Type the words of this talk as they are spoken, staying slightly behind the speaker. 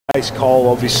Chase Cole,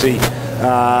 obviously,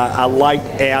 are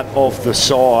late out of the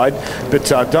side. But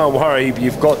don't worry,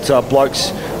 you've got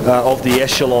blokes of the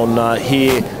echelon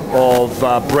here of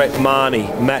Brett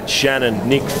Marnie, Matt Shannon,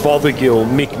 Nick Fothergill,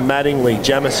 Mick Mattingly,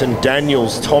 Jamison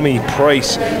Daniels, Tommy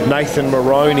Priest, Nathan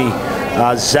Moroney,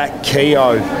 Zach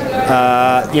Keogh.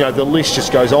 The list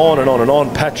just goes on and on and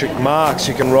on. Patrick Marks,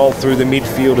 who can roll through the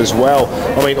midfield as well.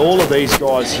 I mean, all of these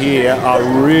guys here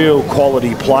are real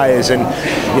quality players and,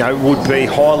 would be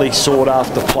highly sought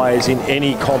after players in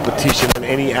any competition and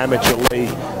any amateur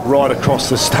league right across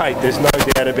the state. There's no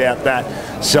doubt about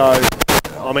that. So,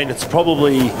 I mean, it's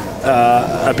probably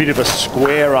a bit of a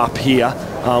square up here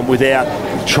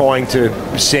without trying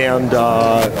to sound,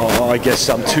 I guess,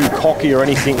 too cocky or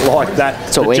anything like that.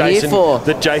 That's what we're here for.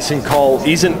 That Jason Cole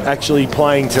isn't actually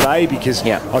playing today because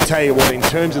I'll tell you what, in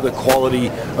terms of the quality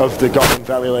of the Goulburn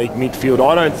Valley League midfield,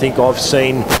 I don't think I've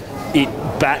seen it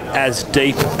bat as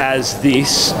deep as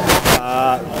this.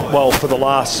 For the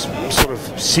last sort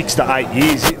of 6 to 8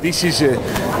 years. This is,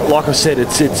 like I said,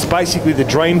 it's basically the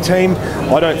dream team.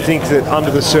 I don't think that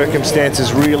under the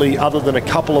circumstances really, other than a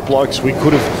couple of blokes, we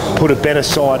could have put a better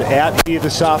side out here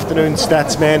this afternoon,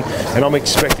 Stats Man, and I'm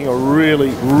expecting a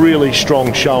really, really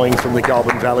strong showing from the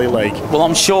Goulburn Valley League. Well,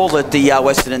 I'm sure that the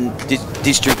Western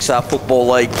Districts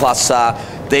Football League plus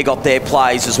they got their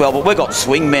plays as well, but we've got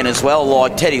swing men as well,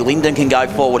 like Teddy Linden can go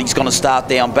forward, he's going to start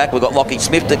down back. We've got Lockie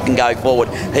Smith that can go forward,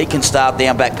 he can start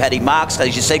down back. Paddy Marks,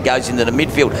 as you said, goes into the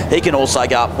midfield, he can also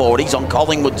go up forward. He's on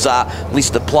Collingwood's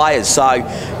list of players, so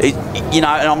and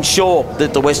I'm sure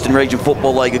that the Western Region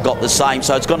Football League have got the same,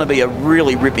 so it's going to be a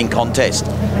really ripping contest.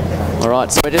 All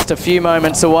right, so we're just a few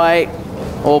moments away,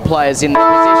 all players in their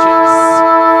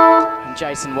positions, and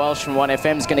Jason Welsh from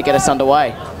 1FM is going to get us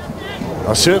underway.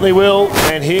 I certainly will,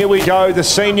 and here we go. The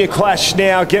senior clash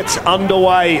now gets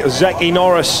underway. Zachy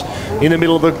Norris in the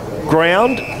middle of the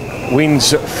ground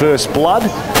wins first blood,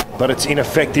 but it's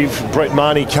ineffective. Brett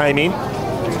Marnie came in,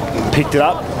 picked it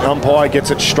up. Umpire gets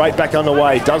it straight back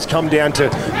underway. Does come down to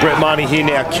Brett Marnie here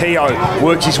now. Keogh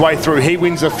works his way through. He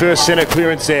wins the first centre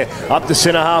clearance there. Up the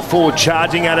centre half forward.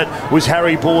 Charging at it was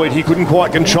Harry Boyd. He couldn't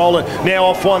quite control it. Now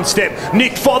off one step.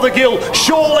 Nick Fothergill.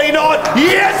 Surely not.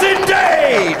 Yes,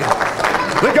 indeed!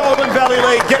 The Goulburn Valley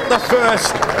League get the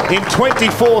first in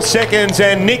 24 seconds,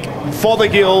 and Nick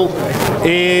Fothergill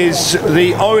is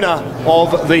the owner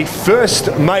of the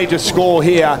first major score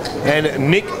here, and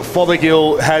Nick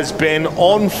Fothergill has been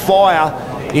on fire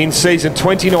in season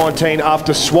 2019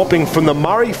 after swapping from the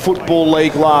Murray Football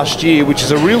League last year, which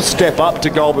is a real step up to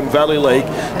Goulburn Valley League,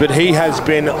 but he has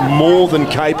been more than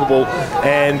capable,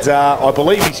 and I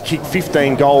believe he's kicked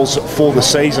 15 goals for the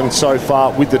season so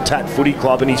far with the Tat Footy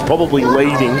Club, and he's probably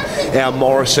leading our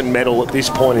Morrison medal at this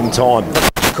point in time.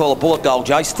 Call a bullet goal,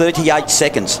 Jace, 38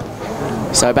 seconds.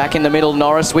 So back in the middle,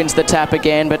 Norris wins the tap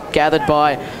again, but gathered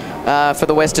by for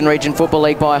the Western Region Football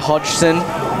League by Hodgson.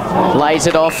 Lays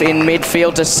it off in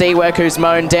midfield to Seawork, who's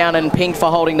mown down, and Pink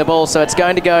for holding the ball. So it's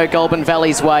going to go Goulburn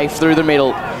Valley's way through the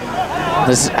middle.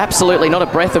 There's absolutely not a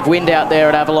breath of wind out there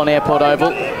at Avalon Airport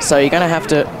Oval, so you're going to have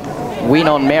to win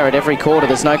on merit every quarter,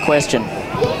 there's no question.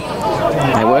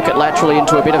 They work it laterally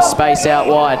into a bit of space out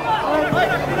wide.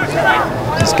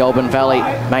 It's Goulburn Valley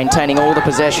maintaining all the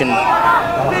possession.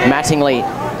 Mattingly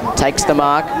takes the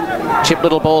mark. Chip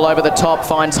little ball over the top,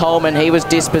 finds Holman. He was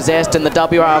dispossessed, and the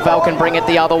WRFL can bring it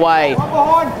the other way.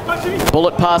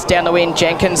 Bullet pass down the wind.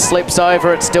 Jenkins slips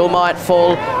over. It still might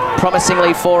fall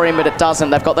promisingly for him, but it doesn't.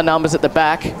 They've got the numbers at the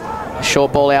back.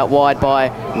 Short ball out wide by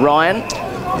Ryan.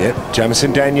 Yep,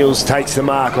 Jamison Daniels takes the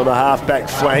mark on the half-back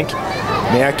flank.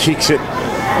 Now kicks it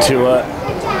to a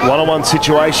one-on-one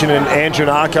situation, and Andrew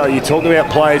Narco, you talk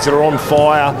about players that are on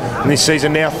fire in this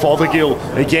season. Now Fothergill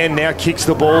again now kicks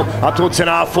the ball up towards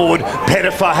centre half forward.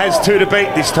 Pettifer has two to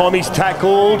beat. This time he's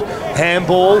tackled.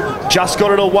 Handball, just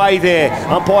got it away there.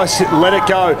 Umpire let it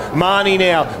go. Marnie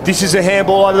now. This is a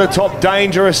handball over the top.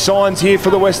 Dangerous signs here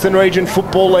for the Western Region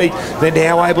Football League. They're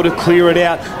now able to clear it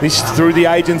out. This through the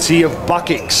agency of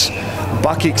Buckix.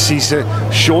 Buckix is a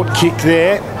short kick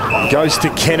there. Goes to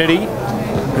Kennedy,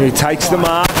 who takes the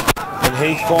mark, and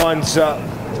he finds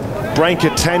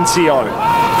Brancatancio,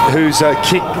 who's a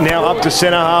kick now up to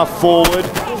centre half forward,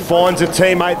 finds a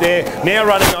teammate there, now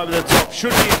running over the top,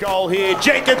 should be a goal here.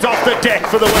 Jenkins off the deck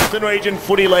for the Western Region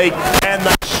Footy League, and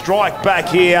they strike back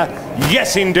here.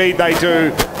 Yes, indeed they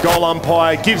do. Goal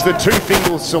umpire gives the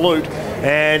two-finger salute,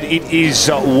 and it is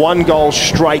one goal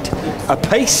straight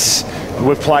apiece.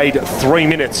 We've played 3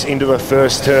 minutes into the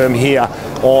first term here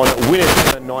on Winners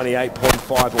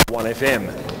 98.5 of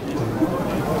 1FM.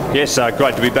 Yes,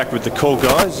 great to be back with the call,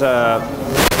 guys.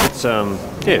 It's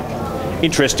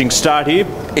interesting start here.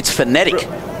 It's phonetic.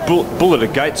 bullet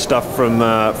of gate stuff from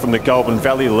the Goulburn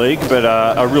Valley League, but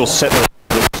a real settler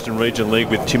in the Western Region League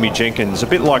with Timmy Jenkins. A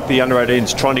bit like the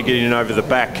under-18s, trying to get in over the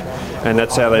back, and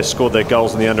that's how they scored their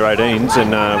goals in the under-18s,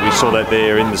 and we saw that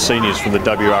there in the seniors from the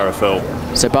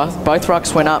WRFL. So both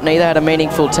rucks went up, neither had a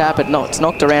meaningful tap. It's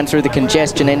knocked around through the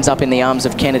congestion, ends up in the arms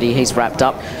of Kennedy. He's wrapped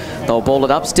up. They'll ball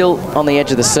it up, still on the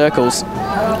edge of the circles.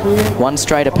 One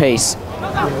straight apiece.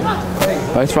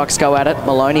 Both rucks go at it.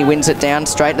 Maloney wins it down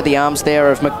straight into the arms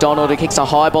there of McDonald, who kicks a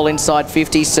high ball inside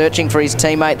 50, searching for his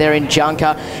teammate there in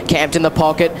Junker. Camped in the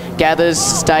pocket, gathers,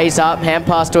 stays up, hand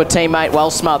pass to a teammate, well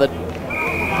smothered.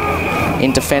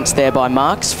 In defence there by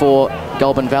Marks for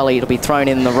Goulburn Valley. It'll be thrown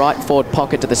in the right forward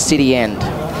pocket to the city end.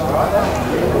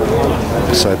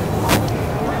 So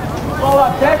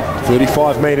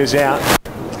 35 metres out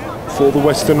for the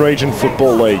Western Region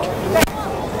Football League.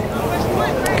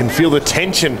 You can feel the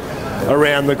tension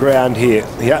around the ground here.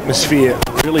 The atmosphere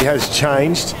really has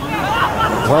changed.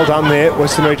 Well done there,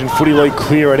 Western Region Footy League,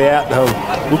 clear it out.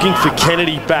 Looking for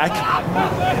Kennedy back,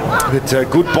 but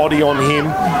good body on him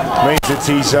means that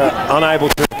he's unable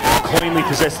to cleanly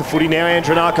possess the footy. Now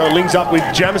Andronako links up with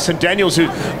Jamison Daniels, who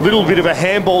little bit of a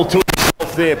handball to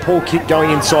himself there. Poor kick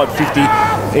going inside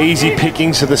 50. Easy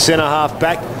pickings to the centre half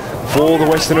back for the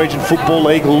Western Region Football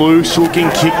League. Loose looking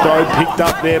kick though, picked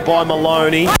up there by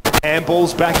Maloney.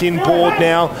 Handballs back in board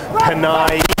now.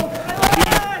 Panay,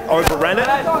 he overran it.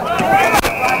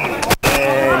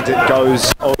 And it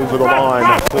goes over the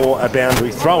line for a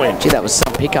boundary throw-in. Gee, that was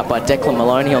some pickup by Declan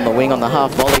Maloney on the wing on the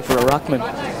half volley for a ruckman.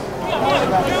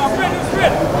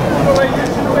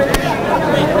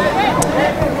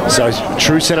 So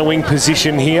true centre wing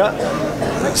position here.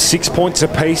 6 points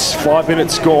apiece, 5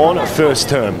 minutes gone, first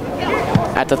term.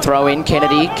 At the throw-in,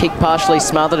 Kennedy, kick partially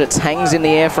smothered. It hangs in the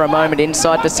air for a moment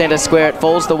inside the centre square. It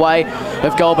falls the way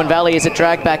of Goulburn Valley. Is it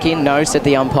dragged back in? No, said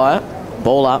the umpire.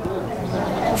 Ball up.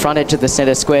 Front edge of the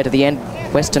centre square to the end.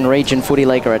 Western Region Footy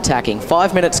League are attacking.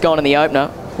 5 minutes gone in the opener.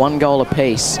 1 goal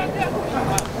apiece.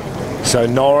 So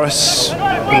Norris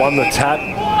won the tap.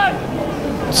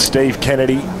 Steve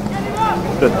Kennedy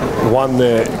won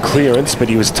the clearance, but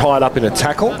he was tied up in a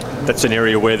tackle. That's an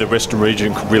area where the Western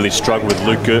Region could really struggle with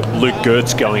Luke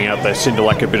Gertz going out. They seem to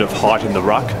lack a bit of height in the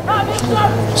ruck.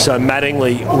 So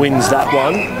Mattingly wins that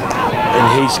one,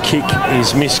 and his kick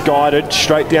is misguided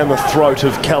straight down the throat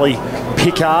of Kelly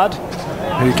Pickard,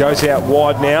 who goes out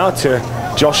wide now to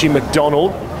Joshy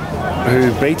McDonald,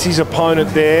 who beats his opponent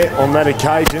there on that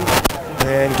occasion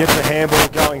and gets the handball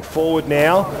going forward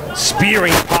now.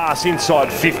 Spearing pass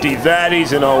inside 50. That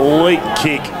is an elite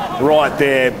kick right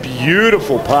there.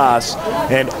 Beautiful pass.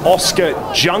 And Oscar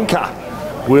Junker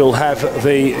will have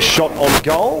the shot on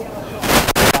goal.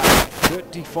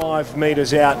 35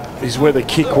 metres out is where the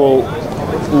kick will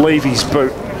leave his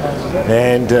boot.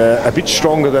 And a bit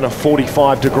stronger than a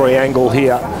 45-degree angle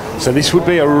here. So this would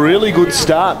be a really good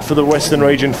start for the Western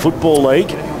Region Football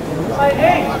League.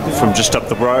 From just up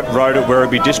the road at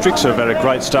Werribee District, so they've had a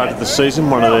great start to the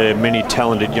season, one of their many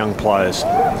talented young players.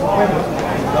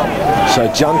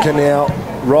 So Junker now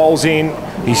rolls in,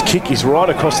 his kick is right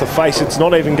across the face, it's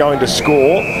not even going to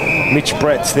score. Mitch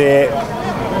Brett's there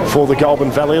for the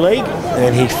Goulburn Valley League,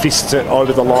 and he fists it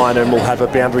over the line and will have a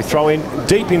boundary throw in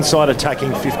deep inside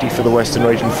attacking 50 for the Western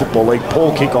Region Football League.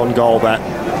 Poor kick on goal that.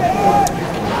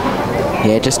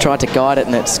 Yeah, just tried to guide it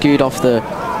and it skewed off the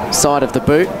side of the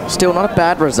boot. Still not a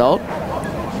bad result.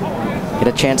 Get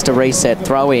a chance to reset,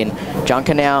 throw in.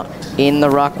 Junker now in the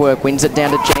ruck work, wins it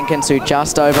down to Jenkins, who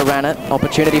just overran it.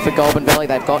 Opportunity for Goulburn Valley,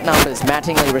 they've got numbers.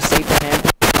 Mattingly received the hand,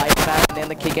 played back, and then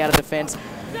the kick out of defence.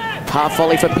 Half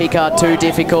volley for Pickard, too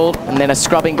difficult, and then a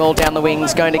scrubbing ball down the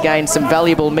wings, going to gain some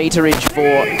valuable meterage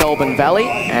for Goulburn Valley,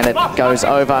 and it goes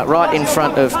over right in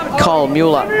front of Cole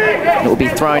Mueller. It will be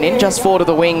thrown in just forward of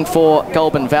the wing for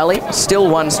Goulburn Valley. Still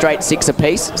 1 straight 6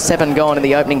 apiece, 7 gone in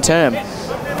the opening term.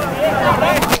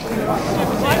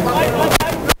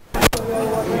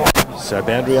 So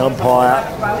boundary umpire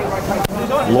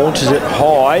launches it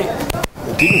high.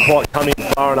 It didn't quite come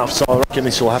in far enough, so I reckon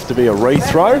this will have to be a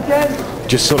rethrow.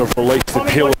 Just sort of released the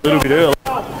pill a little bit early.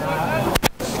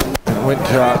 It went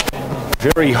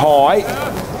very high,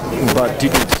 but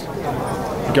didn't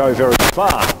go very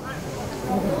far.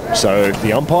 So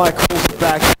the umpire calls it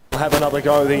back. We'll have another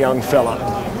go, the young fella.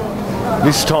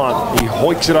 This time he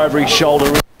hoiks it over his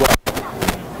shoulder.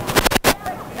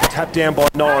 Tapped down by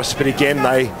Norris, but again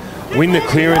they win the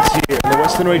clearance here. And the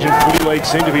Western Region Footy League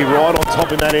seem to be right on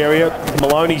top in that area.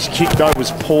 Maloney's kick though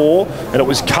was poor, and it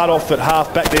was cut off at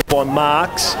half back there by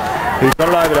Marks, who got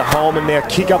it over to Holman. Now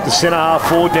kick up the centre half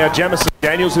forward. Now Jamison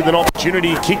Daniels with an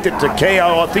opportunity, kicked it to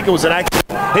Keogh. I think it was an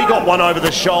accident. He got one over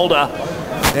the shoulder,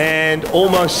 and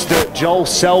almost Joel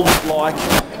Selwood-like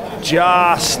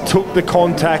just took the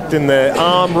contact and the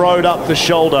arm rode up the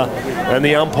shoulder, and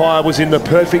the umpire was in the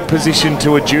perfect position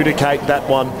to adjudicate that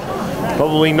one.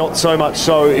 Probably not so much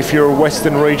so if you're a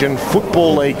Western Region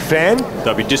Football League fan.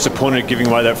 They'll be disappointed giving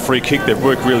away that free kick. They've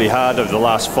worked really hard over the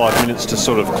last 5 minutes to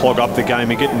sort of clog up the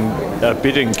game and get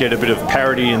a bit of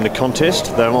parity in the contest.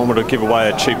 They don't want to give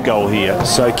away a cheap goal here.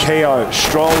 So Keogh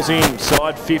strolls in,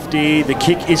 side 50. The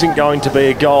kick isn't going to be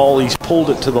a goal. He's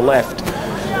pulled it to the left.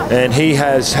 And he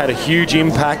has had a huge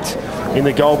impact in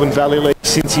the Goulburn Valley League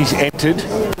since he's entered.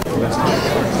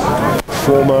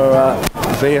 Former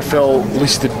VFL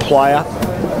listed player.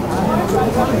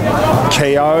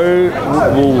 Keogh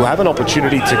will have an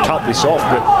opportunity to cut this off,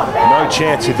 but no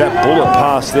chance of that bullet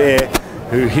pass there,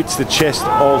 who hits the chest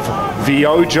of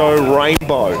Viojo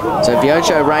Rainbow. So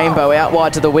Viojo Rainbow out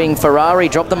wide to the wing. Ferrari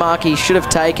dropped the mark he should have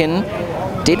taken.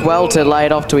 Did well to lay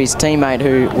it off to his teammate,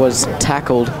 who was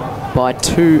tackled by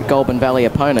 2 Goulburn Valley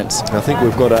opponents. I think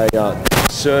we've got a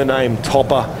surname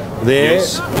topper there.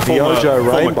 Yes, Viojo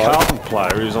Rainbow. Former Carlton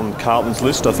player who's on Carlton's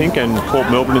list, I think, and Port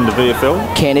Melbourne in the VFL.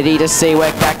 Kennedy to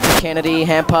Seawork, back to Kennedy.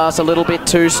 Hand pass a little bit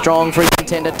too strong for his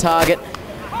intended target.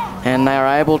 And they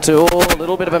are able to, a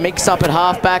little bit of a mix-up at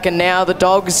half-back, and now the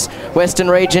Dogs, Western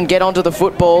Region, get onto the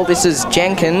football. This is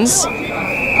Jenkins.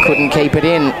 Couldn't keep it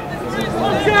in.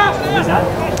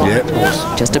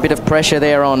 Yeah, just a bit of pressure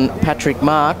there on Patrick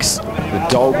Marks. The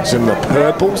Dogs and the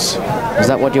Purples. Is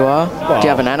that what you are? Well, do you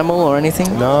have an animal or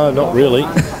anything? No, not really.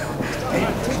 We've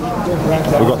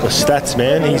got the stats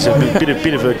man. He's a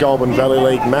bit of a Goulburn Valley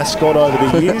League mascot over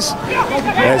the years.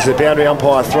 As the boundary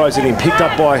umpire throws it in, picked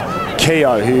up by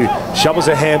Keogh, who shovels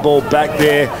a handball back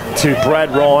there to Brad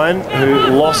Ryan, who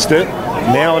lost it.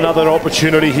 Now another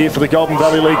opportunity here for the Goulburn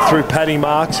Valley League through Paddy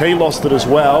Marks. He lost it as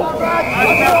well.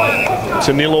 It's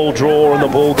a 0-0 draw, and the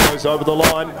ball goes over the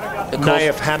line.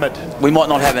 Naif Hamid. We might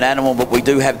not have an animal, but we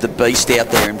do have the beast out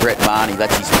there in Brett Marnie.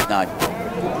 That's his nickname.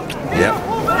 Yep,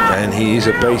 and he is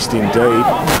a beast indeed.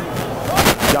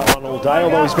 Got one all day,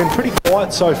 although he's been pretty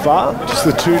quiet so far. Just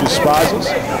the 2 disposals.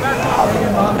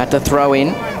 At the throw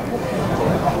in.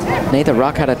 Neither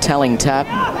ruck had a telling tap.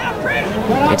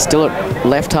 It's still at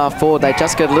left half forward. They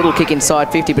just got a little kick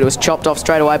inside 50, but it was chopped off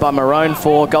straight away by Maroon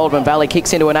for Goulburn Valley.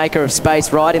 Kicks into an acre of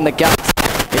space right in the guts.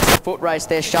 It's a foot race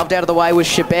there, shoved out of the way with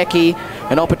Shebeki.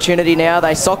 An opportunity now.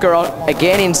 They soccer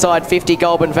again inside 50,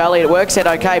 Goulburn Valley. It works out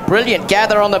okay. Brilliant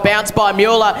gather on the bounce by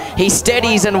Mueller. He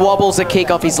steadies and wobbles a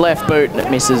kick off his left boot, and it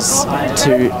misses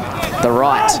to the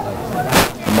right.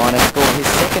 The Miners score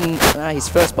his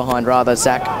first behind rather,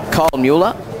 Zach Kyle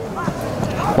Mueller.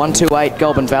 1-2-8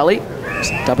 Goulburn Valley.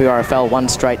 WRFL 1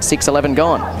 straight, 6-11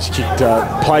 gone. He's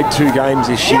played 2 games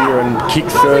this year and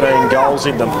kicked 13 goals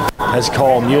in them as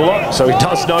Kyle Mueller, so he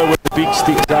does know where the big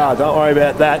sticks are. Don't worry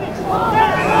about that.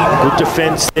 Good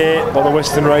defence there by the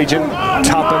Western Region.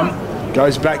 Tuppen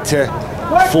goes back to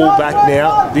full back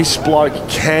now. This bloke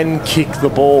can kick the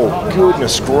ball.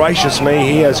 Goodness gracious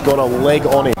me, he has got a leg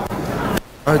on him.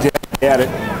 No doubt about it,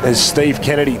 as Steve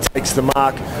Kennedy takes the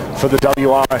mark for the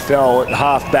WRFL at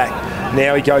half-back.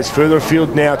 Now he goes further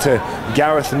afield now to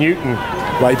Gareth Newton.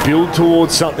 They build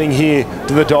towards something here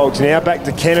to the Dogs. Now back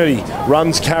to Kennedy.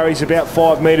 Runs, carries about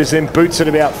 5 metres, then boots at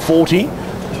about 40.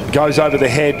 Goes over the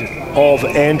head of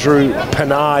Andrew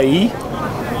Panay.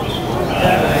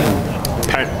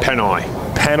 Panay,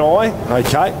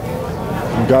 okay.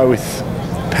 We'll go with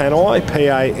Panay,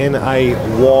 P-A-N-A-Y-I.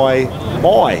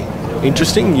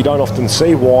 Interesting, you don't often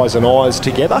see Y's and I's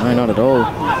together. No, not at all.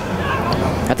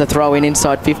 At the throw in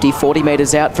inside 50, 40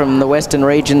 metres out from the Western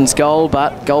Region's goal,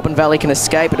 but Goulburn Valley can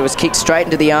escape. It was kicked straight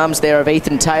into the arms there of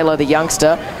Ethan Taylor, the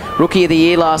youngster, Rookie of the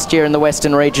Year last year in the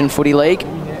Western Region Footy League.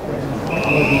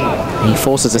 He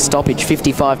forces a stoppage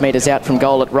 55 metres out from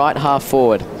goal at right half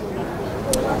forward.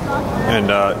 And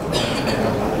I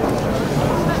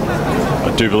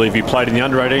do believe he played in the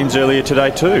under-18s earlier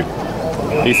today too.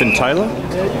 Ethan Taylor?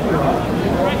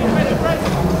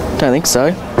 Don't think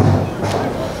so.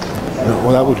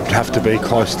 Well, that would have to be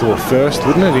close to a first,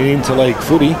 wouldn't it, in interleague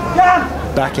footy?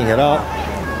 Backing it up.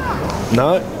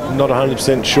 No, not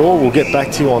 100% sure. We'll get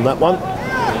back to you on that one.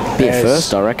 Be a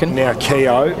first, I reckon. Now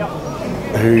Keogh,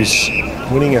 who's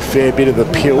winning a fair bit of the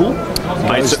pill.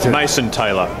 Mason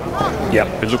Taylor.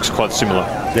 Yep. It looks quite similar.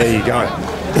 There you go.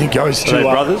 He goes to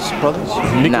brothers?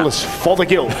 Nicholas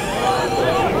Fothergill,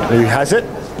 who has it.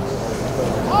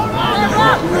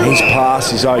 His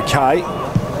pass is okay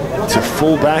to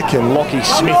fullback, and Lockie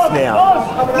Smith now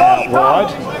out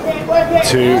wide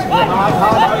to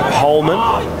Holman.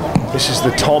 This is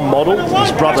the Tom model.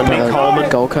 His brother Nick Holman.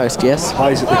 Gold Coast, yes.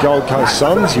 Plays at the Gold Coast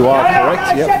Suns. You are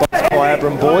correct. Yep, both by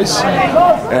Abram boys.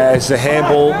 As the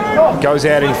handball goes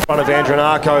out in front of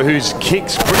Andronako, whose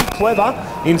kick's pretty clever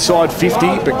inside 50,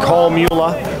 but Cole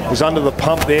Mueller was under the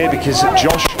pump there because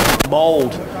Josh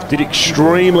Mould did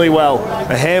extremely well.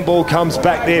 A handball comes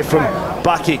back there from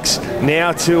Buckicks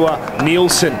now to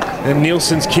Nielsen, and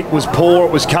Nielsen's kick was poor.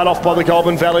 It was cut off by the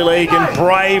Goulburn Valley League, and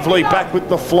bravely back with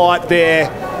the flight there,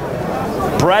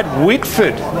 Brad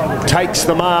Whitford takes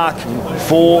the mark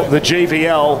for the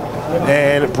GVL,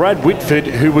 and Brad Whitford,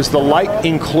 who was the late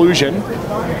inclusion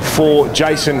for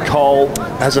Jason Cole,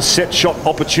 has a set shot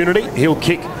opportunity. He'll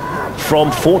kick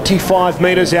from 45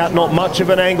 metres out, not much of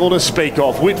an angle to speak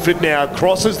of. Whitford now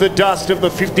crosses the dust of the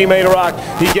 50-metre arc.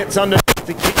 He gets underneath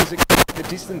the kick. Is it going to make the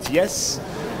distance? Yes.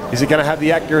 Is it going to have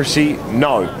the accuracy?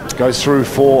 No. Goes through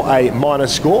for a minor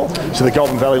score. So the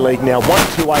Goulburn Valley League now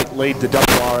 1-8 lead the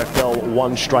WRFL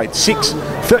 1 straight 6.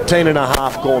 13 and a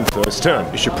half gone first term.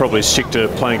 You should probably stick to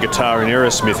playing guitar in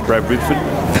Aerosmith, Brad Whitford.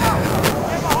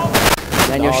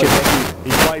 Daniel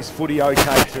He plays footy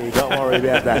okay too. Don't worry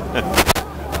about that.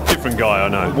 Different guy, I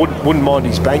know. Wouldn't mind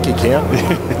his bank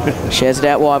account. Shares it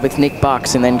out wide with Nick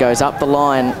Bucks and then goes up the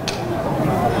line.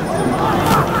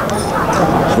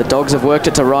 The Dogs have worked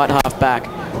it to right half back.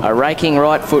 A raking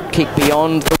right foot kick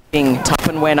beyond the wing.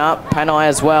 Tuppen went up, Panay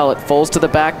as well. It falls to the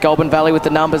back. Goulburn Valley with the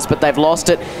numbers, but they've lost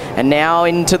it. And now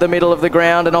into the middle of the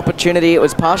ground, an opportunity. It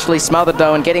was partially smothered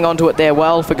though, and getting onto it there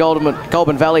well for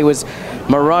Goulburn Valley was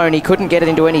Maroon. He couldn't get it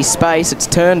into any space. It's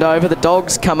turned over. The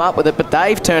Dogs come up with it, but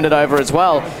they've turned it over as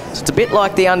well. So it's a bit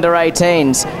like the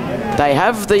under-18s. They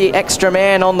have the extra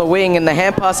man on the wing, and the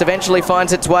hand pass eventually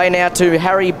finds its way now to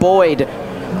Harry Boyd,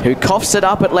 who coughs it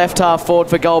up at left half forward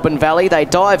for Goulburn Valley. They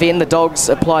dive in. The Dogs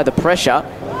apply the pressure.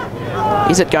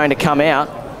 Is it going to come out?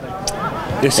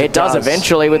 Yes, it does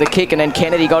eventually with a kick, and then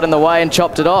Kennedy got in the way and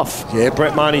chopped it off. Yeah,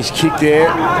 Brett Marnie's kick there,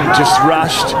 just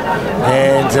rushed,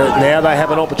 and now they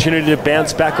have an opportunity to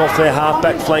bounce back off their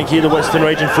half-back flank here. The Western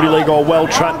Region Footy League are well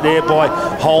trapped there by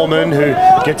Holman, who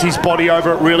gets his body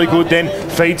over it really good, then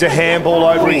feeds a handball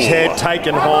over his head,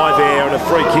 taken high there, and a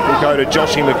free kick will go to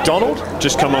Joshy McDonald.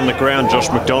 Just come on the ground, Josh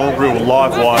McDonald, real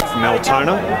live wire from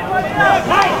Altona.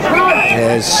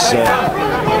 As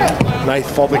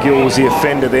Nath Fothergill was the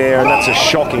offender there, and that's a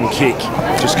shocking kick.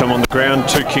 Just come on the ground,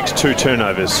 2 kicks, 2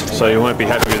 turnovers. So you won't be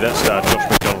happy with that start, Josh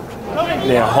McDonald.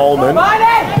 Now Holman,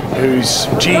 who's,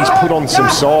 geez, put on some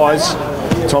size.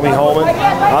 Tommy Holman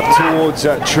up towards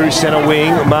true centre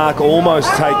wing. Mark almost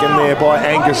taken there by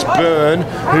Angus Byrne,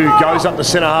 who goes up the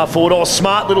centre half forward. Oh,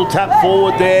 smart little tap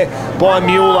forward there by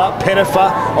Mueller.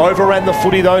 Pennifer overran the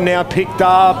footy though, now picked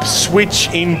up. Switch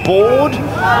in board.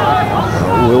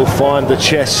 We'll find the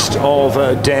chest of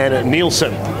Dan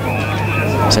Nielsen.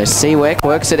 So Seaweck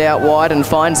works it out wide and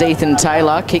finds Ethan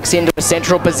Taylor. Kicks into a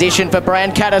central position for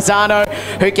Brand Catazano,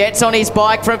 who gets on his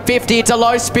bike from 50. It's a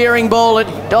low spearing ball.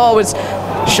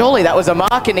 Surely that was a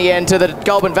mark in the end to the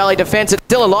Goulburn Valley defence. It's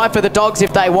still alive for the Dogs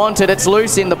if they want it. It's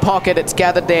loose in the pocket. It's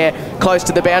gathered there close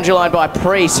to the boundary line by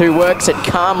Priest, who works it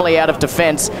calmly out of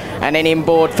defence, and then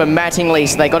inboard for Mattingly.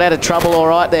 So they got out of trouble all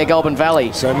right there, Goulburn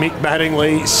Valley. So Mick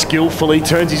Mattingly skillfully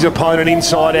turns his opponent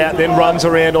inside out, then runs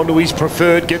around onto his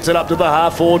preferred, gets it up to the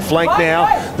half forward flank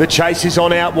now. The chase is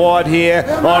on out wide here.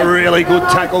 A really good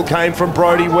tackle came from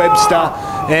Brodie Webster,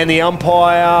 and the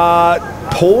umpire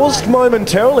paused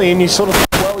momentarily, and you sort of think,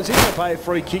 well, is he going to pay a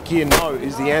free kick here? No,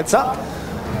 is the answer.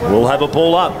 We'll have a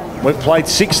ball up. We've played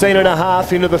 16 and a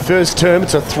half into the first term.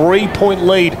 It's a 3-point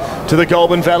lead to the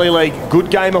Goulburn Valley League.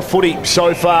 Good game of footy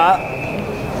so far.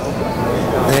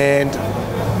 And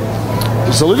I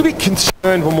was a little bit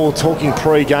concerned when we were talking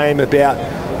pre-game about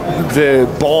the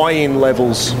buy-in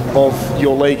levels of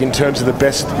your league in terms of the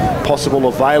best possible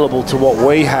available to what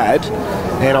we had.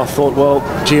 And I thought, well,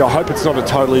 gee, I hope it's not a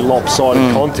totally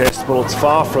lopsided contest, but it's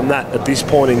far from that at this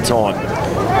point in time.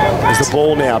 There's the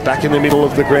ball now, back in the middle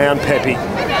of the ground, Pepe.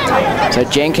 So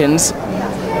Jenkins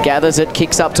gathers it,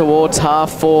 kicks up towards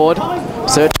half forward,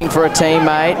 searching for a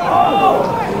teammate.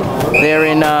 They're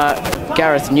in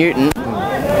Gareth Newton,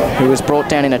 who was brought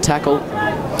down in a tackle.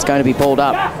 It's going to be balled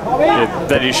up. Yeah,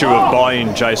 that issue of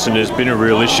buy-in, Jason, has been a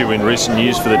real issue in recent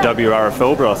years for the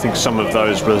WRFL, but I think some of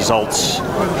those results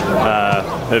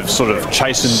have sort of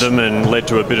chastened them and led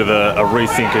to a bit of a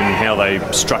rethink in how they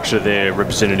structure their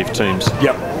representative teams.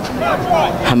 Yep.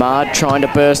 Hamad trying to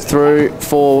burst through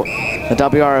for the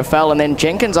WRFL, and then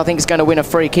Jenkins, I think, is going to win a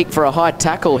free kick for a high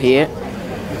tackle here.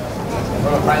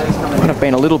 Might have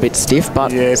been a little bit stiff,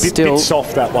 but yeah, still bit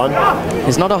soft, that one.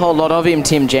 There's not a whole lot of him,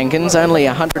 Tim Jenkins, only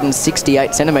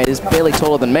 168 centimetres, barely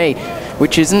taller than me,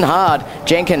 which isn't hard.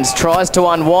 Jenkins tries to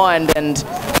unwind, and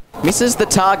Misses the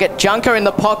target. Junker in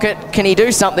the pocket. Can he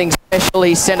do something special?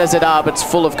 He centres it up. It's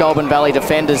full of Goulburn Valley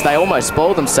defenders. They almost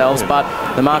spoil themselves,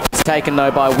 but the mark is taken,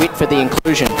 though, by Witt for the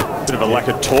inclusion. Bit of a lack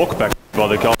of talk back by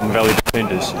the Goulburn Valley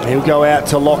defenders. He'll go out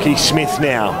to Lockie Smith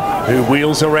now, who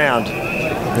wheels around.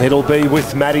 It'll be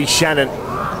with Matty Shannon,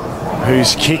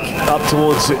 whose kick up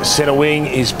towards centre wing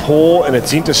is poor, and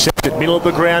it's intercepted middle of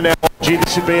the ground now. Gee,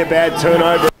 this should be a bad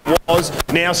turnover. It was.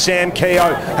 Now Sam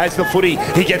Keogh has the footy.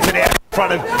 He gets it out in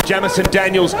front of Jamison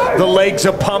Daniels. The legs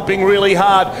are pumping really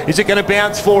hard. Is it going to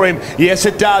bounce for him? Yes,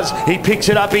 it does. He picks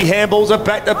it up. He handballs it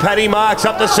back to Paddy Marks.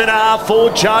 Up the centre half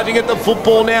forward, charging at the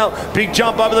football now. Big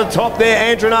jump over the top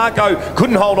there. Andronako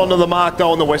couldn't hold on to the mark,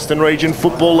 though, in the Western Region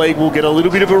Football League. Will get a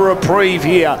little bit of a reprieve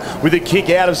here with a kick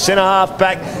out of centre half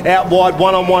back, out wide,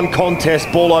 one-on-one contest.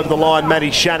 Ball over the line. Matty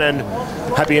Shannon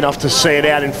happy enough to see it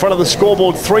out in front of the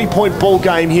scoreboard. 3-point ball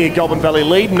game here. Goulburn Valley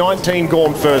lead, 19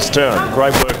 gone first term.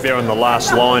 Great work there on the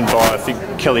last line by, I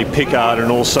think, Kelly Pickard, and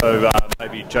also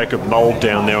maybe Jacob Mould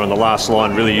down there on the last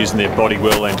line, really using their body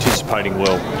well, anticipating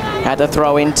well. Had to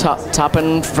throw in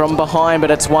Tuppen from behind, but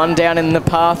it's one down in the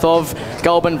path of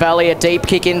Goulburn Valley. A deep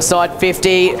kick inside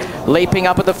 50, leaping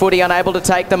up at the footy, unable to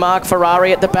take the mark.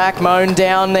 Ferrari at the back, mown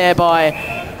down there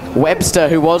by Webster,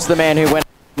 who was the man who went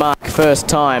mark first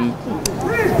time.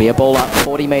 Be a ball up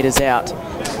 40 metres out.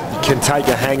 Can take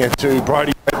a hanger to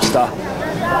Brodie Webster.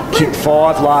 Kicked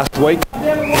 5 last week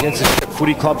against the Shep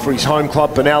Footy Club for his home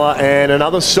club, Benalla, and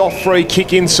another soft free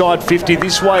kick inside 50.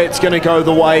 This way it's going to go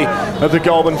the way of the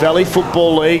Goulburn Valley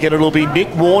Football League, and it'll be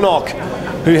Nick Warnock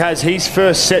who has his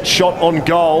first set shot on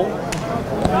goal.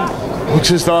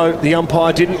 Looks as though the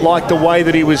umpire didn't like the way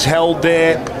that he was held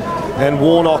there, and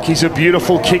Warnock, he's a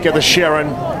beautiful kicker, the Sharon,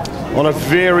 on a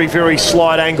very, very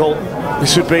slight angle.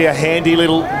 This would be a handy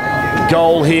little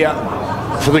goal here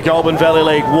for the Goulburn Valley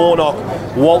League. Warnock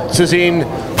waltzes in.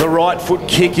 The right foot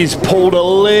kick is pulled a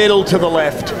little to the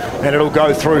left, and it'll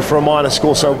go through for a minor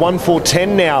score. So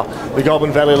 1-4-10 now. The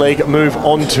Goulburn Valley League move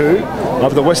on to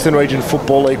of the Western Region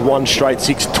Football League 1 straight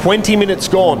 6. 20 minutes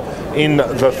gone in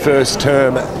the first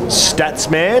term. Stats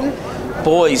man.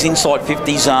 Boys, inside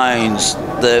 50 zones.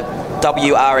 The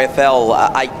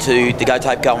WRFL 8-2, the Go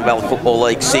Tape Goulburn Valley Football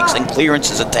League 6, and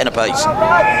clearances at 10 apiece.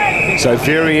 So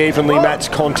very evenly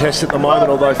matched contest at the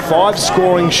moment, although 5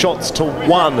 scoring shots to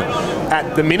 1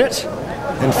 at the minute.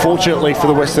 And fortunately for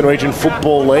the Western Region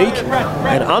Football League,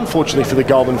 and unfortunately for the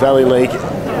Goulburn Valley League,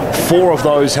 4 of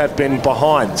those have been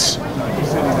behinds.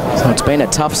 So it's been a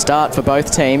tough start for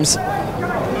both teams.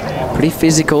 Pretty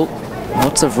physical,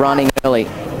 lots of running early.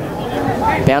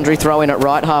 Boundary throw in at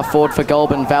right half forward for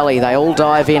Goulburn Valley. They all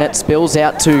dive in. It spills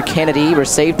out to Kennedy.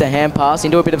 Received the hand pass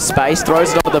into a bit of space.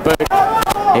 Throws it onto the boot.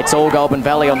 It's all Goulburn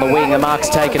Valley on the wing. The mark's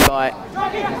taken by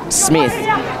Smith,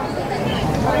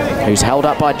 who's held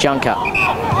up by Junker.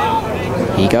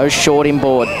 He goes short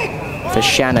inboard for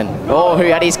Shannon. Oh, who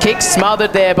had his kick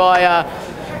smothered there by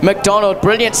McDonald.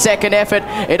 Brilliant second effort.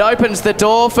 It opens the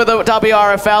door for the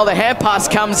WRFL. The hand pass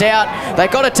comes out. They've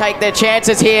got to take their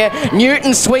chances here.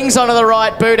 Newton swings onto the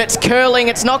right boot. It's curling.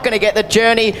 It's not going to get the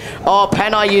journey. Oh,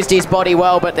 Panay used his body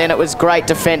well, but then it was great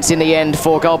defence in the end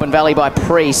for Goulburn Valley by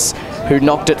Priest, who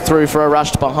knocked it through for a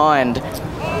rushed behind.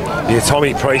 Yeah,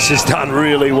 Tommy Priest has done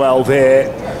really well there.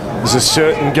 There's a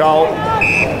certain goal.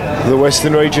 The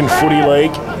Western Region Footy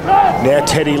League. Now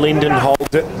Teddy Linden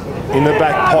holds it in the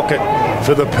back pocket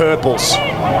for the Purples.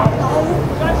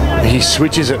 He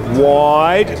switches it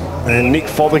wide, and Nick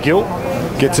Fothergill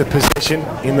gets a possession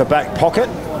in the back pocket.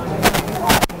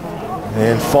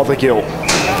 And Fothergill.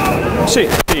 See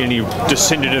any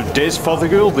descendant of Des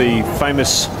Fothergill, the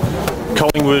famous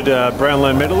Collingwood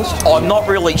Brownlow medalist? I'm not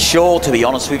really sure, to be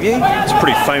honest with you. It's a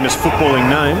pretty famous footballing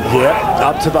name. Yeah,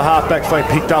 up to the half-back flank,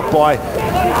 picked up by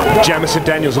Jamison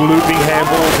Daniels. A looping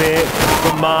handball there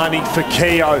for Marnie, for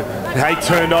Keogh. They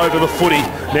turned over the footy.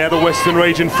 Now the Western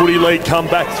Region Footy League come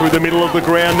back through the middle of the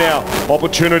ground now.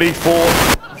 Opportunity for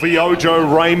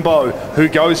Viojo Rainbow, who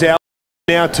goes out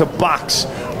now to Bucks.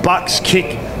 Bucks'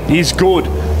 kick is good,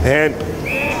 and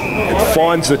it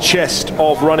finds the chest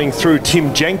of running through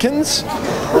Tim Jenkins,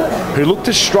 who looked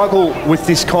to struggle with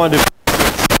this kind of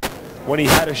when he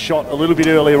had a shot a little bit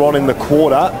earlier on in the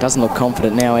quarter. Doesn't look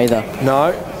confident now either.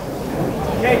 No.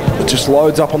 It just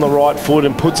loads up on the right foot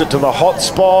and puts it to the hot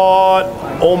spot.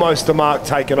 Almost the mark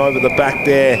taken over the back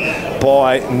there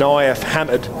by Naif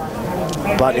Hamid,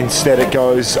 but instead it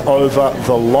goes over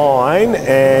the line,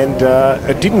 and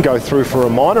it didn't go through for a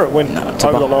minor. It went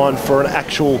over the line for an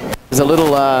actual... There's a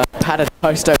little padded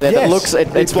post over there that looks...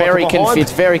 It's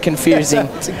very confusing. Yeah,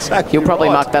 that's exactly You'll probably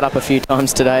right. mark that up a few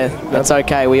times today. That's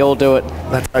okay. We all do it.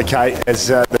 That's okay, as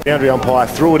the boundary umpire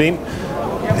threw it in.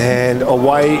 And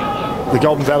away the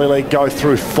Golden Valley League go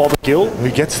through Fothergill, who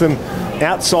gets them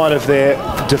outside of their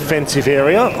defensive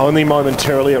area, only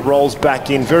momentarily. It rolls back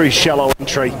in, very shallow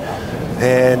entry,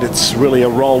 and it's really a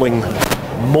rolling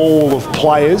maul of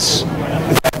players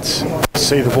that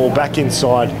see the ball back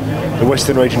inside the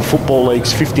Western Region Football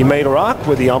League's 50-metre arc,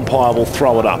 where the umpire will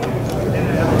throw it up.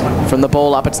 From the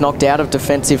ball up, it's knocked out of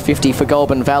defensive 50 for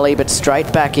Goulburn Valley, but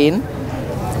straight back in.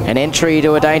 An entry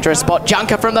to a dangerous spot.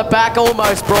 Junker from the back,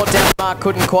 almost brought down. Mark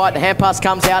couldn't quite. Hampas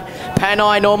comes out.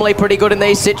 Panai normally pretty good in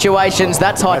these situations.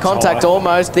 That's high contact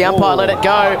almost. The umpire let it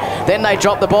go. Then they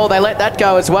drop the ball. They let that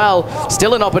go as well.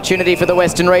 Still an opportunity for the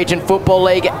Western Region Football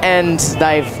League, and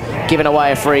they've given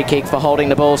away a free kick for holding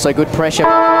the ball. So good pressure.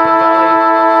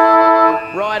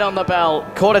 Right on the bell.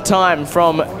 Quarter time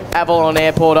from Avalon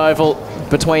Airport Oval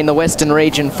between the Western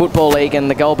Region Football League and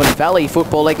the Goulburn Valley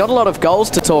Football League. Not a lot of goals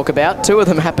to talk about. 2 of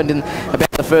them happened in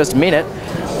about the first minute.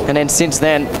 And then since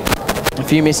then, a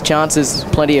few missed chances,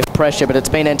 plenty of pressure, but it's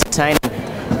been entertaining.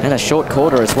 And a short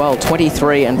quarter as well.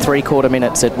 23 3/4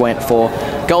 minutes it went for.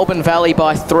 Goulburn Valley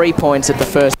by 3 points at the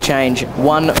first change.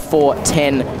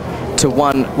 1-4-10 to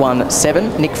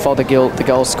 1-1-7. Nick Fothergill, the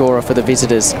goal scorer for the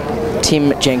visitors.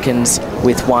 Tim Jenkins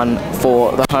with 1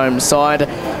 for the home side.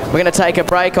 We're going to take a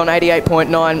break on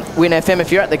 88.9 Win FM.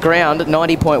 If you're at the ground,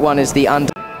 90.1 is the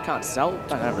under. Can't sell,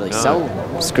 don't really sell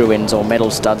screw-ins or metal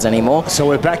studs anymore. So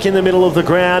we're back in the middle of the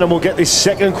ground, and we'll get this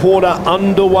second quarter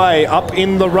underway. Up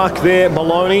in the ruck there,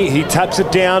 Maloney. He taps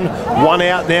it down. 1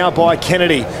 out now by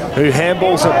Kennedy, who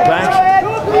handballs it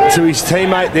back to his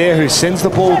teammate there, who sends the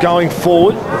ball going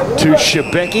forward to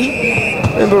Shebeki.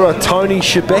 Remember Tony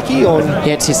Shebeki on...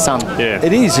 Yeah, it's his son. Yeah.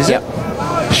 It is it?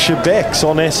 Shebex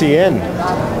on SEN.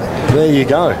 There you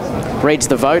go. Reads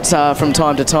the votes from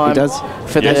time to time. He does.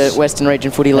 For the Western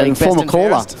Region Footy League. And former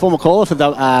caller for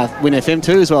the Win FM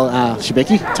too as well,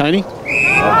 Shebeki, Tony. Oh,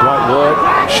 great work,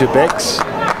 Shebex.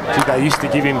 Gee, they used to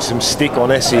give him some stick on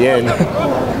SEN.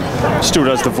 Still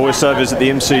does the voiceovers at the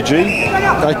MCG.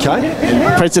 Okay.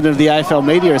 And president of the AFL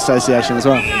Media Association as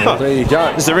well. Well, there you go.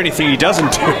 Is there anything he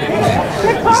doesn't do?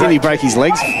 Did he break his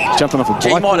legs jumping off a bike?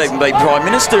 He might even be Prime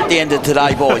Minister at the end of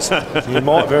today, boys. You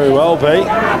might very well be.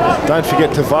 Don't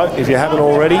forget to vote if you haven't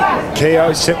already.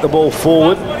 Keogh sent the ball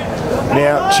forward.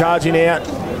 Now charging out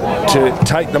to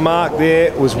take the mark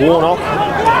there was Warnock.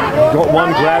 Got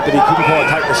one grab, but he couldn't quite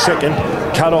take the second.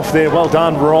 Cut off there, well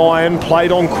done Ryan.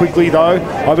 Played on quickly though,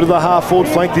 over to the half-forward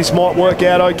flank. This might work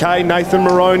out okay. Nathan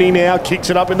Moroney now kicks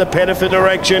it up in the Pettifer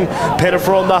direction.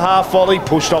 Pettifer on the half volley,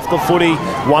 pushed off the footy.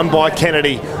 Won by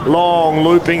Kennedy. Long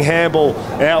looping handball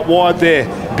out wide there.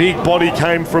 Big body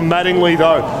came from Mattingly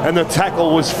though, and the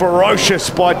tackle was ferocious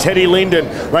by Teddy Linden.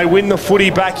 They win the footy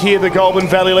back here, the Goulburn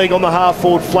Valley League on the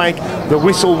half-forward flank. The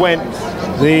whistle went.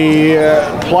 The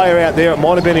player out there, it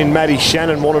might have been in Matty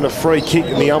Shannon, wanted a free kick,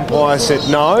 and the umpire said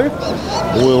no,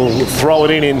 we'll throw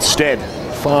it in instead.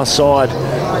 Far side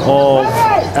of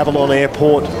Avalon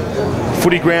Airport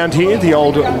footy ground here, the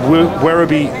old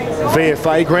Werribee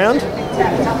VFA ground.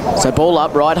 So ball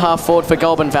up, right half forward for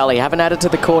Goulburn Valley. Haven't added to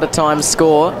the quarter time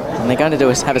score, and they're going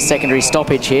to have a secondary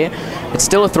stoppage here. It's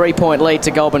still a 3-point lead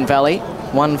to Goulburn Valley,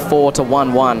 1-4 to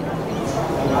 1-1.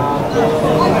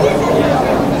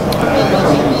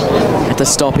 At the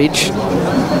stoppage,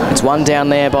 it's one down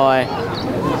there by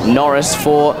Norris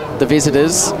for the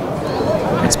visitors.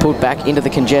 It's pulled back into the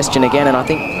congestion again, and I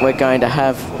think we're going to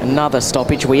have another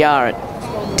stoppage. We are. It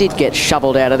did get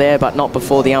shoveled out of there, but not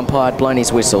before the umpire had blown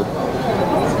his whistle.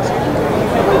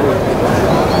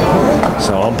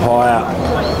 So umpire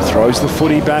throws the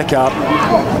footy back up,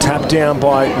 tapped down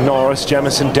by Norris.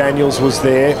 Jamison Daniels was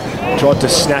there, tried to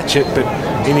snatch it, but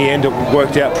in the end it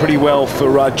worked out pretty well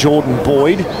for Jordan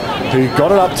Boyd, who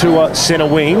got it up to centre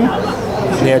wing.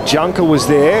 Now Junker was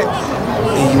there.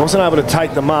 He wasn't able to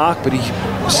take the mark, but he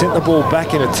sent the ball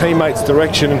back in a teammate's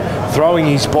direction, throwing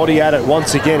his body at it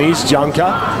once again is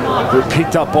Junker, who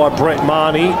picked up by Brett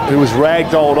Marnie, who was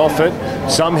ragdolled off it.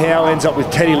 Somehow ends up with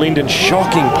Teddy Linden.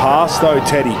 Shocking pass though,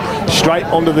 Teddy. Straight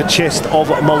onto the chest of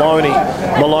Maloney.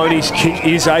 Maloney's kick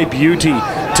is a beauty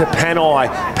to Panai.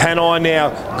 Panai now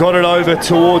got it over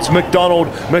towards McDonald.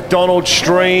 McDonald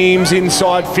streams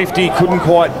inside 50, couldn't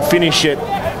quite finish it.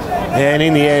 And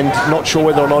in the end, not sure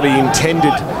whether or not he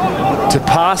intended to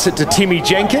pass it to Timmy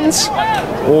Jenkins,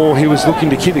 or he was looking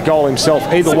to kick the goal himself.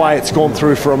 Either way, it's gone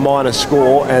through for a minor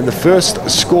score, and the first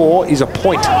score is a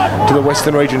point to the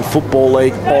Western Region Football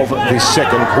League of this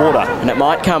second quarter. And it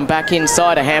might come back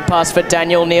inside. A hand pass for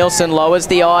Daniel Nielsen, lowers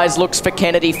the eyes, looks for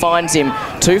Kennedy, finds him.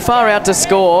 Too far out to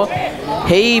score.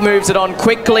 He moves it on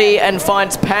quickly and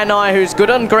finds Panay, who's good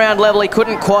on ground level. He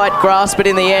couldn't quite grasp it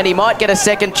in the end. He might get a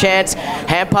second chance.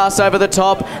 Hand pass over the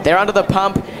top. They're under the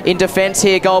pump in defence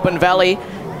here, Goulburn Valley.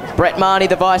 Brett Marnie,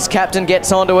 the vice-captain,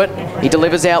 gets onto it. He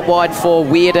delivers out wide for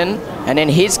Weirden, and then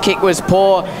his kick was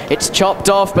poor. It's chopped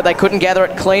off, but they couldn't gather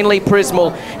it cleanly.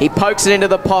 Prismal, he pokes it into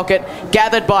the pocket,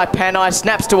 gathered by Panay,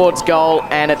 snaps towards goal,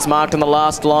 and it's marked on the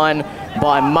last line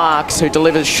by Marks, who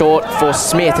delivers short for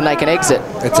Smith, and they can exit.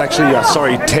 It's actually,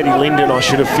 sorry, Teddy Linden. I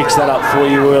should have fixed that up for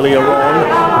you earlier on.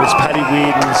 It was Paddy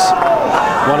Weirden's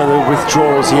one of the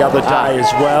withdrawals the other day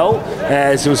as well,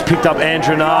 as it was picked up.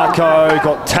 Andrew Narco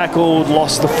got tackled,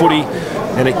 lost the footy,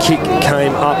 and a kick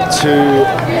came up to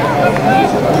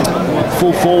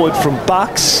full forward from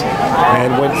Bucks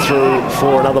and went through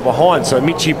for another behind. So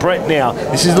Mitchie Brett now.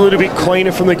 This is a little bit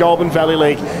cleaner from the Goulburn Valley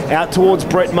League. Out towards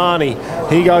Brett Marnie.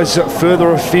 He goes further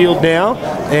afield now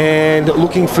and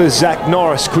looking for Zach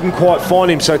Norris. Couldn't quite find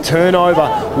him, so turnover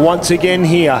once again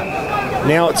here.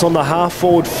 Now it's on the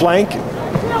half-forward flank.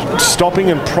 Stopping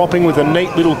and propping with a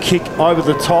neat little kick over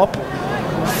the top.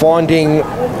 Finding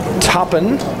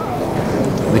Tuppen.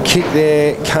 The kick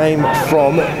there came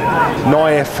from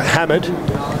Naif Hamid.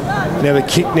 Now the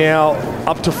kick now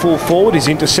up to full forward is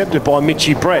intercepted by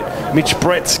Mitchie Brett. Mitch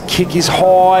Brett's kick is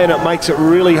high and it makes it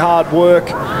really hard work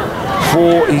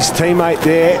for his teammate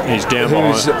there. He's down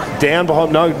behind. Down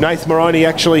behind. No, Nath Moroney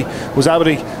actually was able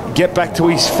to get back to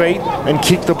his feet and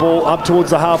kick the ball up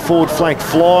towards the half-forward flank.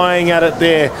 Flying at it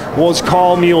there was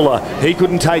Kyle Mueller. He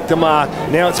couldn't take the mark.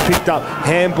 Now it's picked up.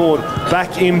 Handboard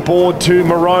back inboard to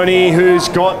Moroney, who's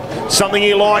got something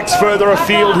he likes further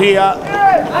afield here.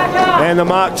 And the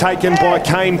mark taken by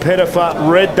Kane Pettifer.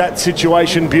 Read that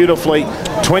situation beautifully.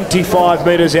 25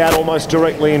 metres out, almost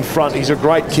directly in front. He's a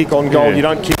great kick on goal. Yeah. You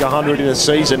don't kick 100 in a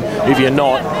season if you're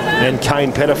not. And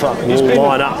Kane Pettifer will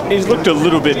line up. He's looked a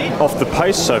little bit off the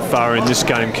pace so far in this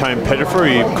game, Kane Pettifer.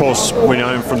 He, of course, we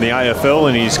know him from the AFL,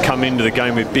 and he's come into the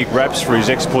game with big raps for his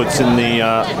exploits in the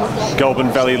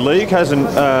Goulburn Valley League. Hasn't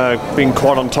been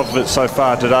quite on top of it so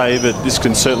far today, but this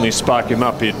can certainly spark him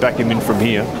up. He'd back him in from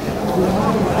here.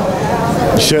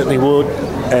 Certainly would.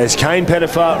 As Kane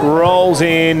Pettifer rolls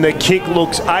in, the kick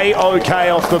looks A-OK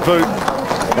off the boot.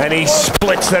 And he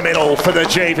splits the middle for the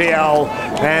GVL.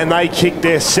 And they kick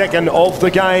their second of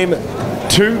the game.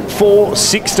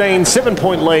 2-4-16,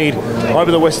 7-point lead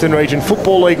over the Western Region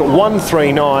Football League.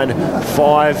 1-3-9,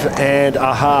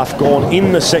 5.5 gone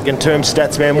in the second term.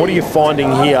 Statsman, what are you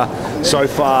finding here so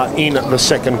far in the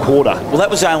second quarter? Well, that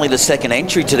was only the second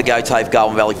entry to the GoTave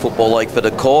Goulburn Valley Football League for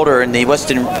the quarter, and the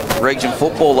Western Region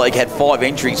Football League had 5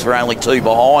 entries for only 2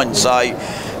 behind. So,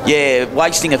 yeah,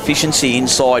 wasting efficiency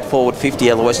inside forward 50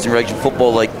 of the Western Region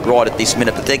Football League right at this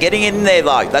minute. But they're getting in there,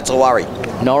 though. That's a worry.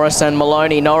 Norris and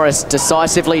Maloney. Norris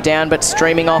decisively down, but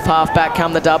streaming off half-back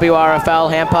come the WRFL.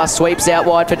 Hand pass sweeps out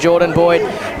wide for Jordan Boyd.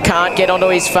 Can't get onto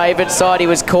his favoured side. He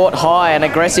was caught high. An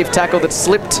aggressive tackle that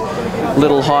slipped a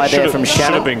little high there from Shannon.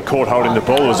 Should have been caught holding the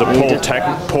ball. It was a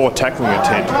poor tackling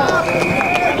attempt.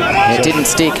 It didn't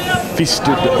stick.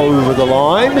 Fisted over the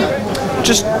line.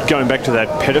 Just going back to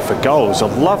that Pettifer goal, it was a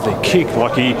lovely kick.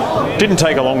 Like, he didn't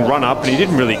take a long run up and he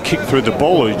didn't really kick through the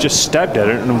ball. He just stabbed at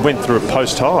it and went through a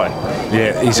post high.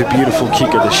 Yeah, he's a beautiful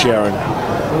kicker, the Sharon.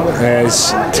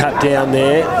 As tapped down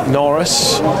there,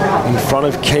 Norris in front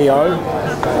of Keogh,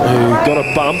 who got a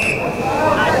bump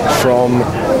from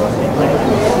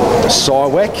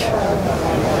Sywek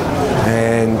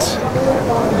and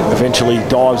eventually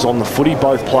dives on the footy.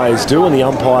 Both players do, and the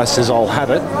umpire says, I'll have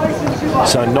it.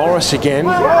 So Norris again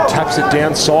taps it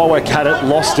down. Sywek had it,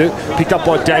 lost it, picked up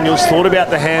by Daniels, thought about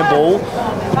the handball,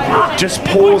 just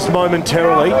paused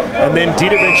momentarily, and then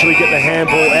did eventually get the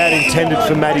handball out intended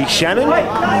for Matty Shannon.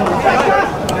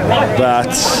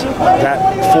 But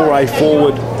that foray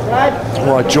forward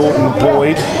by Jordan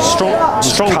Boyd,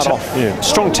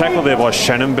 strong tackle there by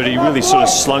Shannon, but he really sort of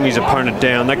slung his opponent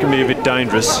down. That can be a bit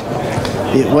dangerous.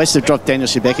 Yeah, West have dropped Daniel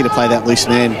Shebeki to play that loose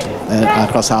man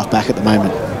across half-back at the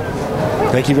moment.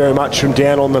 Thank you very much from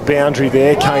down on the boundary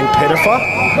there. Kane Pettifer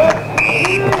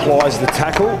applies the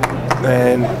tackle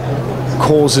and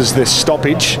causes the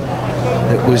stoppage.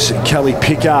 It was Kelly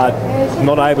Pickard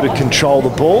not able to control the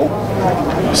ball.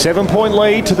 7-point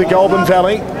lead to the Goulburn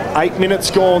Valley. 8 minutes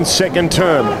gone, second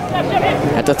term.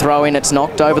 At the throw in, it's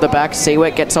knocked over the back.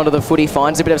 Seawick gets onto the footy,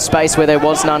 finds a bit of space where there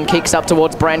was none, kicks up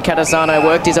towards Brand Catasano,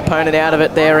 worked his opponent out of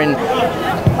it there in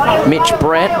Mitch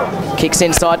Brett. Kicks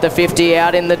inside the 50,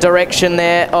 out in the direction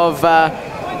there of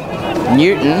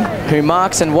Newton, who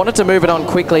marks and wanted to move it on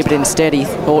quickly, but instead he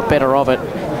thought better of it.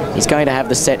 He's going to have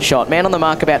the set shot. Man on the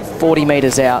mark about 40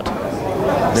 metres out.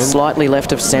 Slightly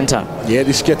left of centre. Yeah,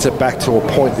 this gets it back to a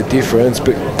point the difference,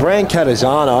 but Brand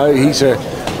Catasano, he's a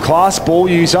class ball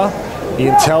user. You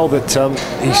can tell that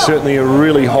he's certainly a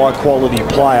really high quality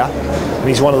player, and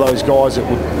he's one of those guys that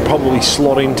would probably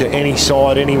slot into any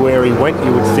side anywhere he went,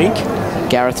 you would think.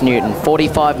 Gareth Newton,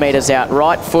 45 metres out,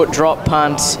 right foot drop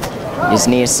punt is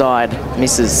near side,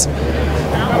 misses.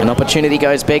 An opportunity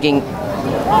goes begging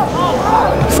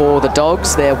for the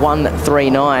Dogs. They're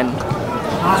 139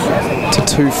 to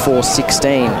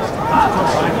 2-4-16.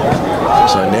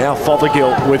 So now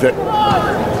Fothergill with it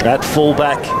at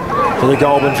fullback for the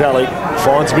Goulburn Valley.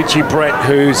 Finds Mitchy Brett,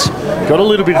 who's got a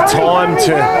little bit of time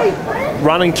to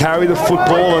run and carry the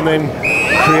football and then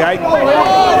create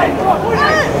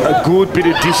a good bit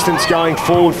of distance going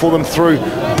forward for them through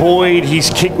Boyd. His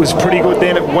kick was pretty good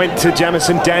then. It went to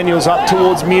Jamison Daniels up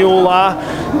towards Mueller,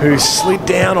 who slid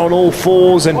down on all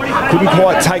fours and couldn't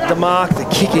quite take the mark. The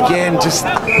kick again just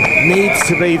needs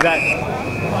to be that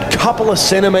couple of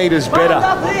centimetres better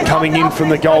coming in from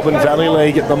the Goulburn Valley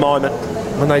League at the moment.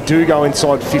 When they do go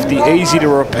inside 50, easy to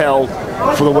repel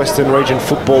for the Western Region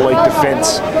Football League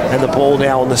defence. And the ball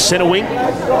now on the centre wing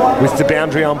with the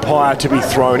boundary umpire to be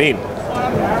thrown in.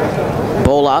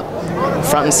 Ball up.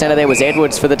 Front and centre there was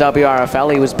Edwards for the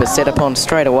WRFL. He was beset upon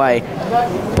straight away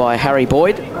by Harry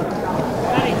Boyd.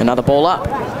 Another ball up.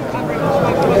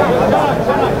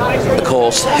 Of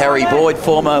course, Harry Boyd,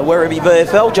 former Werribee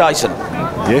VFL, Jason.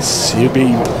 Yes, he'll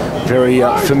be very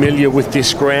familiar with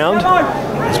this ground.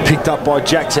 It's picked up by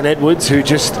Jackson Edwards, who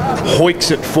just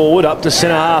hoiks it forward, up to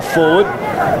centre half forward.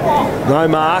 No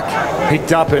mark.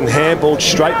 Picked up and handballed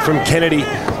straight from Kennedy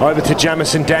over to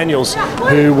Jamison Daniels,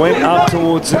 who went up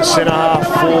towards centre half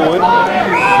forward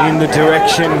in the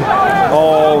direction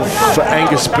of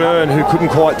Angus Byrne, who couldn't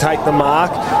quite take the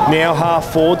mark. Now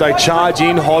half forward, they charge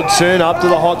in. Hodgson up to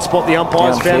the hot spot. The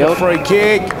umpires found a free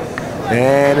kick.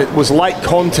 And it was late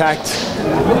contact.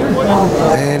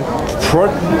 And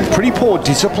pretty poor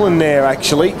discipline there,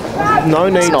 actually. No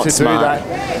need to do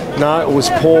that. No, it was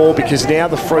poor because now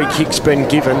the free kick's been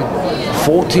given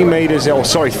 30 metres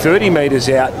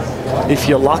out, if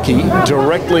you're lucky,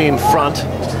 directly in front.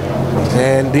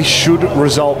 And this should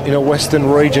result in a Western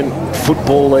Region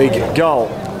Football League goal.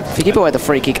 If you give away the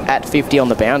free kick at 50 on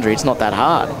the boundary, it's not that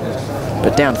hard.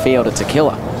 But downfield, it's a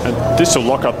killer. And this will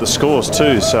lock up the scores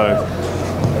too,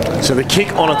 So the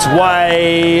kick on its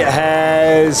way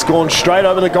has gone straight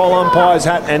over the goal umpire's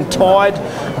hat and tied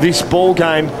this ball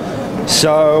game.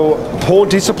 So poor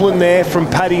discipline there from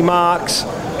Paddy Marks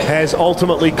has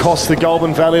ultimately cost the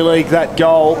Goulburn Valley League that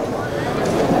goal.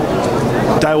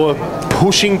 They were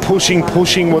pushing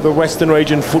with the Western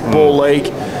Region Football League,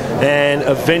 and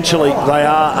eventually they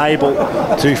are able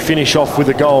to finish off with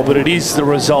a goal, but it is the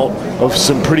result of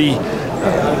some pretty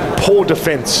poor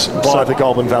defence by the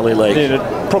Goulburn Valley League. Yeah,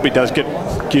 it probably does give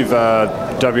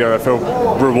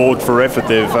WRFL reward for effort.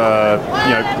 They've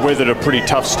weathered a pretty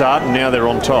tough start, and now they're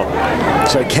on top.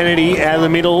 So Kennedy out of the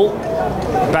middle,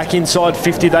 back inside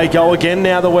 50 they go again.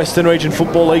 Now the Western Region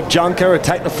Football League. Junker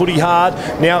attack the footy hard.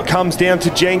 Now it comes down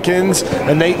to Jenkins.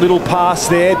 A neat little pass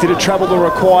there. Did it travel the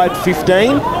required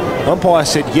 15? Umpire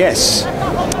said yes.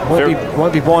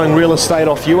 Won't be buying real estate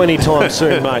off you anytime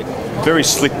soon, mate. Very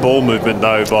slick ball movement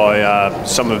though by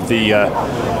some of the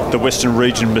Western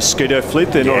Region Mosquito Fleet.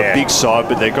 They're not a big side,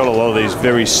 but they've got a lot of these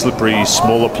very slippery,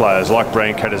 smaller players like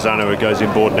Brand Catasano, who goes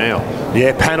inboard now.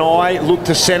 Yeah, Panay looked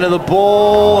to centre the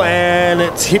ball, and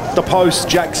it's hit the post.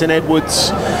 Jackson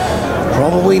Edwards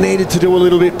probably needed to do a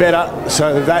little bit better.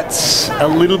 So that's a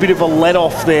little bit of a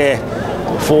let-off there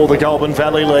for the Goulburn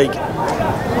Valley League.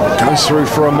 Goes through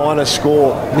for a minor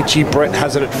score. Mitchy Brett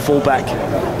has it at fullback.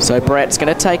 So Brett's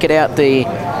going to take it out the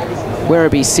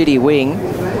Werribee City wing.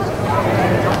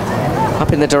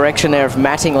 Up in the direction there of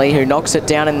Mattingly, who knocks it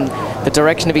down in the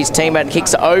direction of his teammate and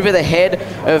kicks over the head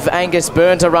of Angus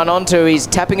Byrne to run onto. He's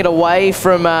tapping it away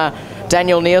from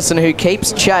Daniel Nielsen, who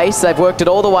keeps chase. They've worked it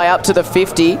all the way up to the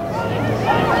 50.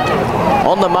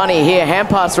 On the money here,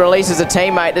 Hampas releases a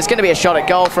teammate. There's going to be a shot at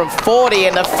goal from 40,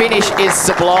 and the finish is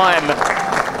sublime.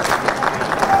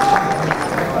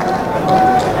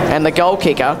 And the goal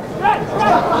kicker,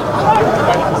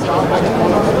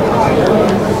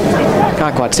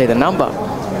 can't quite see the number.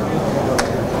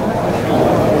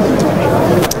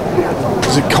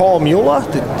 Was it Kyle Mueller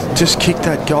that just kicked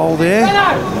that goal there?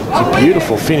 It's a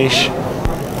beautiful finish.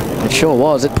 It sure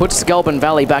was. It puts Goulburn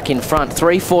Valley back in front.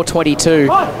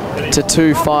 3-4-22 to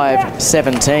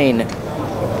 2-5-17.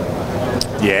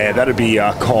 Yeah, that'd be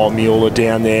Kyle Mueller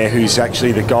down there, who's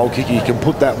actually the goal kicker. You can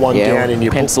put that one down in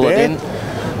your pencil book there. it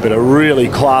in. But a really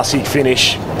classy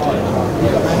finish.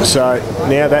 So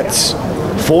now that's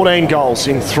 14 goals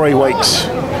in 3 weeks.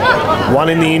 1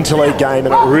 in the interleague game,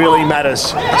 and it really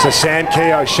matters. So Sam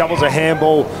Keogh shovels a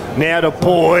handball now to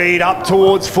Boyd, up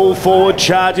towards full forward,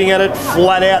 charging at it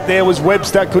flat out. There was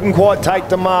Webster, couldn't quite take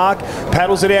the mark.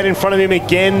 Paddles it out in front of him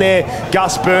again there.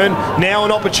 Gus Byrne, now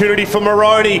an opportunity for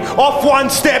Moroney. Off one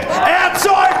step,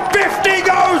 outside 50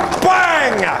 goes,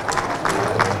 bang!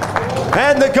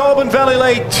 And the Goulburn Valley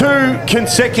League 2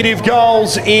 consecutive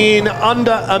goals in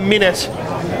under a minute.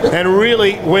 And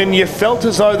really, when you felt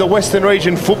as though the Western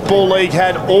Region Football League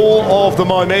had all of the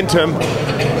momentum,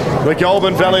 the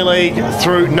Goulburn Valley League,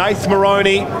 through Nath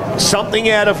Moroney, something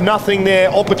out of nothing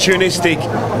there, opportunistic,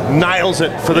 nails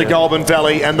it for the Goulburn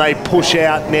Valley, and they push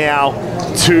out now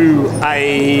to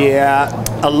a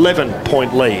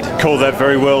 11-point lead. Called that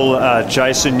very well,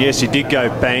 Jason. Yes, he did go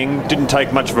bang. Didn't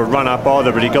take much of a run up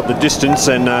either, but he got the distance,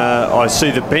 and I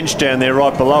see the bench down there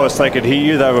right below us. They could hear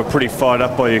you. They were pretty fired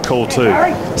up by your call too.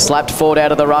 Slapped forward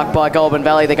out of the ruck by Goulburn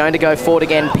Valley. They're going to go forward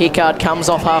again. Pickard comes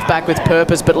off half-back with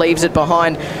purpose, but leaves it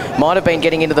behind. Might have been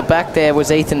getting into the back there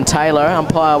was Ethan Taylor.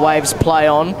 Umpire waves play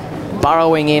on.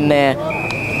 Burrowing in there.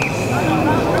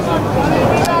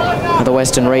 The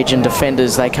Western Region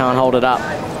defenders, they can't hold it up.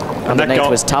 Underneath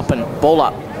was Tuppen. Ball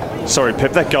up. Sorry,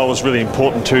 Pep, that goal was really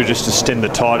important too, just to stem the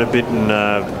tide a bit and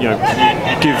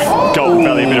give Goulburn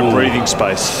Valley a bit of breathing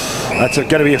space. That's going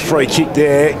to be a free kick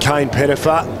there, Kane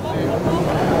Pettifer.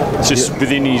 It's just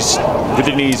within his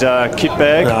kit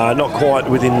bag. Not quite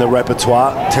within the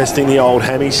repertoire. Testing the old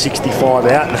hammy, 65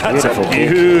 out. And that's a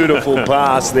beautiful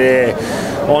pass there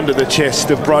onto the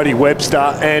chest of Brodie Webster.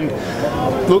 And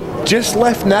look, just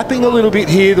left napping a little bit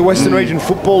here, the Western Region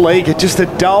Football League. Just a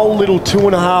dull little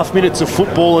 2.5 minutes of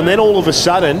football, and then all of a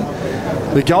sudden,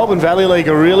 the Goulburn Valley League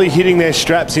are really hitting their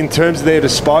straps in terms of their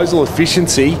disposal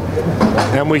efficiency.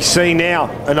 And we see now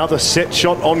another set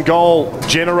shot on goal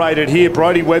generated here.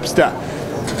 Brodie Webster,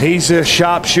 he's a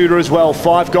sharpshooter as well.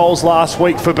 5 goals last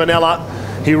week for Benalla.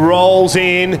 He rolls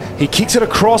in, he kicks it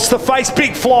across the face.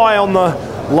 Big fly on the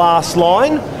last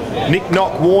line. Nick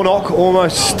Warnock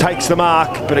almost takes the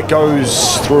mark, but it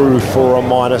goes through for a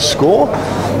minor score.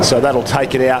 So that'll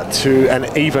take it out to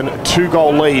an even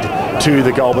 2-goal lead to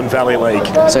the Goulburn Valley League.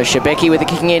 So Shebeki with the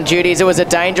kicking in duties. It was a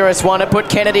dangerous one. It put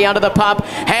Kennedy under the pump.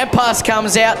 Hand pass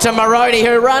comes out to Moroney,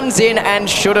 who runs in and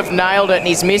should have nailed it, and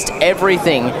he's missed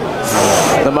everything.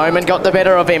 The moment got the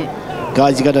better of him.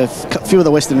 Guys, you got a few of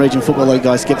the Western Region Football League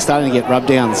guys starting to get rub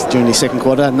downs during the second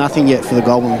quarter. Nothing yet for the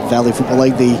Goulburn Valley Football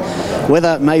League. The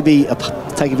weather may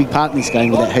take a big part in this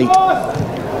game with that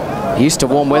heat. Used to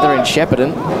warm weather in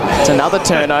Shepparton. It's another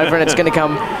turnover, and it's going to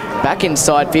come back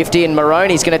inside 50, and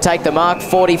Moroney's going to take the mark,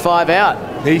 45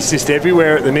 out. He's just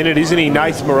everywhere at the minute, isn't he,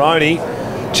 Nath Moroney?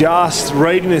 Just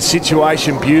reading the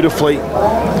situation beautifully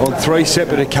on 3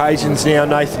 separate occasions now.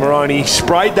 Nath Moroney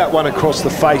sprayed that one across the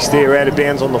face there, out of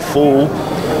bounds on the full.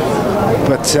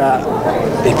 But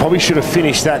he probably should have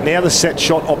finished that. Now the set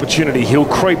shot opportunity. He'll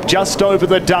creep just over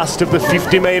the dust of the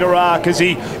 50-metre arc as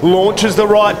he launches the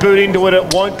right boot into it.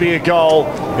 It won't be a goal.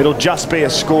 It'll just be a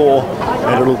score,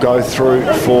 and it'll go through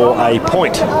for a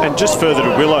point. And just further to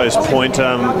Willow's point,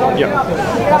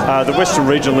 the Western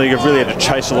Region League have really had to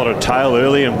chase a lot of tail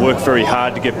early and work very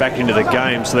hard to get back into the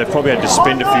game, so they've probably had to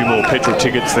spend a few more petrol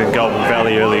tickets than Goulburn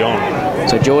Valley early on.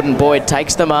 So Jordan Boyd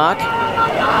takes the mark,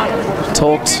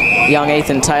 talked young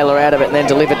Ethan Taylor out of it, and then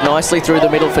delivered nicely through the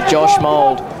middle for Josh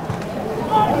Mould,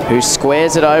 who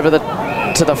squares it over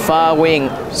to the far wing,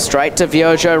 straight to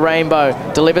Viojo Rainbow,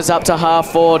 delivers up to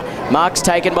half forward. Mark's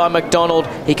taken by McDonald.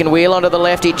 He can wheel onto the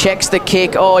left. He checks the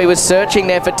kick. Oh, he was searching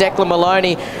there for Declan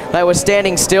Maloney. They were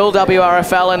standing still,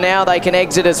 WRFL, and now they can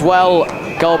exit as well,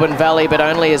 Goulburn Valley, but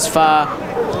only as far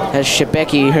as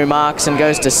Shebeki, who marks and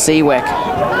goes to Seaweck.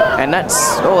 And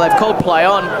that's, they've called play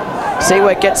on.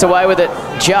 Seaweck gets away with it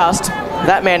just.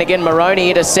 That man again, Moroney,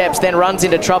 intercepts, then runs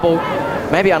into trouble.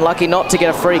 Maybe unlucky not to get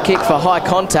a free kick for high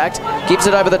contact. Gives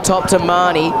it over the top to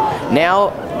Marnie.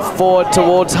 Now forward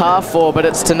towards half forward, but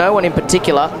it's to no one in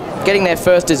particular. Getting there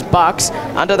first is Bucks.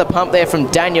 Under the pump there from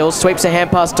Daniels. Sweeps a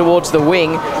hand pass towards the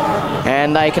wing,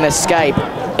 and they can escape.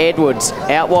 Edwards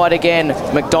out wide again.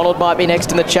 McDonald might be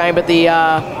next in the chain, but the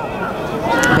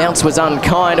Bounce was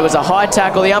unkind. It was a high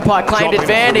tackle. The umpire claimed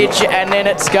advantage, and then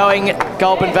it's going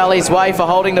Goulburn Valley's way for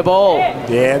holding the ball.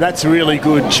 Yeah, that's really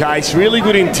good chase. Really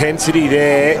good intensity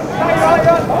there.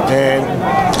 And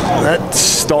that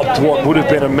stopped what would have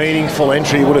been a meaningful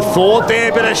entry, you would have thought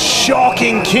there. But a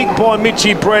shocking kick by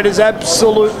Mitchy Brett has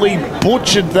absolutely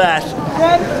butchered that.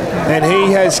 And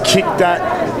he has kicked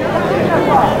that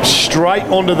straight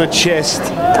onto the chest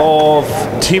of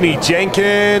Timmy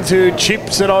Jenkins, who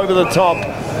chips it over the top.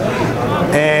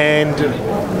 And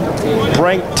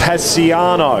Brank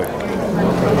Catazano.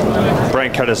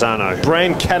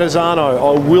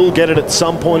 I will get it at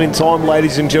some point in time,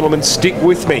 ladies and gentlemen. Stick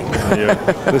with me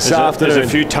this afternoon. There's a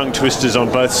few tongue twisters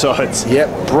on both sides.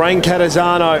 Yep, Brank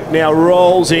Catazano now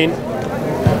rolls in.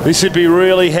 This would be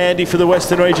really handy for the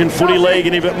Western Region Footy League,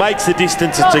 and if it makes the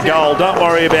distance, it's a goal. Don't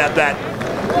worry about that.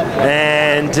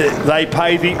 And they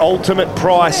pay the ultimate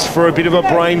price for a bit of a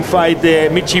brain fade there.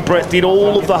 Mitchy Brett did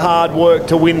all of the hard work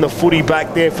to win the footy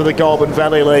back there for the Goulburn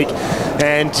Valley League,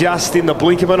 and just in the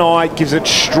blink of an eye gives it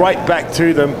straight back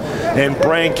to them, and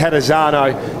Brank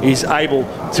Catazano is able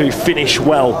to finish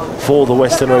well for the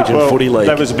Western Region Footy League.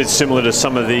 That was a bit similar to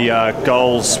some of the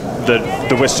goals that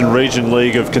the Western Region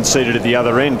League have conceded at the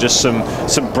other end. Just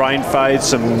some brain fades,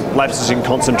 some lapses in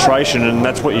concentration, and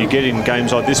that's what you get in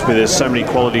games like this where there's so many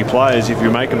quality players. If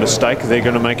you make a mistake, they're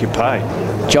going to make you pay.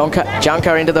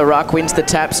 Junker into the ruck, wins the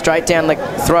tap straight down the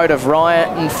throat of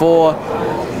Ryan for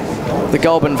the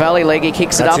Goulburn Valley League. He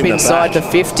kicks it up inside the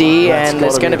 50, and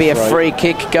there's going to be a free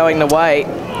kick going the way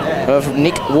of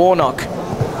Nick Warnock.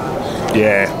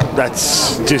 Yeah,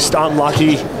 that's just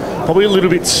unlucky. Probably a little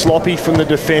bit sloppy from the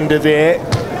defender there.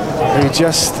 He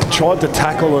just tried to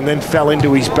tackle and then fell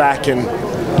into his back, and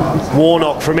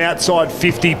Warnock from outside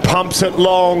 50 pumps it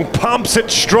long, pumps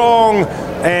it strong,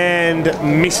 and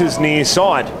misses near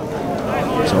side.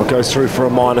 So it goes through for a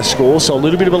minor score. So a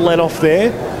little bit of a let-off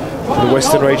there for the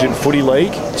Western Region Footy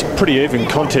League. It's a pretty even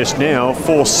contest now,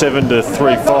 4-7 to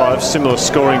 3-5, similar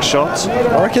scoring shots.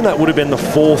 I reckon that would have been the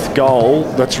fourth goal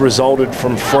that's resulted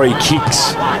from free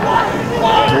kicks.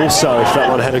 Also, if that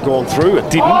one had gone through, it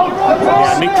didn't.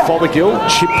 Now Nick Fothergill,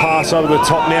 chip pass over the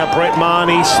top now. Brett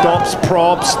Marnie stops,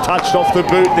 props, touched off the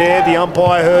boot there. The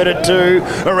umpire heard it too.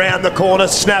 Around the corner,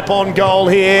 snap on goal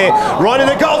here. Right in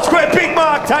the goal square, big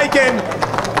mark taken.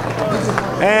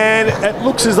 And it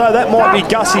looks as though that might be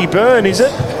Gussie Byrne, is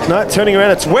it? No, turning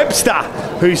around, it's Webster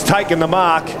who's taken the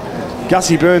mark.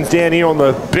 Gussie Byrne's down here on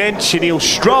the bench, and he'll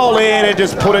stroll in and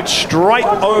just put it straight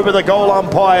over the goal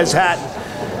umpire's hat.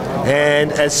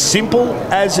 And as simple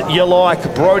as you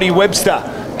like, Brodie Webster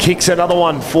kicks another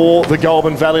one for the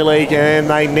Goulburn Valley League, and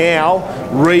they now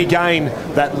regain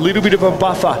that little bit of a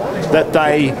buffer that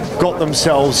they got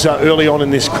themselves early on in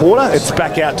this quarter. It's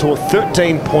back out to a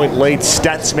 13-point lead.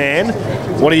 Statsman,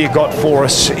 what do you got for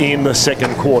us in the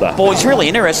second quarter? Boys, really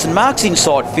interesting. Mark's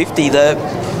inside 50.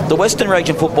 The Western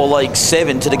Region Football League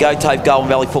 7 to the Go-Tave Goulburn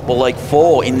Valley Football League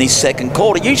 4 in this second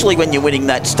quarter. Usually when you're winning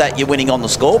that stat, you're winning on the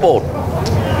scoreboard.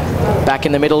 Back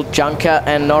in the middle, Junker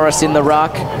and Norris in the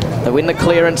ruck. They win the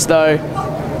clearance though.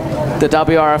 The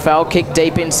WRFL kick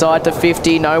deep inside the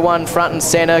 50. No one front and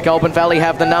centre. Goulburn Valley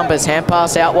have the numbers. Hand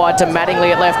pass out wide to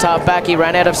Mattingly at left half back. He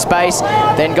ran out of space,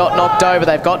 then got knocked over.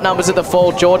 They've got numbers at the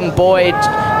full. Jordan Boyd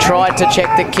tried to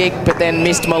check the kick, but then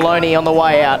missed Maloney on the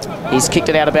way out. He's kicked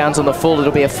it out of bounds on the full.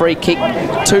 It'll be a free kick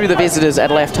to the visitors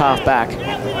at left half back.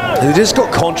 They just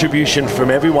got contribution from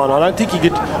everyone. I don't think you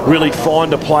could really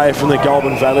find a player from the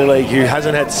Goulburn Valley League who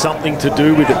hasn't had something to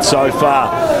do with it so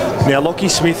far. Now, Lockie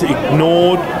Smith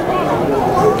ignored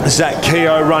Zach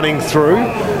Keogh running through.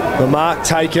 The mark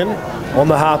taken on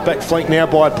the halfback flank now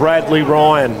by Bradley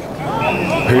Ryan,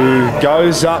 who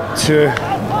goes up to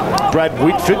Brad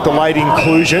Whitford, the late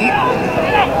inclusion.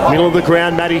 Middle of the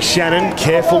ground, Matty Shannon.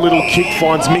 Careful little kick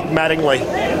finds Mick Mattingly,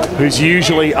 who's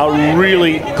usually a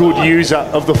really good user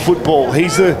of the football.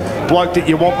 He's the bloke that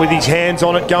you want with his hands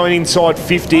on it, going inside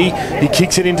 50. He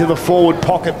kicks it into the forward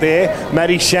pocket there.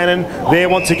 Matty Shannon there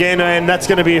once again, and that's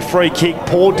going to be a free kick.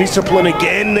 Poor discipline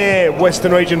again there,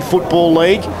 Western Region Football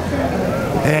League.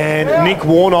 And Nick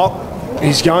Warnock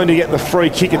is going to get the free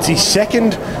kick. It's his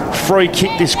second free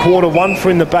kick this quarter. One for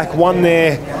in the back, one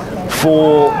there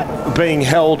for being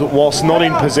held whilst not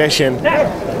in possession.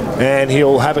 And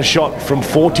he'll have a shot from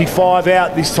 45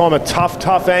 out, this time a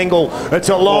tough angle. It's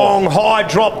a long, high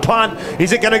drop punt.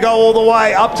 Is it going to go all the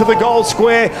way up to the goal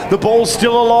square? The ball's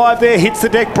still alive there, hits the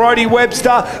deck. Brodie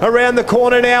Webster around the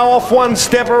corner now, off one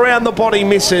step around the body,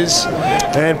 misses.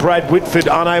 And Brad Whitford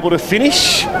unable to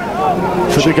finish.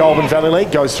 for the Goulburn Valley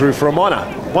League, goes through for a minor.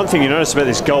 One thing you notice about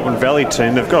this Goulburn Valley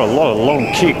team, they've got a lot of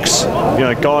long kicks. You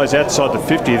know, guys outside the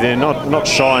 50, they're not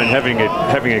shy in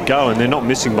having a go, and they're not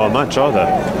missing by much either.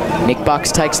 Nick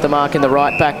Bucks takes the mark in the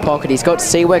right back pocket. He's got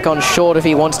Seaweck on short if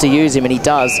he wants to use him, and he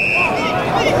does.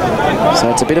 So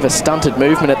it's a bit of a stunted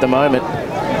movement at the moment.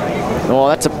 Oh,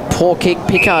 that's a poor kick.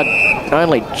 Pickard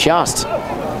only just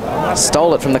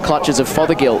stole it from the clutches of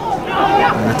Fothergill.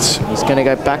 He's going to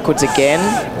go backwards again.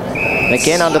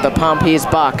 Again under the pump. Here's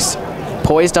Bucks.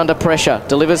 Poised under pressure.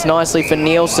 Delivers nicely for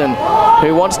Nielsen,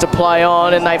 who wants to play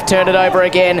on, and they've turned it over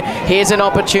again. Here's an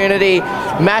opportunity.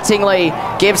 Mattingly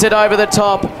gives it over the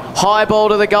top. High ball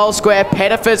to the goal square.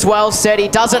 Pettiford's well set. He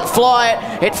doesn't fly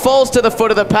it. It falls to the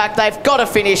foot of the pack. They've got to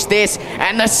finish this.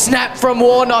 And the snap from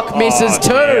Warnock misses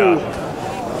too.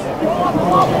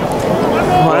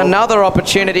 Well, another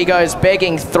opportunity goes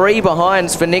begging. 3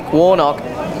 behinds for Nick Warnock.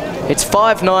 It's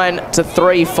 5-9 to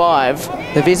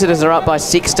 3-5. The visitors are up by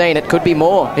 16. It could be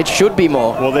more. It should be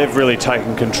more. Well, they've really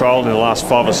taken control in the last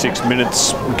 5 or 6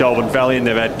 minutes, Goulburn Valley, and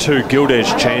they've had 2 gilt edge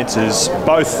chances,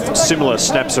 both similar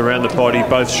snaps around the body,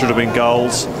 both should have been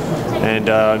goals. And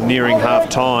nearing half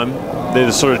time, they're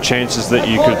the sort of chances that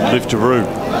you could live to rue.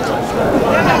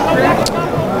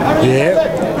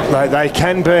 Yeah, they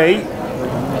can be,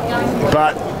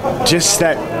 but just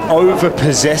that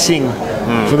over-possessing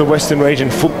for the Western Region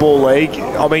Football League.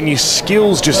 I mean, your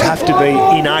skills just have to be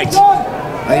innate.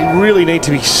 They really need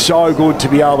to be so good to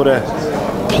be able to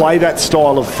play that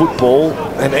style of football,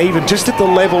 and even just at the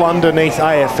level underneath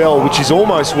AFL, which is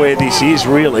almost where this is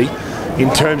really, in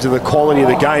terms of the quality of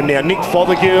the game. Now, Nick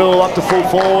Fothergill up to full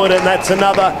forward, and that's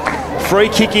another free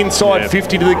kick inside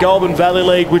 50 to the Goulburn Valley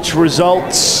League, which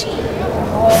results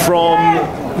from,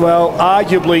 well,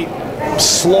 arguably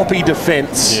sloppy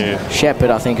defence.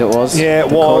 Shepherd, I think it was. Yeah,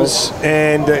 it was.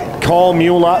 And Kyle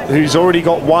Mueller, who's already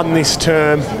got 1 this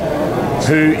term,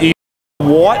 who is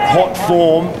white-hot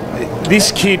form.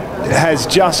 This kid has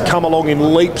just come along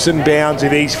in leaps and bounds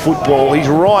with his football. He's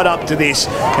right up to this,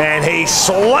 and he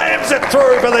slams it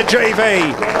through for the GV.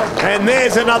 And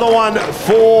there's another one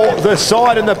for the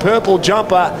side in the purple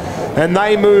jumper. And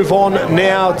they move on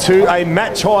now to a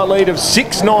match-high lead of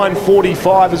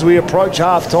 6-9-45 as we approach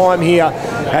half-time here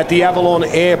at the Avalon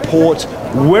Airport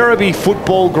Werribee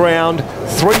Football Ground.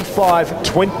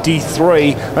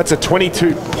 3-5-23. That's a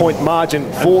 22-point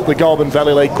margin for the Goulburn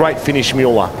Valley League. Great finish,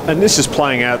 Mueller. And this is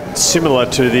playing out similar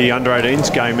to the under-18s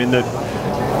game in that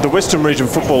the Western Region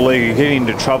Football League are getting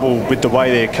into trouble with the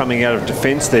way they're coming out of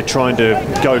defence. They're trying to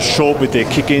go short with their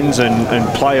kick-ins and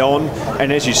play on.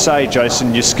 And as you say,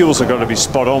 Jason, your skills have got to be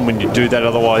spot on when you do that.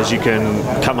 Otherwise, you can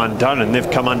come undone. And they've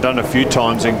come undone a few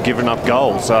times and given up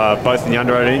goals, both in the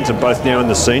under-18s and both now in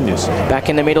the seniors. Back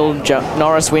in the middle,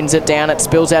 Norris wins it down. It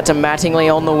spills out to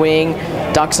Mattingly on the wing.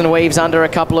 Ducks and weaves under a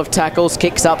couple of tackles.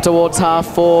 Kicks up towards half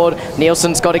forward.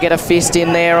 Nielsen's got to get a fist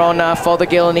in there on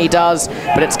Fothergill, and he does.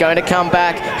 But it's going to come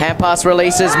back. Hand pass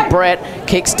releases. Brett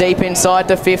kicks deep inside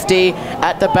the 50.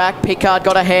 At the back, Pickard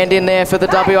got a hand in there for the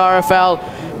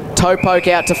WRFL. Toe poke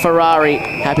out to Ferrari.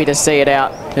 Happy to see it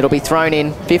out. It'll be thrown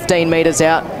in 15 metres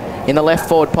out in the left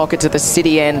forward pocket to the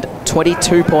city end.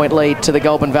 22-point lead to the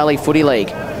Goulburn Valley Footy League.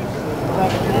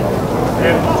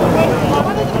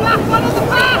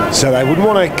 So they wouldn't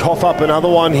want to cough up another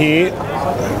one here.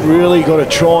 Really got to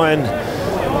try and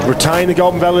retain the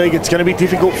Goulburn Valley League. It's going to be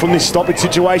difficult from this stoppage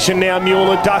situation now.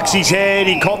 Mueller ducks his head.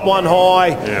 He copped one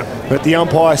high, but the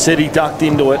umpire said he ducked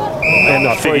into it. And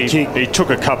I think he took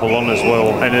a couple on as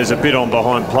well, and there's a bit on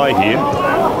behind play here.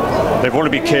 They want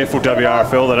to be careful,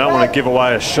 WRFL. They don't want to give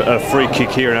away a free kick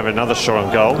here and have another shot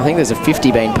on goal. I think there's a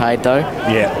 50 being paid, though.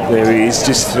 Yeah, there is.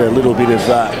 Just a little bit of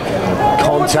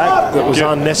contact that was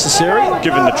unnecessary.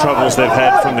 Given the troubles they've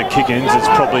had from the kick-ins, it's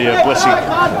probably a blessing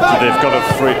that they've got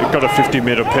a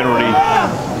 50-metre penalty.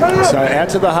 So out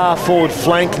to the half-forward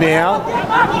flank now.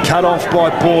 Cut off by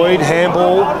Boyd.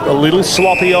 Handball a little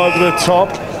sloppy over the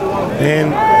top.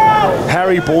 And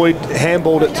Harry Boyd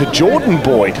handballed it to Jordan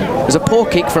Boyd. It was a poor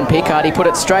kick from Pickard. He put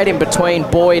it straight in between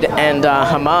Boyd and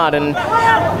Hamad, and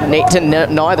to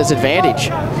neither's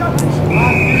advantage.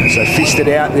 So fisted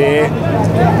out there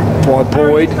by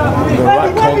Boyd in the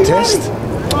ruck contest.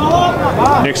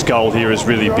 Next goal here is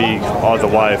really big either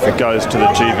way. If it goes to the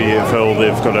GVFL,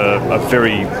 they've got a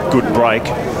very good break.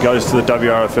 Goes to the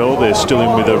WRFL, they're still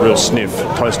in with a real sniff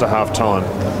close to half-time.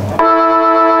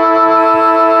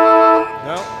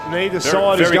 Neither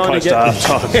side is going to get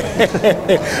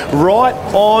right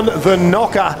on the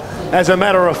knocker as a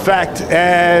matter of fact,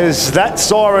 as that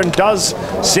siren does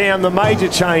sound the major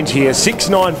change here.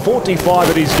 6-9-45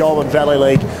 it is Goulburn Valley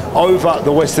League over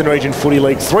the Western Region Footy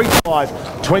League.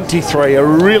 3-5-23. A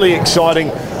really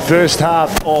exciting first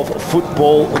half of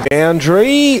football.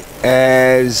 Boundary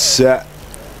as...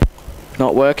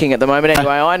 not working at the moment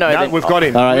anyway. I know that... we've got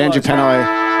him. All right, Andrew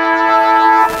Panoy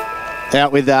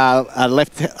out with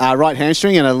a right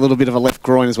hamstring and a little bit of a left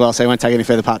groin as well, so he won't take any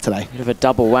further part today. Bit of a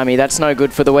double whammy. That's no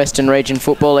good for the Western Region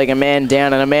Football League. A man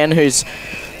down, and a man who's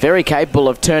very capable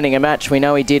of turning a match. We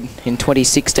know he did in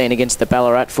 2016 against the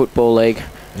Ballarat Football League.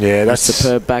 Yeah, that's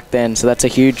superb back then, so that's a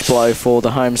huge blow for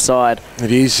the home side.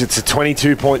 It is. It's a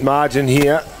 22-point margin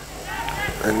here.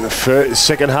 And the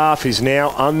second half is now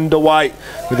underway,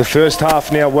 with the first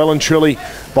half now well and truly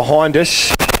behind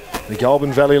us. The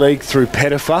Goulburn Valley League through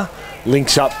Pettifer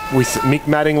links up with Mick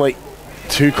Mattingly,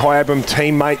 two Kyabram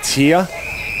teammates here.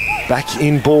 Back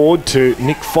in board to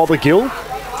Nick Fothergill,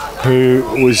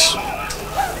 who was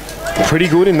pretty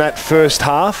good in that first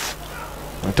half.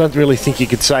 I don't really think you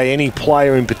could say any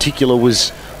player in particular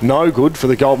was no good for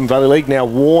the Goulburn Valley League. Now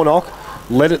Warnock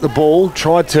led at the ball,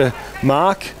 tried to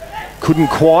mark, couldn't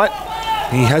quite.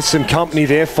 He has some company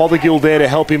there. Fothergill there to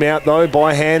help him out though,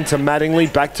 by hand to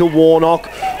Mattingly, back to Warnock.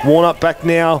 Warnock back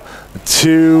now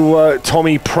to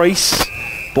Tommy Priest.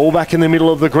 Ball back in the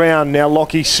middle of the ground. Now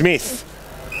Lockie Smith.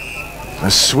 A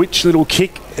switch little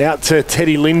kick out to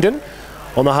Teddy Linden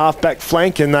on the half-back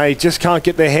flank, and they just can't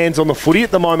get their hands on the footy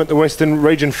at the moment, the Western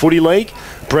Region Footy League.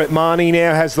 Brett Marnie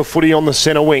now has the footy on the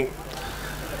centre wing.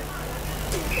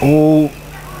 All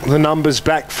the numbers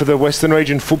back for the Western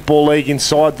Region Football League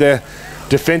inside the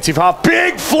defensive half.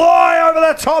 Big fly over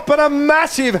the top and a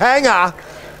massive hanger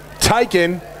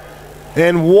taken.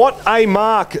 And what a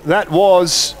mark that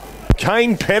was.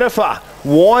 Kane Pettifer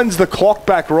winds the clock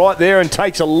back right there and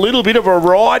takes a little bit of a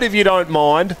ride, if you don't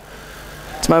mind.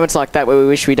 It's moments like that where we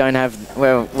wish we don't have,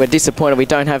 well, we're disappointed we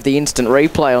don't have the instant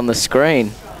replay on the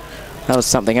screen. That was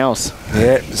something else.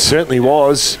 Yeah, it certainly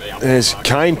was. As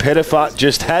Kane Pettifer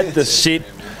just had the sit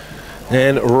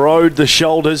and rode the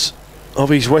shoulders of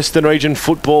his Western Region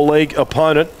Football League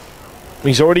opponent.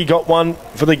 He's already got one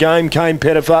for the game, Kane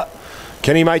Pettifer.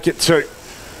 Can he make it two?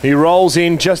 He rolls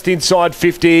in just inside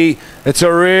 50. It's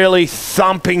a really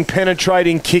thumping,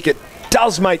 penetrating kick. It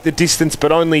does make the distance,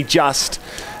 but only just.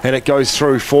 And it goes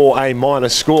through for a minor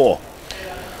score.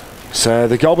 So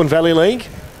the Goulburn Valley League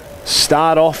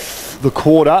start off the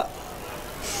quarter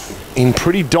in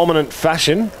pretty dominant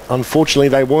fashion. Unfortunately,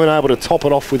 they weren't able to top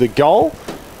it off with a goal.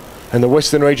 And the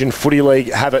Western Region Footy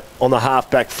League have it on the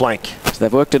half-back flank. So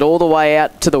they've worked it all the way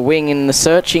out to the wing in the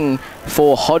searching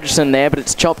for Hodgson there, but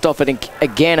it's chopped off it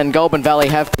again, and Goulburn Valley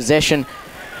have possession.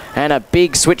 And a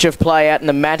big switch of play out in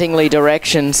the Mattingly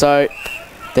direction, so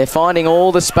they're finding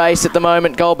all the space at the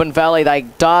moment, Goulburn Valley. They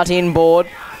dart inboard.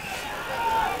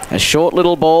 A short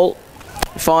little ball.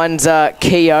 Finds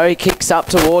Keogh. He kicks up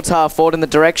towards half forward in the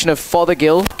direction of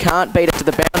Fothergill. Can't beat it to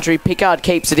the boundary. Pickard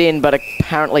keeps it in, but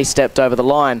apparently stepped over the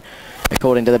line,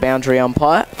 according to the boundary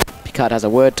umpire. Pickard has a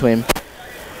word to him,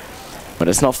 but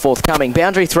it's not forthcoming.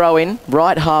 Boundary throw in,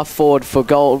 right half forward for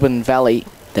Goulburn Valley.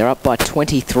 They're up by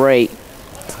 23.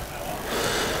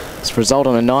 It's a result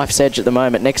on a knife's edge at the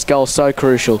moment. Next goal so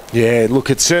crucial. Yeah,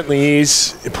 look, it certainly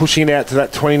is. Pushing it out to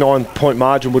that 29-point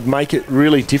margin would make it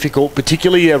really difficult,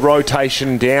 particularly a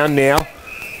rotation down now.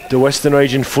 The Western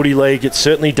Region Footy League, it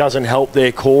certainly doesn't help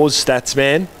their cause, stats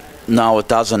man. No, it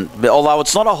doesn't. But although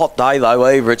it's not a hot day, though,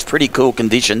 either. It's pretty cool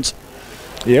conditions.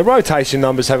 Yeah, rotation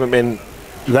numbers haven't been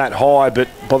that high, but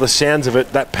by the sounds of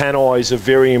it, that Panay is a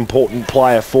very important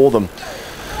player for them.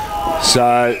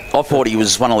 So I thought he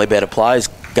was one of their better players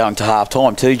going to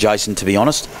half-time too, Jason, to be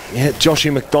honest. Yeah,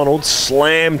 Joshy McDonald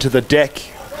slammed to the deck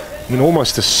in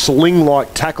almost a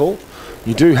sling-like tackle.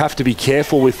 You do have to be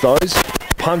careful with those.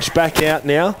 Punch back out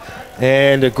now,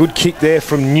 and a good kick there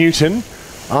from Newton.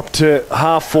 Up to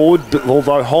half forward, but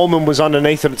although Holman was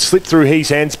underneath it, it slipped through his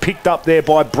hands, picked up there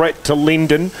by Brett to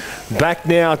Linden. Back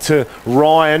now to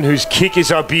Ryan, whose kick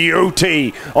is a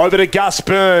beauty. Over to Gus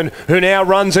Byrne, who now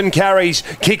runs and carries.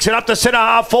 Kicks it up to centre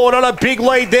half forward on a big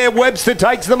lead there. Webster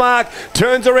takes the mark,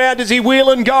 turns around. Does he wheel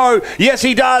and go? Yes,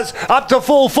 he does. Up to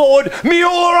full forward.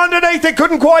 Mueller underneath it,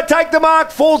 couldn't quite take the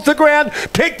mark. Falls to ground,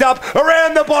 picked up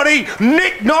around the body.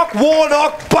 Nick knock,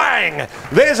 Warnock, bang!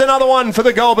 There's another one for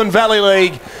the Goulburn Valley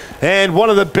League. And one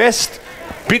of the best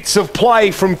bits of play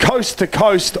from coast to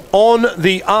coast on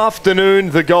the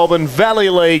afternoon. The Goulburn Valley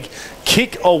League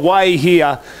kick away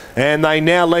here, and they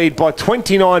now lead by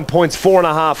 29 points,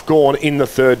 4.5 gone in the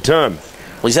third term.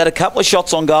 Well, he's had a couple of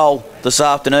shots on goal this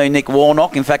afternoon, Nick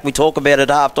Warnock. In fact, we talk about it at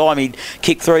half-time. He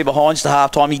kicked 3 behinds to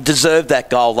half-time. He deserved that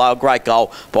goal, though. A great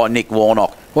goal by Nick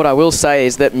Warnock. What I will say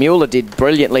is that Mueller did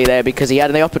brilliantly there because he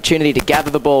had the opportunity to gather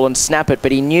the ball and snap it,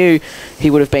 but he knew he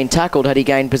would have been tackled had he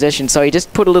gained possession. So he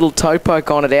just put a little toe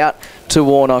poke on it out to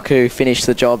Warnock, who finished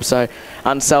the job. So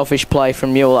unselfish play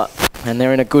from Mueller. And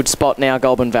they're in a good spot now,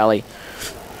 Goulburn Valley.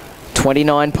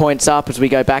 29 points up as we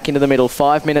go back into the middle.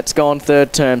 5 minutes gone,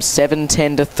 third term.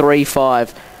 7-10 to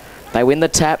 3-5. They win the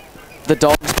tap. The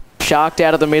Dogs sharked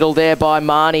out of the middle there by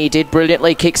Marnie. He did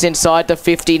brilliantly. Kicks inside the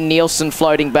 50. Nielsen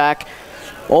floating back.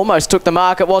 Almost took the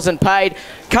mark. It wasn't paid.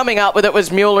 Coming up with it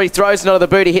was Mueller. He throws it onto the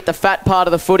boot. He hit the fat part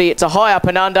of the footy. It's a high up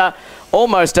and under.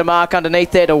 Almost a mark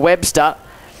underneath there to Webster.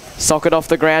 Socket off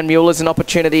the ground. Mueller's an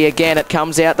opportunity again. It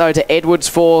comes out, though, to Edwards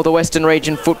for the Western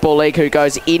Region Football League, who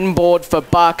goes inboard for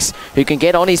Bucks, who can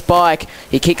get on his bike.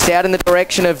 He kicks out in the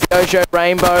direction of Jojo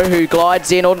Rainbow, who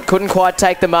glides in, couldn't quite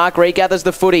take the mark, regathers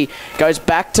the footy, goes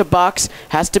back to Bucks,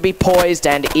 has to be poised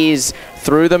and is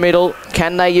through the middle.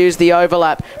 Can they use the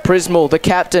overlap? Prismal, the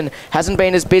captain, hasn't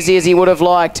been as busy as he would have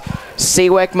liked.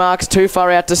 Seaweck marks too far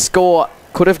out to score.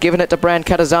 Could have given it to Brand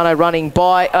Catazano running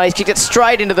by. He's kicked it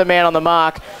straight into the man on the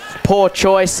mark. Poor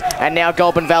choice. And now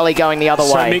Goulburn Valley going the other way.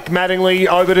 So Mick Mattingly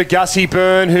over to Gussie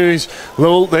Byrne, who's,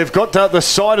 well, they've got the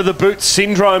side of the boot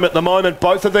syndrome at the moment.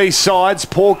 Both of these sides.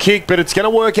 Poor kick, but it's going to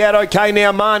work out okay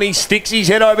now. Marnie sticks his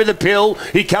head over the pill.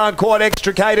 He can't quite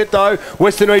extricate it, though.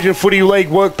 Western Region Footy League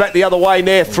work back the other way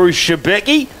now through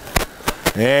Shebeki.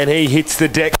 And he hits the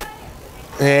deck.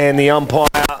 And the umpire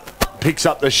picks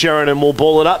up the Sheridan and will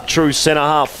ball it up. True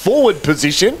centre-half forward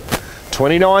position.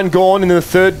 29 gone in the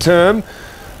third term.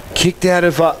 Kicked out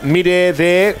of mid-air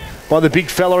there by the big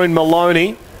fella in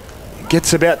Maloney.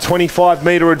 Gets about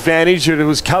 25-metre advantage. It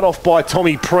was cut off by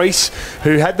Tommy Priest,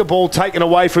 who had the ball taken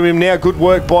away from him. Now good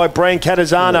work by Bran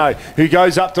Catazano, who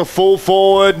goes up to full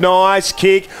forward. Nice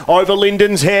kick over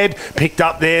Lyndon's head. Picked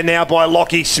up there now by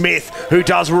Lockie Smith, who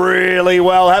does really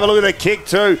well. Have a look at the kick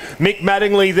too. Mick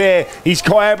Mattingly there. His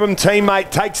Kyabram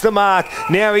teammate takes the mark.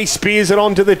 Now he spears it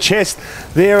onto the chest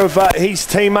there of his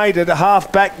teammate at half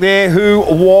back there, who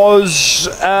was...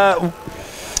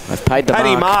 They've paid the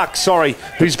Paddy Marks, sorry,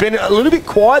 who's been a little bit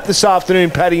quiet this afternoon,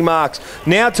 Paddy Marks.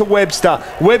 Now to Webster.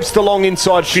 Webster long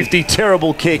inside 50,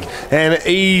 terrible kick. And an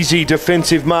easy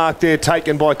defensive mark there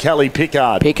taken by Kelly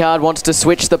Pickard. Pickard wants to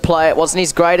switch the play. It wasn't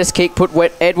his greatest kick. Put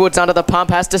Edwards under the pump,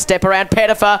 has to step around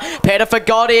Pettifer. Pettifer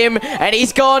got him, and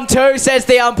he's gone too, says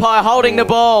the umpire, holding the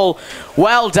ball.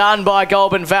 Well done by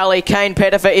Goulburn Valley. Kane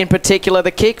Pettifer in particular.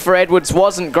 The kick for Edwards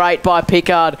wasn't great by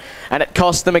Pickard, and it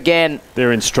cost them again.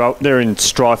 They're in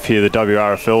strife here, the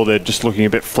WRFL. They're just looking a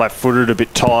bit flat-footed, a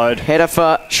bit tired.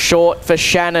 Pettifer short for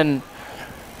Shannon,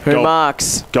 who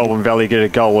marks. Goulburn Valley get a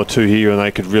goal or two here, and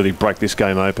they could really break this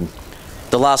game open.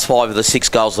 The last 5 of the 6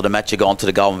 goals of the match have gone to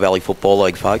the Goulburn Valley Football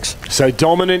League, folks. So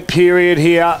dominant period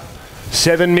here.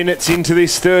 7 minutes into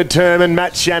this third term, and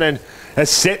Matt Shannon, a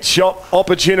set shot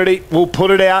opportunity, will put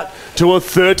it out to a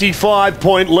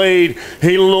 35-point lead.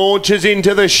 He launches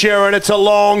into the Sheridan. It's a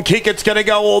long kick. It's going to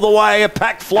go all the way. A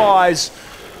pack flies.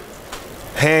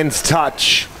 Hands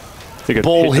touch.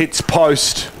 Ball hits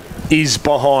post. Is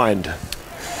behind.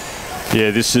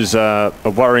 Yeah, this is a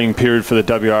worrying period for the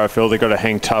WRFL. They've got to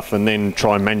hang tough and then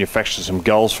try and manufacture some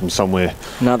goals from somewhere.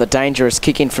 Another dangerous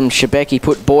kick in from Shebeki.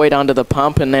 Put Boyd under the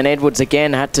pump, and then Edwards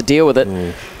again had to deal with it.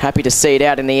 Happy to see it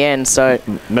out in the end. So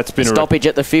that's been stoppage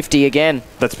at the 50 again.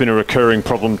 That's been a recurring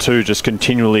problem too, just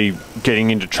continually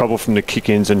getting into trouble from the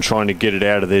kick-ins and trying to get it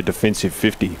out of their defensive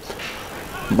 50.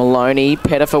 Maloney,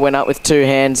 Pettifer went up with 2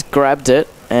 hands, grabbed it,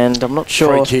 and I'm not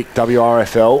sure. Free kick,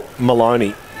 WRFL,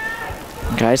 Maloney.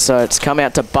 Okay, so it's come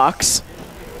out to Bucks.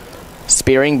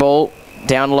 Spearing ball,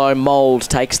 down low, Mould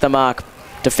takes the mark.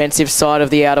 Defensive side of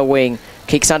the outer wing.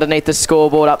 Kicks underneath the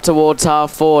scoreboard up towards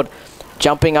half forward.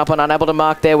 Jumping up and unable to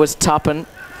mark there was Tuppen.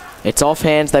 It's off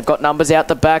hands. They've got numbers out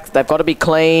the back. They've got to be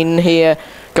clean here.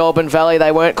 Goulburn Valley,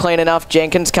 they weren't clean enough.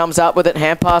 Jenkins comes up with it.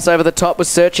 Hand pass over the top, was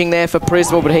searching there for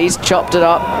Prismal, but he's chopped it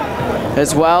up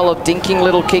as well. A dinking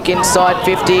little kick inside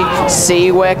 50.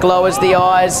 Seaweck lowers the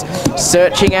eyes.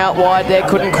 Searching out wide there.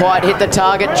 Couldn't quite hit the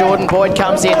target. Jordan Boyd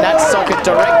comes in. That socket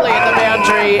directly in the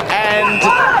boundary,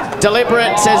 and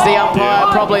deliberate, says the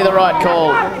umpire. Probably the right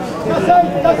call.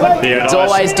 It's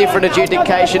always different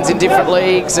adjudications in different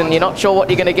leagues, and you're not sure what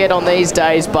you're going to get on these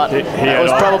days, but it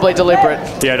was probably deliberate.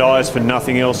 He had eyes for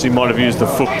nothing else, he might have used the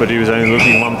foot, but he was only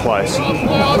looking one place.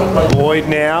 Boyd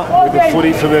now with the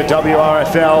footy for the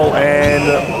WRFL,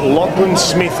 and Lachlan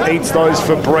Smith eats those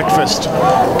for breakfast.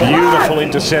 Beautiful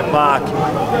intercept mark,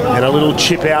 and a little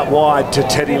chip out wide to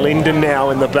Teddy Linden now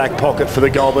in the back pocket for the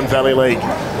Goulburn Valley League.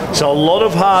 So a lot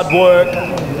of hard work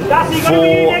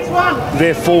for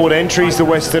their forward entries, the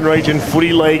Western Region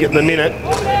Footy League at the minute,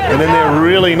 and then they're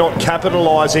really not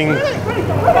capitalising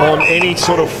on any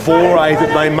sort of foray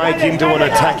that they make into an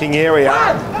attacking area.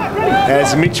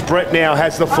 As Mitch Brett now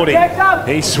has the footy.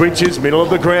 He switches, middle of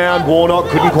the ground. Warnock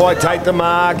couldn't quite take the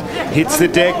mark. Hits the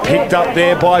deck, picked up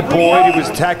there by Boyd. He was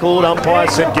tackled. Umpire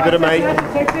said, give it to me.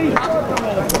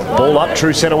 Ball up,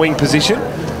 true centre wing position.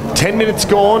 10 minutes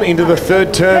gone into the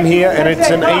third term here, and it's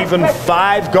an even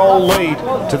 5-goal lead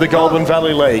to the Goulburn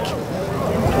Valley League.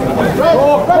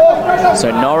 So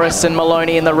Norris and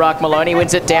Maloney in the ruck. Maloney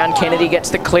wins it down. Kennedy gets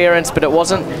the clearance, but it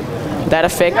wasn't that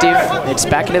effective. It's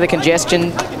back into the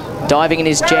congestion. Diving in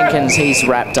is Jenkins. He's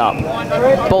wrapped up.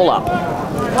 Ball up.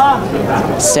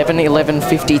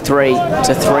 7:11:53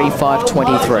 to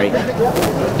 3:5:23.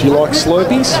 Do you like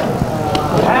Slurpees?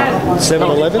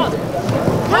 7-11?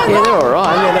 Yeah, they're all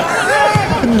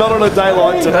right. Not on a day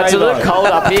like today. It's a little cold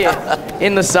up here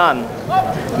in the sun.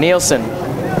 Nielsen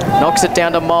knocks it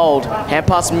down to Mould. Hand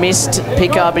pass missed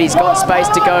Picker, but he's got space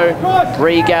to go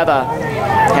regather.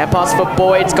 Hand pass for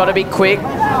Boyd's got to be quick.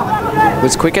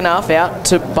 Was quick enough out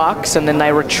to Bucks, and then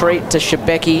they retreat to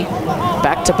Shebeki.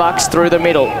 Back to Bucks through the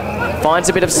middle. Finds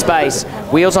a bit of space.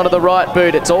 Wheels onto the right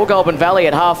boot. It's all Goulburn Valley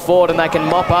at half forward, and they can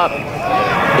mop up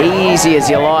easy as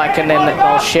you like, and then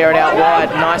they'll share it out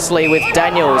wide nicely with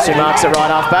Daniels, who marks it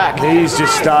right half back. He's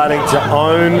just starting to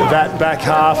own that back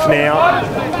half now.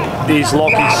 Is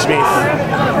Lockie Smith.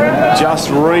 Just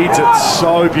reads it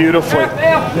so beautifully.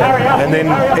 And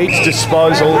then each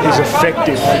disposal is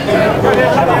effective.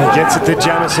 He gets it to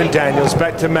Jamison Daniels,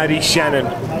 back to Matty Shannon.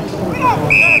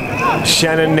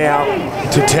 Shannon now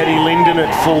to Teddy Linden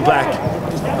at fullback.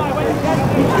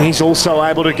 He's also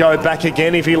able to go back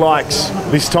again if he likes.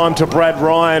 This time to Brad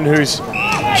Ryan, whose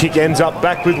kick ends up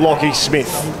back with Lockie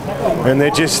Smith. And they're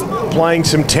just playing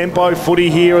some tempo footy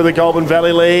here of the Goulburn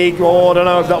Valley League. Oh, I don't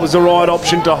know if that was the right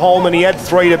option to Holman. He had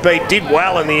 3 to beat, did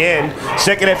well in the end.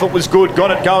 Second effort was good,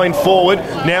 got it going forward.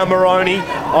 Now Moroney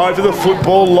over the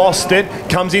football, lost it.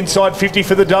 Comes inside 50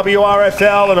 for the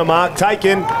WRFL, and a mark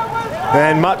taken.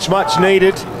 And much, much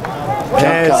needed.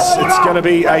 As it's going to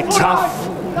be a tough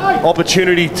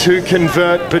opportunity to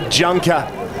convert, but Junker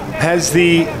has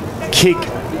the kick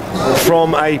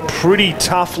from a pretty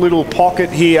tough little pocket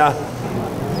here,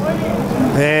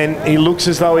 and he looks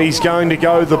as though he's going to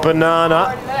go the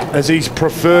banana as his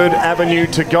preferred avenue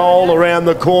to goal. Around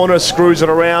the corner, screws it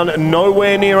around,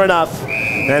 nowhere near enough,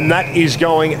 and that is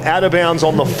going out of bounds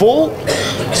on the full.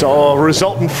 So a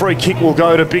resultant free kick will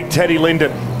go to Big Teddy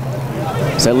Linden.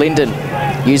 So Linden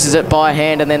uses it by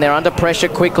hand, and then they're under pressure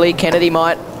quickly. Kennedy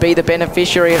might be the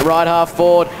beneficiary at right half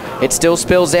forward. It still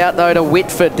spills out though to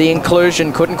Whitford. The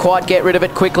inclusion couldn't quite get rid of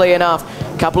it quickly enough.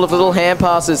 Couple of little hand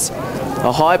passes.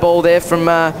 A high ball there from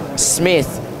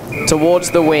Smith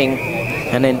towards the wing,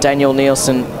 and then Daniel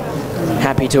Nielsen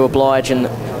happy to oblige and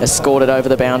escort it over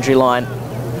the boundary line.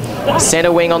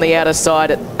 Centre wing on the outer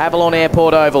side at Avalon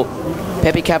Airport Oval.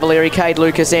 Pepe Cavalieri, Cade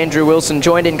Lucas, Andrew Wilson,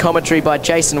 joined in commentary by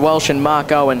Jason Welsh and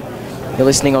Mark Owen. You're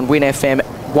listening on Win FM,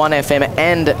 1FM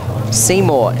and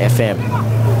Seymour FM.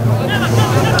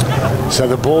 So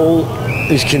the ball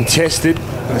is contested.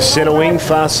 The centre wing,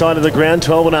 far side of the ground,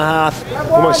 12 and a half,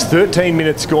 almost 13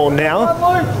 minutes gone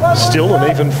now. Still an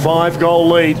even 5-goal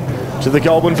lead to the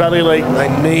Goulburn Valley League. They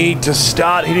need to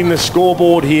start hitting the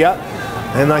scoreboard here,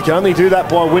 and they can only do that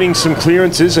by winning some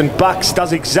clearances, and Bucks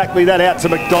does exactly that out to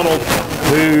McDonald,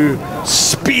 who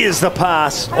spears the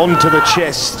pass onto the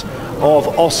chest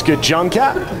of Oscar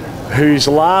Junker, whose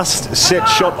last set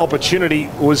shot opportunity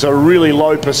was a really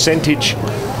low percentage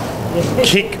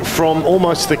kick from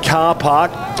almost the car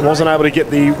park. Wasn't able to get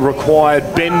the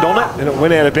required bend on it, and it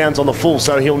went out of bounds on the full.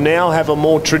 So he'll now have a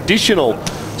more traditional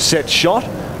set shot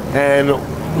and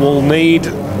will need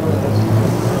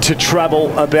to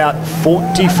travel about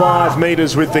 45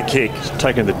 metres with the kick. He's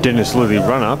taking the Dennis Lilly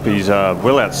run up. He's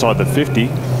well outside the 50.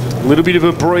 A little bit of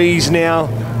a breeze now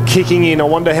kicking in. I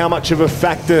wonder how much of a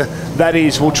factor that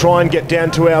is. We'll try and get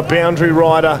down to our boundary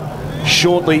rider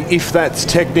shortly, if that's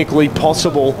technically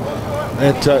possible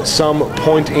at some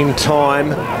point in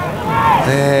time,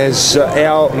 as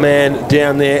our man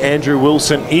down there, Andrew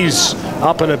Wilson, is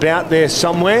up and about there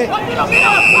somewhere.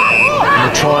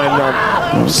 We'll try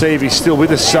and see if he's still with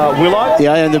us. Willow?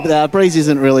 Yeah, and the breeze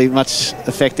isn't really much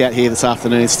effect out here this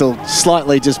afternoon. It's still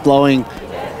slightly just blowing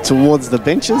towards the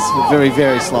benches, very,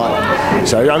 very slightly.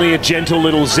 So only a gentle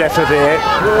little zephyr there,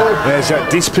 as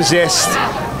dispossessed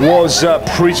was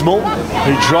Prismal,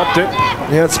 who dropped it.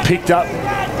 Now it's picked up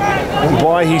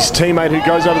by his teammate who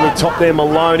goes over the top there,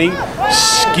 Maloney,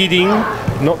 skidding,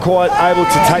 not quite able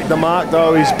to take the mark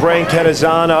though is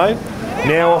Brancatisano.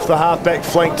 Now off the half-back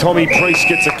flank, Tommy Priest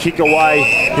gets a kick away.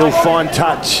 He'll find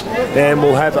touch and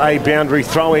we'll have a boundary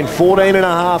throw-in.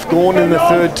 14.5 gone in the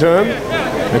third term.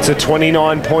 It's a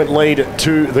 29-point lead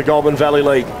to the Goulburn Valley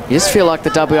League. You just feel like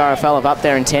the WRFL have upped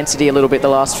their intensity a little bit the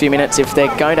last few minutes. If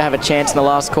they're going to have a chance in the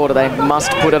last quarter, they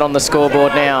must put it on the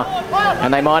scoreboard now.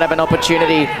 And they might have an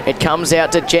opportunity. It comes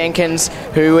out to Jenkins,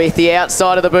 who with the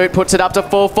outside of the boot puts it up to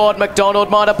full forward. McDonald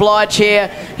might oblige here.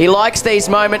 He likes these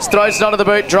moments, throws it onto the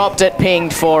boot, dropped it,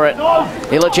 pinged for it.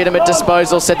 Illegitimate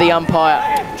disposal, said the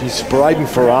umpire. Geez, Braden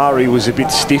Ferrari was a bit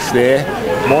stiff there.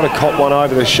 Might have caught one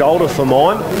over the shoulder for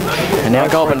mine. And now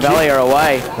Goulburn Valley are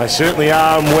away. They certainly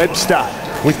are. And Webster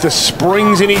with the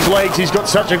springs in his legs. He's got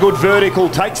such a good vertical.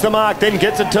 Takes the mark, then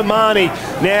gets it to Marnie.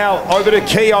 Now over to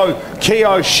Keogh.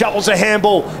 Keogh shovels a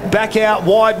handball back out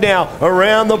wide now.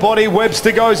 Around the body,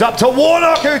 Webster goes up to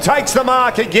Warnock, who takes the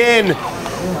mark again.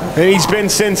 And he's been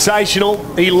sensational.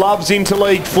 He loves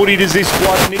interleague footy, does this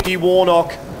bloke, Nicky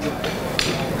Warnock.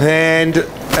 And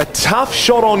a tough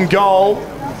shot on goal.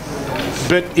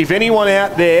 But if anyone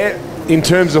out there, in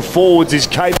terms of forwards, is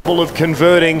capable of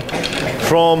converting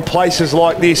from places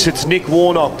like this, it's Nick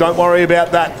Warnock. Don't worry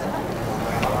about that.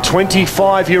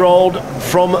 25-year-old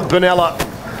from Benalla,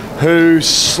 who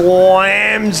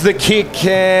slams the kick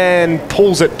and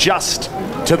pulls it just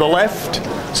to the left.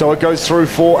 So it goes through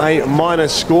for a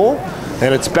minus score.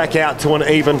 And it's back out to an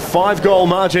even 5-goal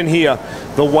margin here,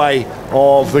 the way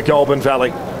of the Goulburn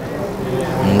Valley.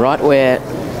 Right where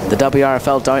the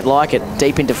WRFL don't like it,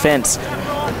 deep in defence.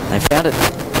 They found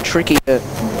it tricky to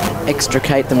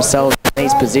extricate themselves in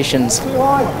these positions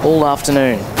all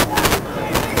afternoon.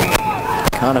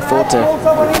 Can't afford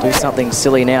to do something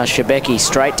silly now. Shebeki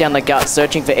straight down the gut,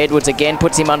 searching for Edwards again,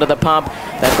 puts him under the pump.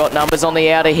 They've got numbers on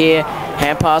the outer here.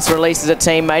 Hand pass releases a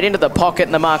teammate into the pocket,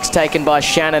 and the mark's taken by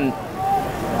Shannon.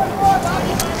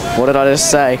 What did I just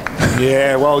say?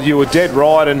 Yeah, well, you were dead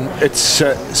right, and it's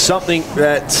something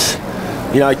that,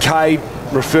 you know, Cade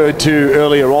referred to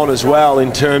earlier on as well,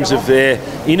 in terms of their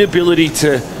inability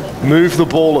to move the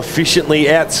ball efficiently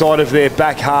outside of their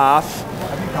back half.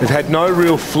 They've had no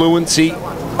real fluency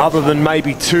other than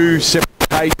maybe 2 separate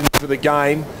occasions for the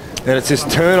game, and it's just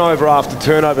turnover after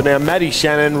turnover. Now Matty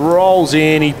Shannon rolls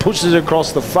in, he pushes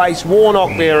across the face.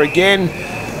 Warnock there again,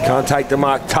 can't take the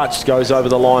mark, touched, goes over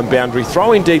the line, boundary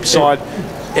throw in deep side.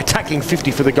 Attacking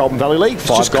 50 for the Goulburn Valley League,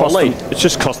 5-goal lead. It's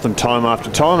just cost them time after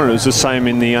time, and it was the same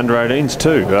in the under-18s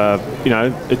too. You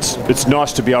know, it's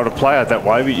nice to be able to play it that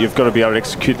way, but you've got to be able to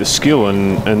execute the skill,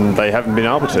 and they haven't been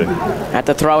able to. At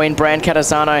the throw-in,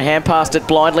 Brancatisano hand passed it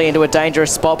blindly into a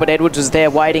dangerous spot, but Edwards was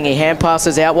there waiting. He hand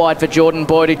passes out wide for Jordan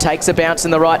Boyd, who takes a bounce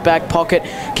in the right back pocket,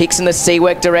 kicks in the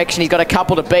Seawork direction. He's got a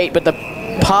couple to beat, but the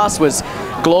pass was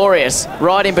glorious,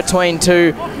 right in between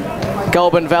 2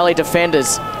 Goulburn Valley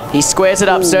defenders. He squares it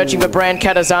up, searching for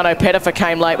Brancatisano. Pettifer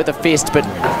came late with a fist, but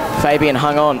Fabian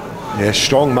hung on. Yeah,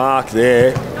 strong mark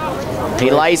there.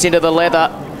 He lays into the leather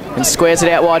and squares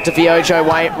it out wide to Viojo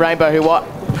Rainbow, who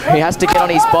has to get on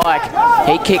his bike.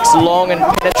 He kicks long and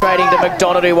penetrating to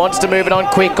McDonald, who wants to move it on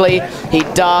quickly. He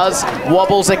does,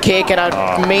 wobbles a kick, and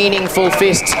a meaningful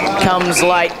fist comes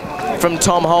late from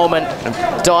Tom Holman,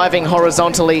 diving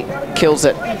horizontally, kills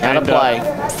it out of play.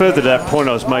 Further to that point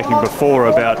I was making before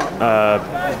about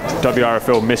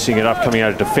WRFL messing it up coming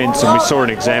out of defence, and we saw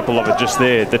an example of it just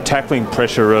there. The tackling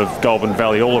pressure of Goulburn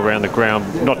Valley all around the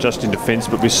ground, not just in defence,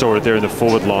 but we saw it there in the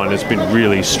forward line, has been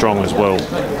really strong as well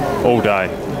all day.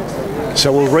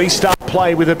 So we'll restart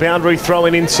play with a boundary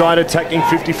throw-in inside, attacking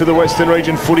 50 for the Western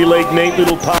Region Footy League. Neat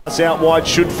little pass out wide,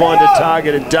 should find a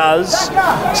target, it does.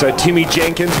 So Timmy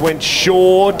Jenkins went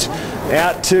short,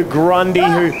 out to Grundy,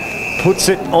 who puts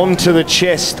it onto the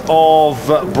chest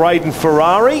of Braden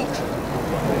Ferrari.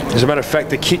 As a matter of fact,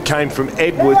 the kick came from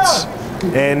Edwards,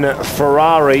 and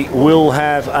Ferrari will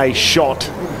have a shot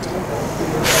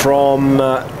from,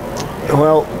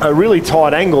 well, a really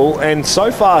tight angle. And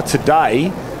so far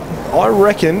today, I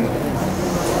reckon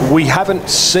we haven't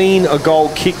seen a goal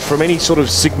kick from any sort of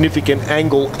significant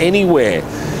angle anywhere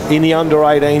in the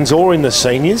under-18s or in the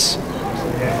seniors.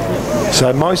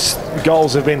 So most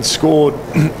goals have been scored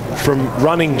from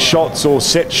running shots or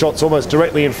set shots almost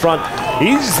directly in front.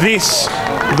 Is this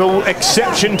the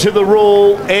exception to the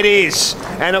rule? It is,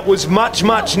 and it was much,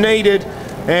 much needed.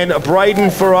 And Braden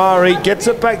Ferrari gets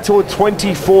it back to a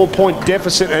 24-point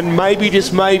deficit, and maybe,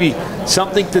 just maybe,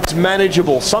 something that's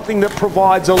manageable, something that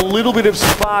provides a little bit of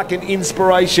spark and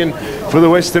inspiration for the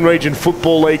Western Region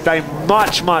Football League. They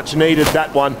much, much needed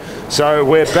that one. So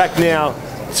we're back now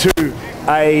to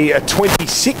a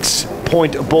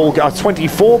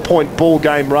 24-point ball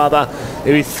game rather,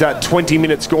 with 20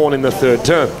 minutes gone in the third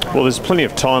term. Well, there's plenty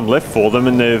of time left for them,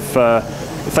 and they've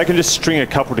if they can just string a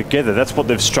couple together, that's what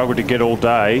they've struggled to get all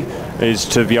day, is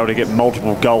to be able to get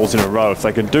multiple goals in a row. If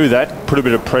they can do that, put a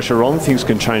bit of pressure on, things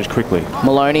can change quickly.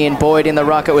 Maloney and Boyd in the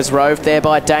ruck. It was roved there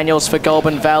by Daniels for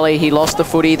Goulburn Valley. He lost the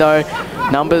footy though.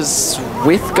 Numbers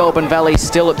with Goulburn Valley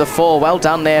still at the fore. Well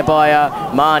done there by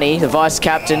Marnie. The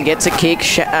vice-captain gets a kick.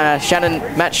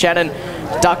 Matt Shannon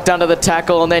ducked under the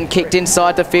tackle and then kicked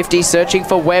inside the 50, searching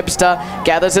for Webster.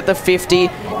 Gathers at the 50,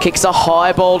 kicks a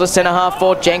high ball to centre half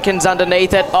forward. Jenkins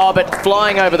underneath it. Oh, but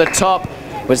flying over the top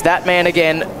was that man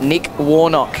again, Nick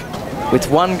Warnock. With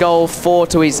 1 goal, 4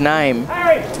 to his name.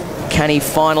 Can he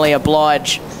finally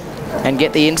oblige and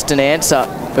get the instant answer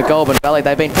for Goulburn Valley?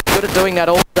 They've been pretty good at doing that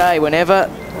all day. Whenever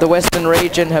the Western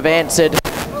Region have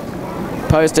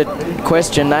posed a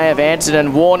question, they have answered,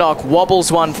 and Warnock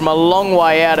wobbles one from a long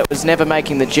way out. It was never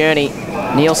making the journey.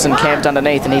 Nielsen camped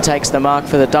underneath, and he takes the mark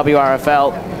for the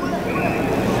WRFL.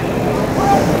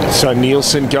 So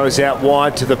Nielsen goes out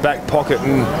wide to the back pocket,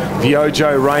 and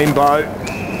Viojo Rainbow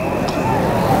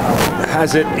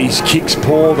has it. His kick's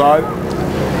poor though.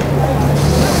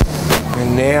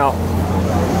 And now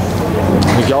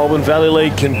the Goulburn Valley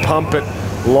League can pump it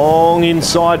long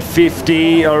inside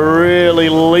 50. A really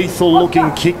lethal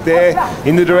looking kick there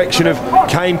in the direction of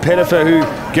Kane Pettifer, who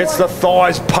gets the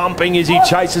thighs pumping as he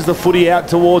chases the footy out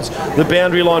towards the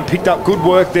boundary line. Picked up good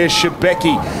work there,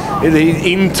 Shebeki.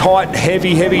 In tight,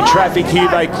 heavy traffic here.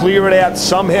 They clear it out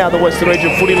somehow, the Western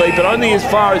Region Footy League, but only as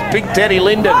far as Big Teddy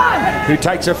Linden, who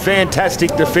takes a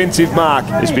fantastic defensive mark.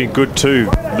 He's been good too,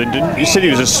 Linden. You said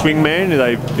he was a swing man.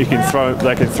 They can throw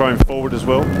him forward as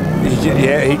well.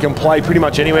 Yeah, he can play pretty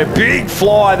much anywhere. Big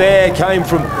fly there came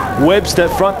from Webster,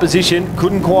 front position.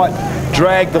 Couldn't quite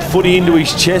drag the footy into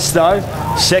his chest though.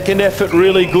 Second effort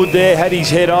really good there, had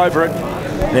his head over it.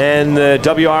 And the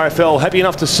WRFL happy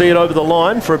enough to see it over the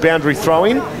line for a boundary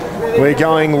throw-in. We're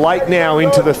going late now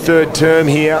into the third term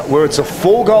here, where it's a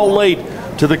 4-goal lead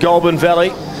to the Goulburn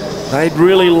Valley. They'd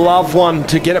really love one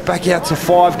to get it back out to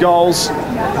 5 goals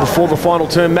before the final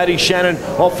term. Matty Shannon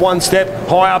off one step,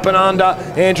 high up and under.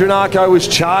 Andrew Narco was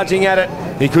charging at it.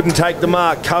 He couldn't take the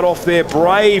mark. Cut off there.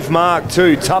 Brave mark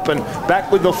too. Tuppen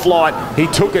back with the flight. He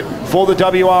took it for the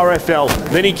WRFL.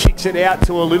 Then he kicks it out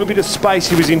to a little bit of space.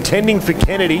 He was intending for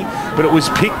Kennedy, but it was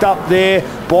picked up there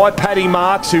by Paddy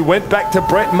Marks, who went back to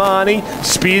Brett Marnie.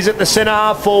 Spears at the centre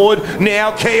half forward. Now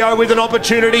Keogh with an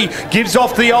opportunity. Gives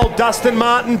off the old Dustin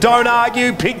Martin. Don't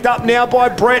argue. Picked up now by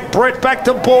Brett. Brett back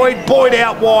to Boyd. Boyd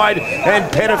out wide.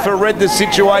 And Pettifer read the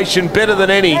situation better than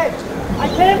any.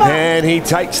 And he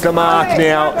takes the mark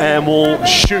now and will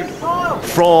shoot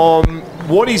from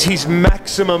what is his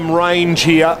maximum range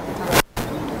here.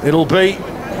 It'll be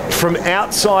from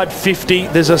outside 50.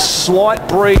 There's a slight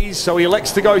breeze, so he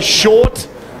elects to go short.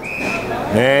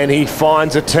 And he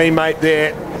finds a teammate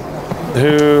there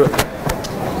who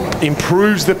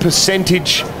improves the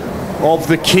percentage of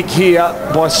the kick here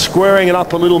by squaring it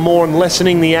up a little more and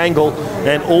lessening the angle,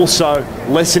 and also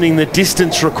lessening the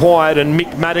distance required. And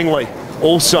Mick Mattingly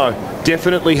also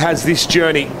definitely has this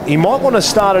journey. He might want to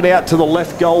start it out to the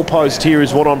left goal post here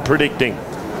is what I'm predicting.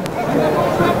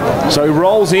 So he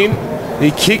rolls in,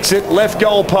 he kicks it, left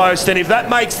goal post, and if that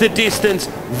makes the distance,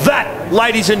 that,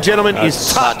 ladies and gentlemen,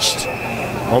 is touched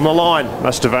on the line.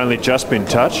 Must have only just been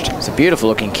touched. It's a beautiful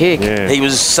looking kick. Yeah. He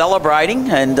was celebrating,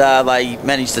 and they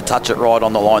managed to touch it right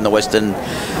on the line, the Western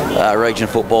Region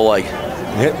Football League.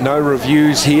 Yep, no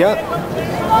reviews here.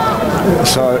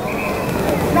 So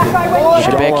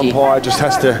the goal umpire just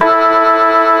has to...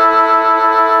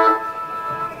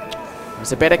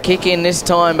 It's a better kick in this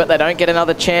time, but they don't get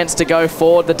another chance to go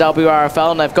forward, the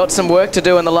WRFL, and they've got some work to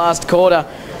do in the last quarter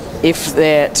if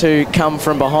they're to come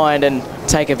from behind and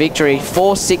take a victory.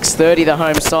 4-6-30 the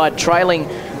home side, trailing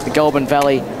the Goulburn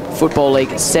Valley Football League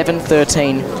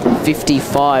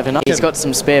 7-13-55, and he's got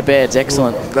some spare beds.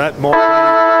 Excellent. That might be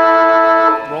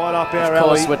right up our alley. Of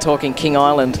course, we're talking King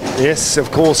Island. Yes,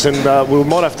 of course, and we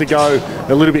might have to go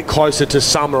a little bit closer to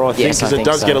summer, I think, because it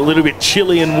does get a little bit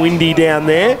chilly and windy down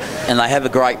there. And they have a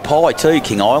great pie too,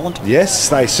 King Island. Yes,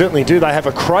 they certainly do. They have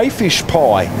a crayfish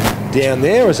pie. down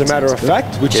there, as a matter of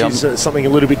fact, which is something a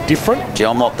little bit different. Gee,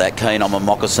 I'm not that keen. I'm a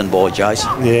moccasin boy, Jason.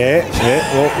 Yeah.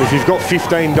 Well, if you've got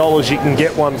 $15, you can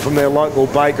get one from their local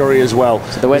bakery as well.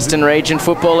 So the Western Region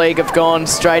Football League have gone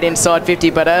straight inside 50,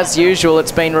 but as usual,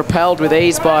 it's been repelled with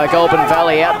ease by Goulburn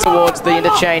Valley out towards the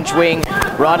interchange wing,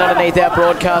 right underneath our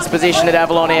broadcast position at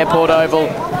Avalon Airport Oval.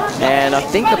 And I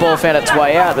think the ball found its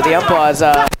way out, but the umpires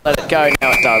let it go.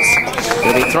 Now it does.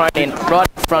 It'll be thrown in right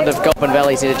in front of Goulburn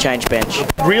Valley's interchange bench.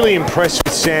 Really impressed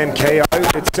with Sam Keogh.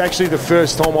 It's actually the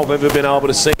first time I've ever been able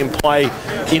to see him play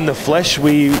in the flesh.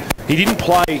 He didn't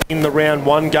play in the round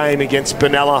 1 game against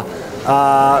Benalla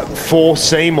for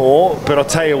Seymour, but I'll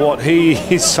tell you what, he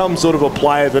is some sort of a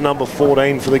player, the number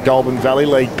 14 for the Goulburn Valley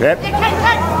League, Pep.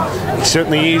 He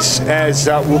certainly is, as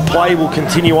play will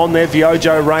continue on there.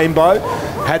 Viojo Rainbow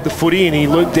had the footy and he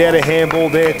looped out a handball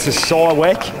there to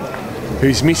Sywek,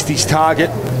 who's missed his target.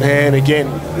 And again,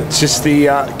 it's just the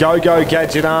go-go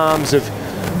gadget arms of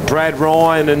Brad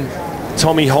Ryan and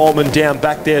Tommy Holman down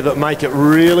back there that make it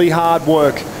really hard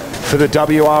work for the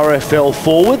WRFL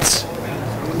forwards.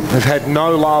 They've had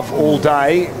no love all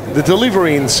day. The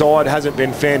delivery inside hasn't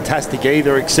been fantastic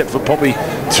either, except for probably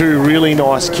 2 really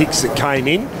nice kicks that came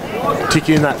in,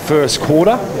 particularly in that first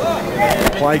quarter.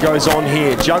 Play goes on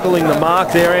here, juggling the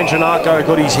mark there. Andronako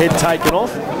got his head taken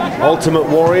off. Ultimate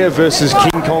Warrior versus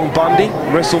King Kong Bundy,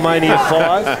 WrestleMania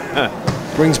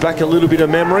 5. Brings back a little bit of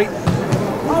memory.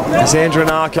 As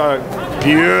Andronako,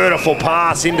 beautiful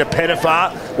pass into Pettifer.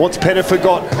 What's Pettifer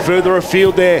got further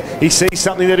afield there? He sees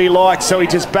something that he likes, so he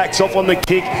just backs off on the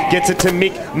kick, gets it to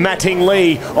Mick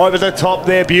Mattingly over the top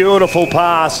there. Beautiful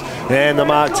pass. And the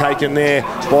mark taken there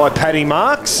by Paddy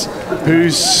Marks,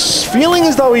 who's feeling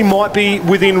as though he might be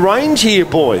within range here,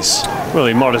 boys. Well,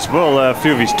 he might as well. A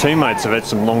few of his teammates have had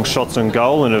some long shots on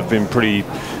goal and have been pretty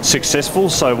successful,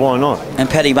 so why not? And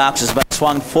Paddy Marks has been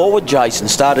swung forward, Jason,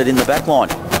 started in the back line.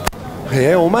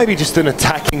 Yeah, or maybe just an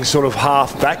attacking sort of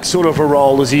half-back sort of a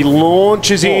role as he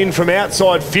launches in from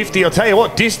outside 50. I'll tell you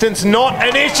what, distance not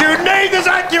an issue, neither's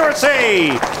accuracy!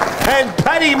 And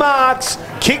Paddy Marks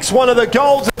kicks one of the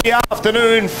goals of the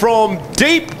afternoon from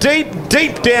deep, deep,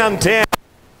 deep downtown.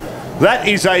 That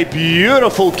is a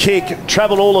beautiful kick,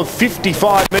 travelled all of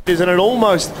 55 metres, and it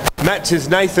almost matches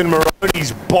Nathan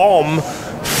Moroney's bomb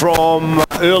from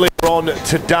earlier on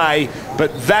today.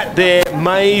 But that there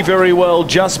may very well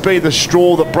just be the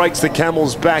straw that breaks the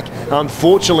camel's back.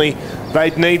 Unfortunately,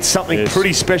 they'd need something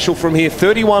pretty special from here.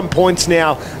 31 points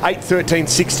now,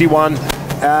 8-13-61.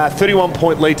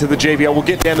 31-point lead to the GVL. We'll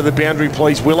get down to the boundary,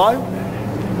 please, Willow.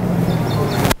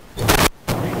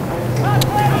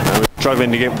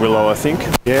 Struggling to get Willow, I think.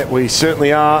 Yeah, we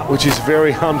certainly are, which is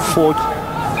very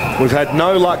unfortunate. We've had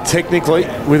no luck technically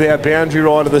with our boundary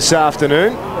rider this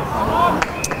afternoon.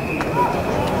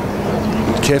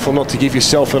 Careful not to give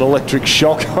yourself an electric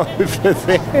shock over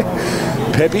there,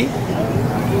 Peppy.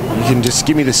 You can just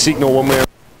give me the signal when we're...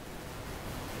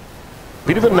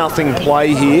 Bit of a nothing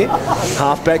play here.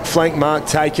 Half-back flank mark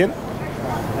taken.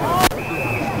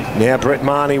 Now Brett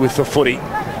Marnie with the footy.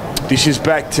 Dishes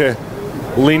back to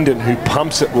Linden, who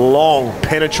pumps it long,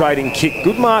 penetrating kick.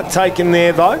 Good mark taken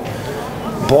there, though,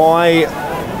 by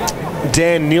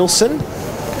Dan Nielsen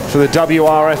for the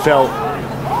WRFL.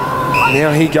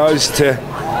 Now he goes to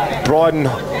Bryden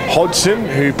Hodgson,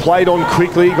 who played on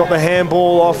quickly, got the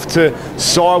handball off to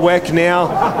Sywek, now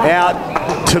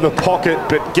out to the pocket,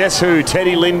 but guess who?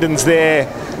 Teddy Linden's there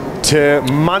to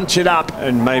munch it up.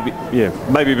 And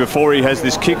maybe before he has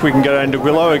this kick, we can go down to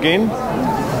Willow again.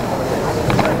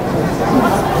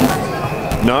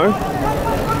 No?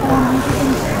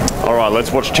 All right,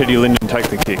 let's watch Teddy Linden take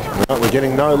the kick. Right, we're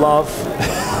getting no love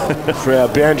for our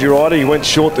boundary rider. He went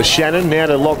short to Shannon, now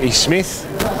to Lockie Smith.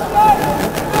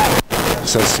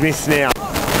 So Smith now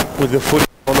with the footy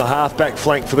on the half-back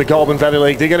flank for the Goulburn Valley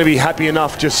League. They're going to be happy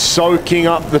enough just soaking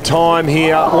up the time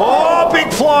here. Oh,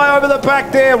 big fly over the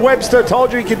back there. Webster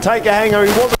told you he could take a hanger.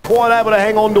 He wasn't quite able to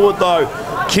hang on to it, though.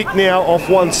 Kick now off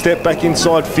one step back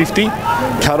inside 50.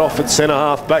 Cut off at centre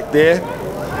half back there.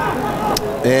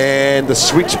 And the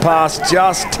switch pass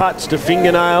just touched a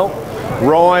fingernail.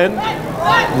 Ryan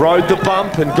rode the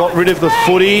bump and got rid of the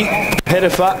footy.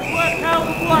 Pettifer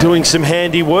doing some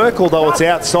handy work, although it's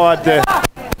outside the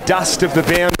dust of the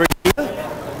boundary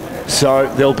here.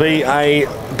 So there'll be a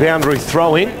boundary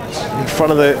throw in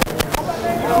front of the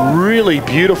really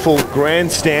beautiful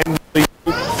grandstand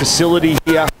facility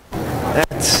here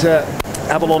at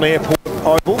Avalon Airport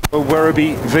Oval, the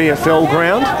Werribee VFL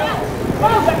ground.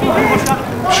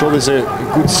 I'm sure there's a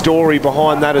good story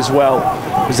behind that as well,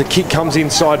 as the kick comes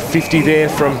inside 50 there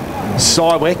from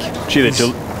Sywek. Gee,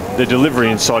 the delivery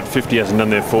inside 50 hasn't done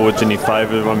their forwards any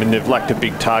favour. I mean, they've lacked a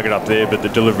big target up there, but the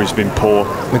delivery's been poor.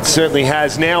 It certainly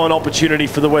has. Now an opportunity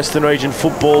for the Western Region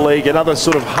Football League. Another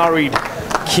sort of hurried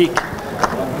kick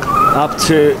up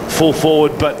to full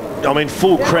forward, but I mean,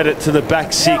 full credit to the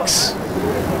back six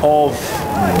of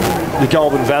the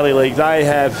Goulburn Valley League. They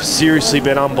have seriously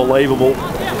been unbelievable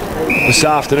this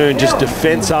afternoon, just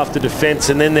defence after defence,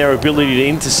 and then their ability to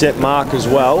intercept mark as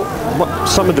well.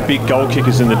 Some of the big goal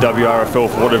kickers in the WRFL,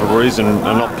 for whatever reason,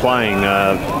 are not playing. You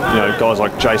know, guys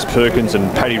like Jace Perkins and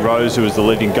Paddy Rose, who was the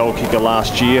leading goal kicker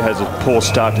last year, has a poor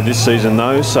start to this season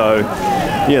though. So,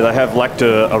 yeah, they have lacked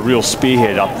a real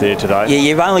spearhead up there today. Yeah,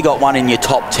 you've only got one in your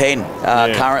top 10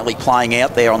 currently playing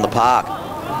out there on the park.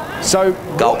 So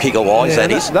goal kicker wise,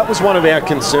 that is. That was one of our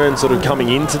concerns sort of coming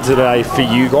into today for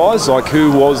you guys, like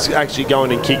who was actually going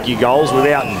to kick your goals,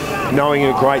 without knowing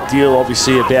a great deal,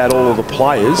 obviously, about all of the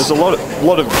players. There's a lot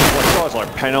of guys like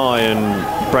Panai and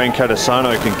Brian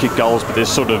Catasano can kick goals, but they're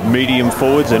sort of medium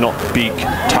forwards. They're not big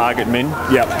target men.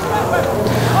 Yep.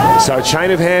 So chain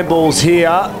of handballs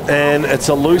here, and it's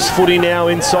a loose footy now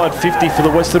inside 50 for the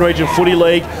Western Region Footy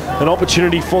League. An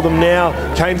opportunity for them now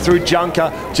came through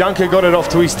Junker. Junker got it off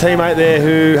to his teammate there,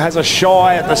 who has a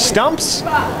shy at the stumps,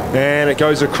 and it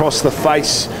goes across the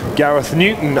face. Gareth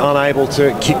Newton unable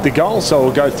to kick the goal, so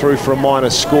we'll go through for a minor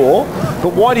score.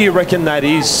 But why do you reckon that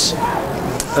is?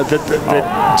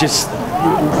 That just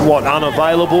what,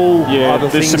 unavailable? Yeah, other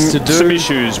there's things to do. some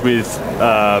issues with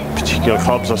particular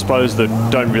clubs, I suppose, that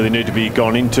don't really need to be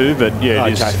gone into. But yeah,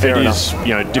 it is you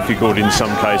know, difficult in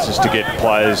some cases to get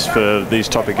players for these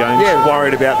type of games. Yeah,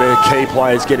 worried about their key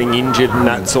players getting injured and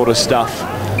that sort of stuff.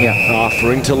 Yeah,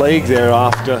 for interleague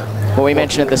thereafter. Well, we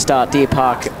mentioned at the start, Deer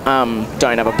Park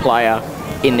don't have a player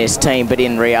in this team, but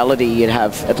in reality you'd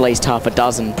have at least half a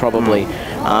dozen probably,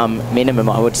 minimum,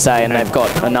 I would say, and they've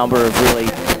got a number of really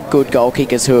good goal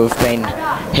kickers who have been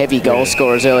heavy goal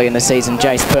scorers early in the season.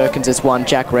 Jace Perkins is one,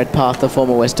 Jack Redpath, the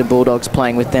former Western Bulldogs,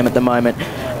 playing with them at the moment.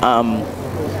 And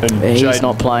he's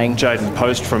not playing. Jaden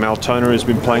Post from Altona has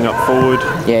been playing up forward.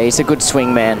 Yeah, he's a good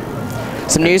swing man.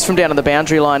 Some news from down on the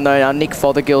boundary line though. Nick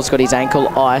Fothergill's got his ankle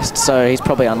iced, so he's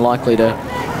probably unlikely to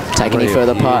take any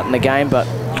further part in the game, but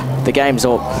the game's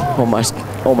almost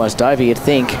over, you'd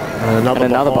think. And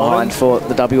another behind for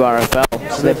the WRFL.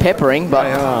 So they're peppering, but...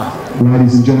 They are.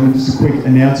 Ladies and gentlemen, just a quick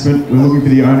announcement. We're looking for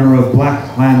the owner of Black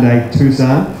Hyundai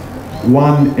Tucson,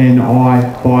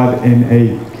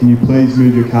 1NI5NE. Can you please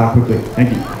move your car quickly?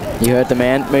 Thank you. You heard the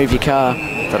man. Move your car.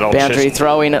 Boundary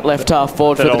throw in at left half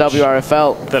forward for the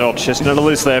WRFL. That old chestnut. At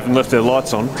least they haven't left their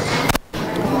lights on.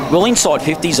 Well, inside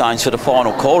 50 zones for the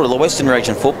final quarter, the Western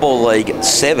Region Football League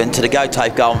 7 to the Go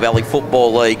Tafe Goulburn Valley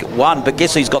Football League 1. But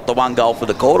guess who's got the one goal for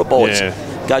the quarter, boys? Yeah.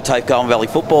 Go Tafe Goulburn Valley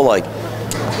Football League.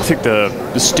 I think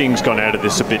the sting's gone out of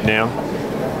this a bit now.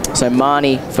 So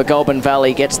Marnie for Goulburn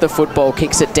Valley gets the football,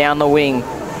 kicks it down the wing.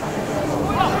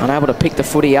 Unable to pick the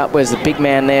footy up. Where's the big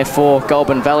man there for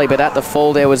Goulburn Valley? But at the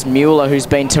fall there was Mueller, who's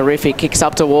been terrific. Kicks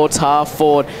up towards half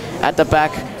forward. At the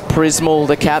back, Prismal,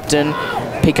 the captain.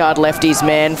 Pickard left his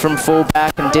man from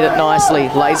full-back and did it nicely.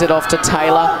 Lays it off to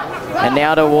Taylor. And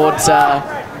now towards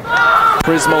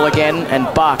Prismal again, and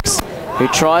Bucks, who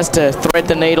tries to thread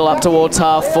the needle up towards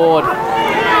half forward.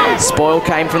 Spoil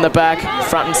came from the back,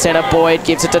 front and centre. Boyd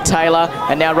gives it to Taylor,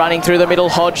 and now running through the middle,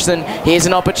 Hodgson. Here's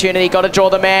an opportunity, got to draw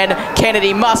the man.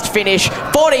 Kennedy must finish.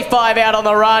 45 out on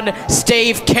the run.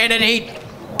 Steve Kennedy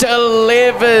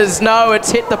delivers. No,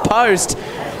 it's hit the post.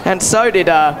 And so did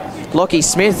Lockie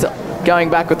Smith,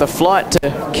 going back with the flight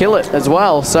to kill it as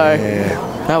well. So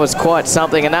that was quite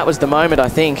something, and that was the moment, I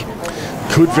think.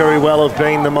 Could very well have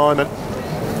been the moment.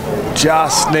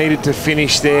 Just needed to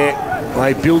finish there.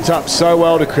 They built up so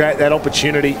well to create that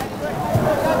opportunity.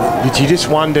 But you just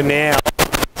wonder now,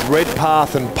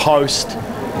 Redpath and Post,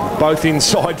 both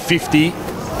inside 50,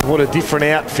 what a different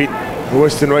outfit the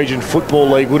Western Region Football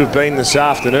League would have been this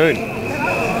afternoon.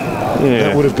 Yeah.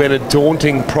 That would have been a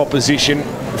daunting proposition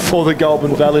for the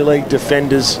Goulburn Valley League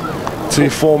defenders to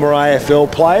former AFL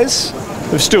players.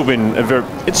 It's still been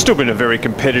a very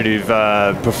competitive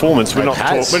performance. We're not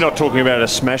talking about a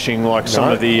smashing like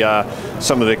some of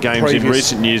the games in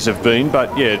recent years have been,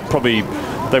 but yeah, probably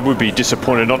they would be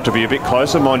disappointed not to be a bit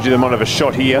closer. Mind you, they might have a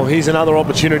shot here. Well, here's another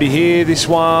opportunity here. This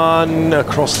one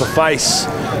across the face.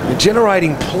 They're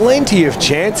generating plenty of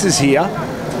chances here,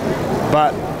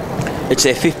 but it's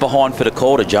their fifth behind for the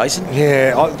quarter, Jason.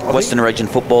 Yeah. Western Region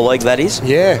Football League, that is.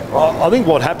 Yeah. I think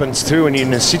what happens too, and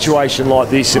in a situation like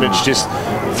this, and it's just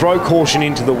throw caution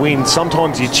into the wind,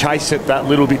 sometimes you chase it that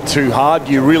little bit too hard.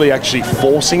 You're really actually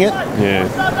forcing it. Yeah.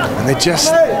 And they're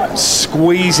just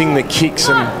squeezing the kicks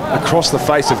and across the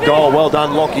face of goal. Well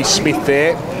done, Lockie Smith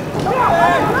there.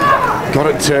 Got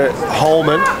it to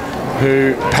Holman,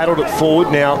 who paddled it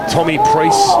forward. Now Tommy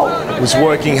Priest was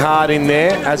working hard in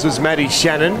there, as was Matty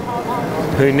Shannon,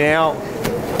 who now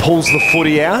pulls the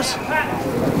footy out.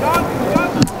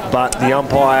 But the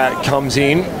umpire comes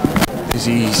in as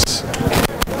he's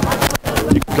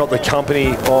got the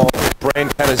company of Brand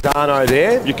Catazano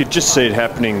there. You could just see it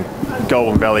happening,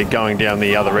 Goulburn Valley going down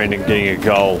the other end and getting a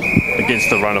goal against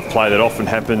the run of play that often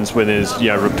happens when there's, you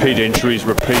know, repeat entries,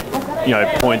 repeat, you know,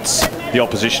 points. The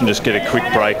opposition just get a quick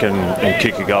break and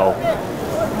kick a goal.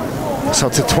 So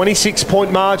it's a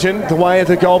 26-point margin the way of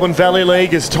the Goulburn Valley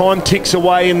League as time ticks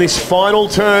away in this final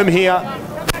term here.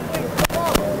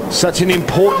 Such an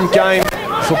important game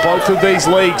for both of these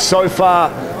leagues so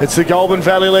far. It's the Goulburn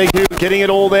Valley League who are getting it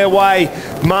all their way.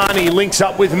 Marnie links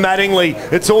up with Mattingly.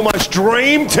 It's almost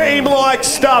dream team-like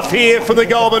stuff here for the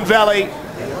Goulburn Valley.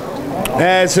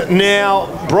 As now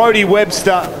Brodie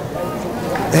Webster,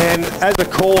 and as a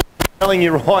call, I'm telling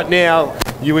you right now,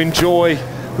 you enjoy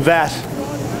that.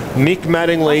 Mick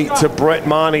Mattingly to Brett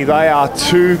Marnie, they are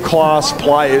two class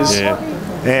players. Yeah.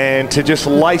 And to just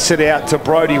lace it out to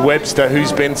Brodie Webster,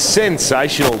 who's been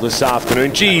sensational this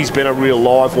afternoon. Gee, he's been a real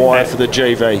live wire for the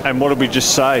GV. And what did we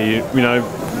just say? You know,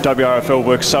 WRFL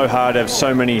works so hard to have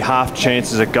so many half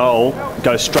chances a goal,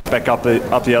 go straight back up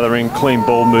the other end, clean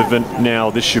ball movement.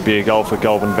 Now this should be a goal for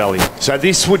Goulburn Valley. So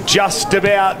this would just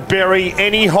about bury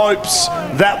any hopes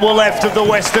that were left of the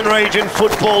Western Region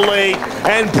Football League.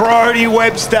 And Brodie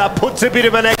Webster puts a bit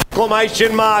of an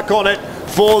exclamation mark on it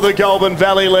for the Goulburn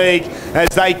Valley League as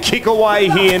they kick away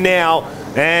here now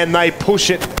and they push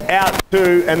it out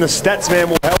to, and the stats man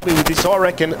will help me with this, I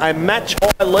reckon, a match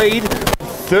high lead,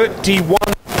 31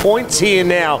 points here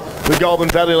now, the Goulburn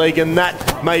Valley League, and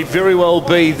that may very well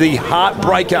be the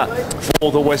heartbreaker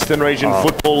for the Western Region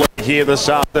Football League here this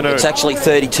afternoon. It's actually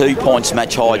 32 points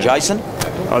match high, Jason.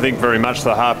 I think very much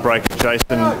the heartbreaker,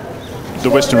 Jason. The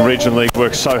Western Region League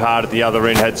worked so hard at the other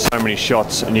end, had so many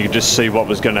shots, and you could just see what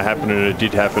was going to happen, and it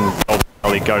did happen. Goulburn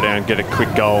Valley go down, get a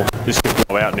quick goal. This could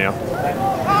go out now.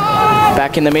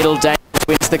 Back in the middle, Daniels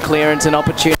wins the clearance and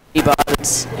opportunity, but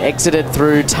it's exited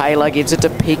through Taylor, gives it to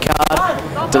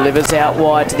Pickard, delivers out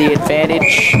wide to the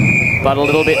advantage, but a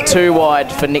little bit too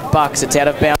wide for Nick Bucks. It's out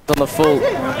of bounds on the full.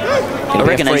 I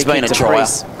reckon he's been a trier.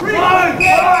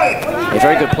 A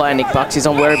very good player, Nick Bucks. He's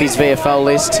on Werribee's VFL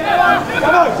list.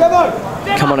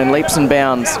 Come on in leaps and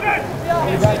bounds.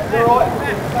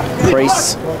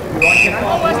 Priest.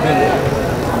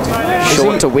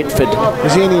 Short to Whitford.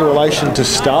 Is he any relation to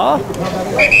Star?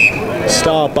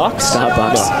 Star Bucks? Star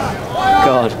Bucks. No.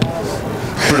 God.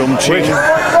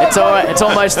 It's all right. It's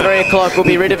almost 3 o'clock. We'll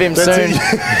be rid of him soon.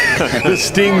 The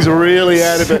sting's really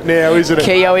out of it now, isn't it?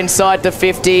 Keogh inside the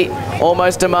 50,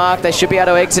 almost a mark. They should be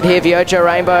able to exit here. Viojo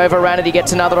Rainbow overran it. He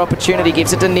gets another opportunity,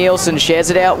 gives it to Nielsen, shares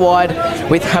it out wide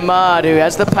with Hamad, who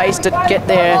has the pace to get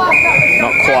there.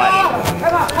 Not quite.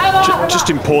 Just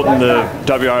important the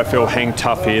WRFL hang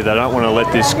tough here. They don't want to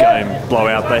let this game blow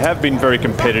out. They have been very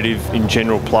competitive in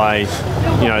general play.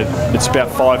 You know, it's about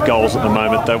 5 goals at the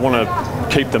moment. They want to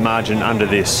keep the margin under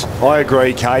this. I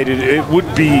agree, Kate. It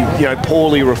would be, you know,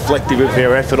 poorly reflective of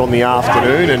their effort on the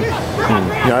afternoon, and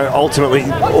you know, ultimately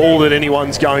all that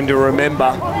anyone's going to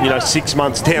remember, you know, 6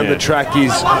 months down the track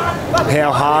is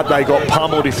how hard they got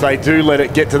pummeled if they do let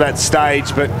it get to that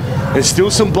stage. But there's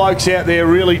still some blokes out there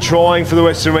really trying for the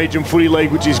Western Region Footy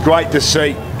League, which is great to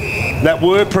see, that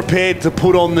were prepared to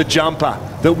put on the jumper,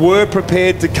 that were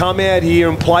prepared to come out here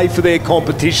and play for their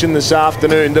competition this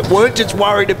afternoon, that weren't just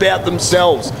worried about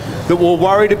themselves, that were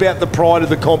worried about the pride of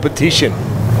the competition.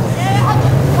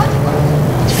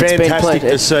 It's fantastic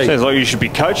to see. Sounds like you should be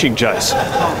coaching, Jace.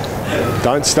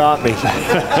 Don't start me.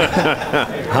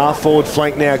 Half forward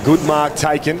flank now, good mark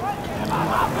taken.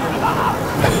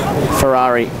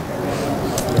 Ferrari.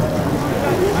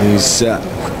 He's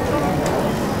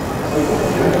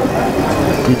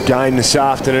good game this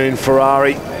afternoon,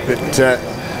 Ferrari, but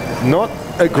not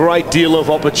a great deal of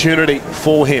opportunity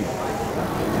for him.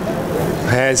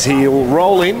 As he'll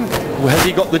roll in, has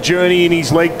he got the journey in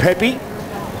his leg, Pepe?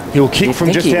 He'll kick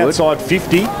from just outside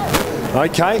 50.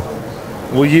 Okay.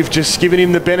 Well, you've just given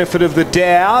him the benefit of the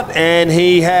doubt, and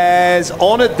he has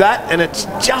honoured that, and it's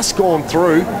just gone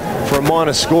through for a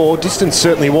minor score. Distance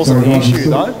certainly wasn't the issue,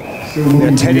 though.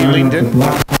 Now, Teddy Linden.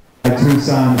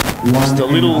 Just a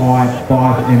little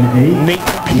neat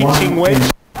pitching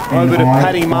wedge over to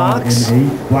Paddy Marks.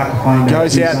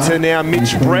 Goes out to now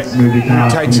Mitch Brett, who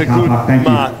takes a good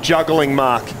mark, juggling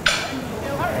mark.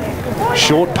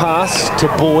 Short pass to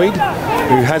Boyd,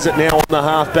 who has it now on the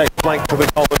halfback flank for the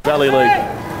Goulburn Valley League.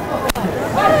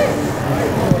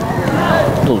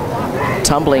 Little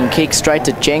tumbling kick straight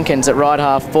to Jenkins at right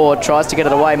half forward. Tries to get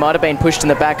it away. Might have been pushed in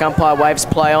the back. Umpire waves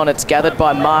play on. It's gathered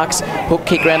by Marks. Hook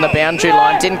kick around the boundary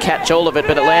line. Didn't catch all of it,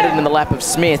 but it landed in the lap of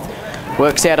Smith.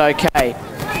 Works out okay.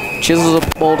 Chisels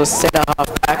the ball to centre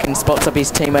half back and spots up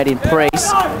his teammate in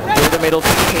Priest. Through the middle to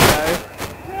Keto.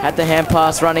 Had the hand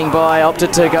pass running by.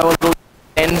 Opted to go a little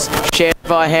end. Shared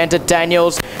by hand to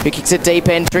Daniels, who kicks a deep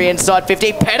entry inside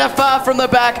 50. Pettifer from the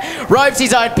back. Ropes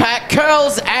his own pack.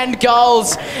 Curls and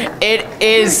goals. It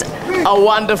is a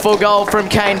wonderful goal from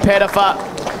Kane Pettifer.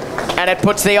 And it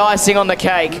puts the icing on the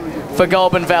cake for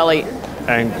Goulburn Valley.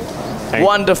 And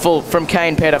wonderful from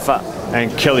Kane Pettifer. And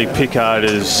Kelly Pickard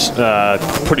has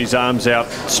put his arms out,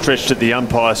 stretched at the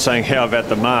umpire, saying, how about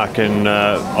the mark? And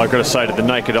I've got to say, to the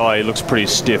naked eye, he looks pretty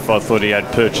stiff. I thought he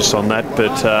had purchase on that.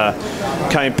 But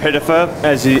Kane Pettifer,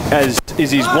 as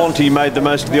is his want, he made the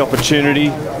most of the opportunity.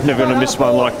 Never going to miss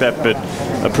one like that, but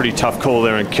a pretty tough call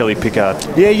there on Kelly Pickard.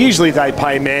 Yeah, usually they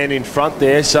pay man in front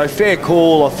there, so fair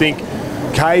call, I think,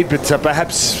 Cade, but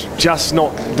perhaps just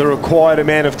not the required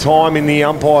amount of time in the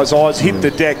umpire's eyes. Hit the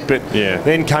deck, but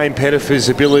then came Pettifer's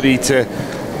ability to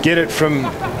get it from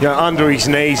under his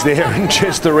knees there and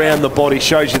just around the body.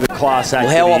 Shows you the class act.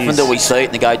 Well, how often do we see it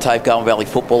in the Go Tape Goulburn Valley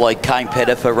Football League? Kane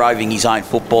Pettifer roving his own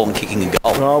football and kicking a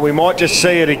goal. Well, we might just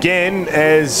see it again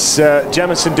as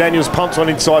Jamison Daniels pumps on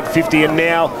inside 50, and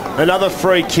now another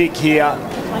free kick here.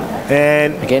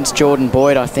 And against Jordan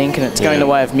Boyd, I think, and it's going the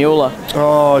way of Mueller.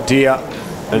 Oh dear.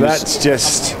 And that's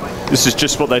just... This is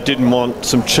just what they didn't want.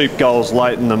 Some cheap goals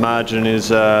late, and the margin is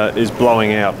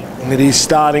blowing out. It is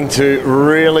starting to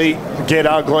really get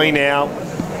ugly now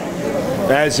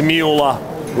as Mueller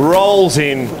rolls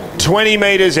in 20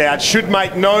 metres out. Should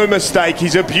make no mistake.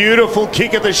 He's a beautiful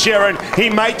kick at the Sherrin. He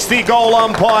makes the goal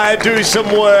umpire do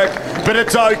some work, but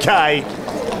it's okay.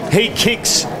 He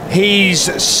kicks his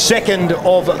second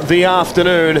of the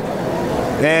afternoon,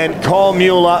 and Kyle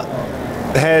Mueller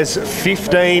has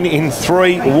 15 in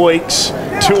 3 weeks,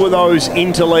 2 of those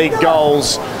interleague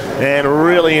goals, and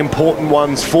really important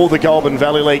ones for the Goulburn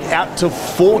Valley League. Out to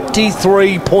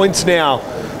 43 points now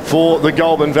for the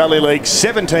Goulburn Valley League,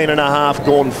 17.5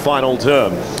 gone final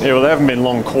term. Yeah, well, they haven't been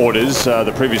long quarters.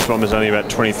 The previous one was only about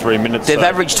 23 minutes. They've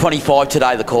averaged 25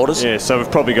 today, the quarters. Yeah, so we've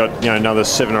probably got another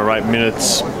 7 or 8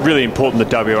 minutes. Really important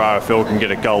the WRFL can get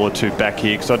a goal or 2 back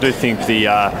here, because I do think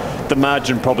the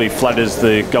margin probably flatters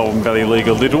the Goulburn Valley League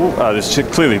a little. There's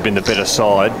clearly been the better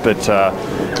side, but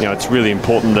it's really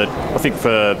important that, I think,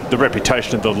 for the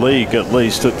reputation of the league at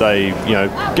least, that they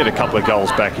get a couple of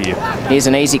goals back here. Here's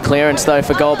an easy clearance though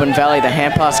for Goulburn Valley. The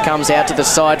hand pass comes out to the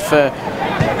side for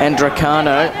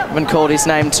Andracano. Haven't called his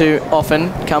name too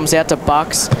often. Comes out to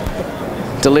Bucks.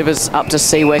 Delivers up to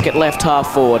Seaweck at left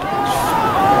half forward.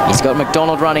 He's got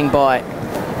McDonald running by.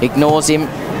 Ignores him.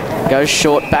 Goes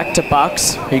short back to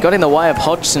Bucks, who got in the way of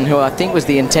Hodgson, who I think was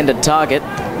the intended target.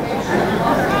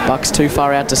 Bucks too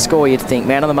far out to score, you'd think.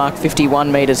 Man on the mark,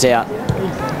 51 metres out.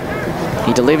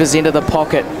 He delivers into the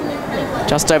pocket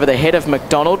just over the head of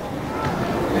McDonald,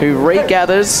 who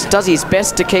regathers, does his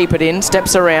best to keep it in,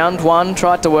 steps around one,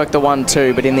 tried to work the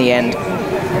 1-2, but in the end,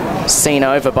 seen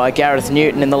over by Gareth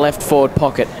Newton in the left forward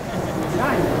pocket.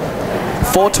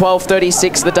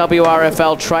 4-12-36, the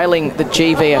WRFL trailing the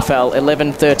GVFL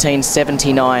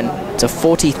 11-13-79. It's a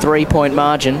 43-point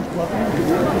margin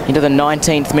into the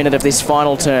 19th minute of this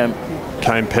final term.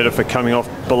 Kane Pettifer coming off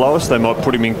below us. They might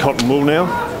put him in cotton wool now.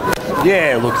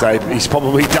 Yeah, look, he's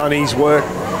probably done his work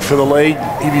for the league.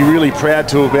 He'd be really proud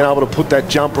to have been able to put that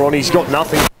jumper on. He's got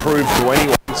nothing to prove to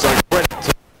anyone, so credit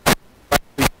to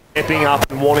stepping up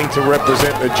and wanting to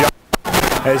represent the jump.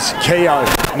 As Keogh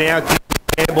now gives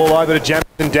the handball over to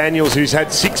Jamison Daniels, who's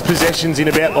had 6 possessions in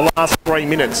about the last 3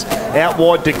 minutes. Out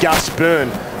wide to Gus Byrne,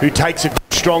 who takes a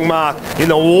strong mark in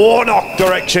the Warnock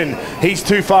direction. He's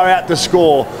too far out to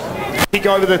score. Kick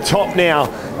over the top now.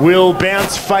 Will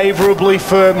bounce favourably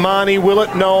for Marnie, will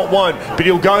it? No, it won't. But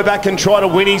he'll go back and try to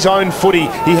win his own footy.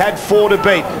 He had 4 to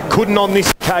beat. Couldn't on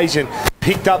this occasion.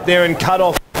 Picked up there and cut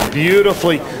off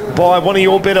beautifully by one of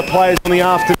your better players on the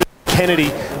afternoon, Kennedy.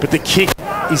 But the kick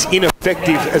is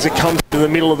ineffective as it comes to the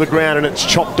middle of the ground, and it's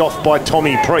chopped off by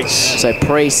Tommy Priest. So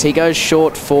Priest, he goes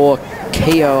short for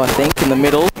Keogh, I think, in the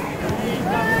middle.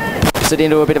 Pops it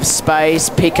into a bit of space.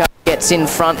 Pick up. Gets in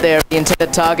front there, the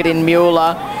intended target in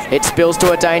Mueller. It spills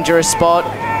to a dangerous spot.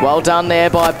 Well done there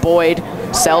by Boyd.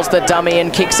 Sells the dummy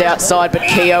and kicks outside, but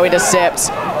Keogh intercepts.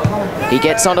 He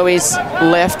gets onto his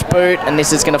left boot, and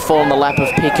this is going to fall in the lap of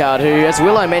Pickard, who, as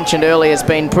Willow mentioned earlier, has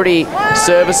been pretty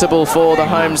serviceable for the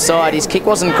home side. His kick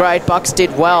wasn't great. Bucks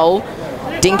did well,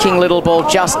 dinking little ball,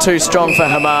 just too strong for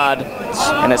Hamad.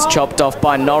 And it's chopped off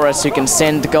by Norris, who can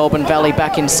send the Goulburn Valley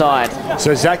back inside.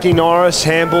 So Zachy Norris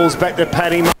handballs back to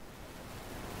Paddy,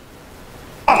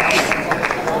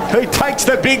 who takes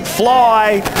the big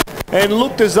fly and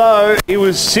looked as though he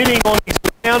was sitting on his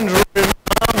lounge room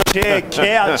armchair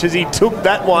couch as he took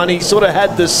that one. He sort of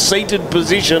had the seated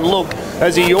position look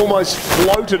as he almost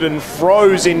floated and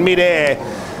froze in midair.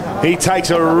 He takes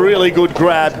a really good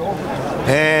grab,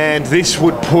 and this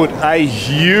would put a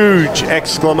huge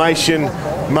exclamation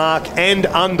mark and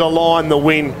underline the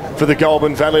win for the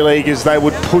Goulburn Valley League as they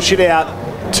would push it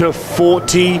out to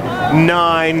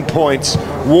 49 points.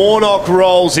 Warnock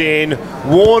rolls in.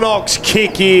 Warnock's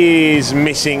kick is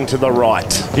missing to the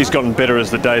right. He's gotten better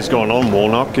as the day's gone on,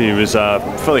 Warnock. He was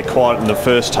fairly quiet in the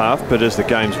first half, but as the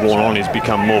game's worn on, he's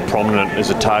become more prominent as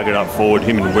a target up forward.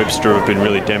 Him and Webster have been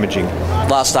really damaging.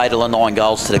 Last 8 of the 9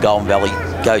 goals to the Goulburn Valley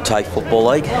Go Take Football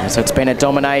League. So it's been a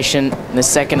domination in the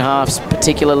second half,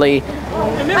 particularly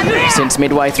since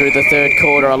midway through the third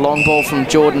quarter. A long ball from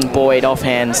Jordan Boyd off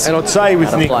hands. And I'd say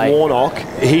with Nick Warnock,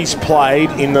 he's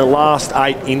played in the last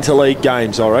 8 interleague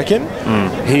games, I reckon.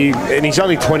 And he's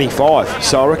only 25,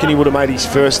 so I reckon he would have made his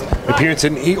first appearance.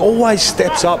 And he always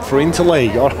steps up for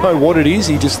interleague. I don't know what it is.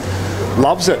 He just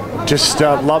loves it. Just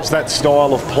loves that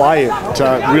style of play.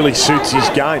 It really suits his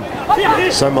game.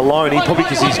 So Maloney, probably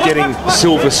because he's getting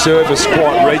silver service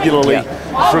quite regularly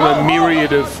from a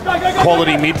myriad of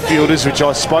quality midfielders, which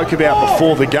I spoke about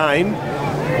before the game.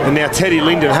 And now Teddy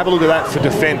Linden, have a look at that for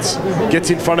defence.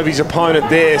 Gets in front of his opponent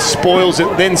there, spoils it,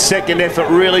 then second effort,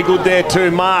 really good there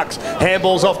too. Marks,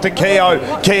 handballs off to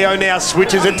Keogh. Keogh now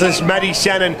switches it to Matty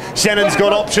Shannon. Shannon's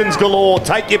got options galore.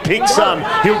 Take your pick, son.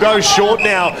 He'll go short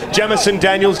now. Jamison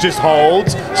Daniels just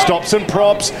holds, stops and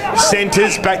props,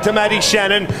 centres back to Matty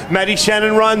Shannon. Matty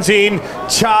Shannon runs in,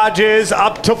 charges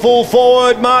up to full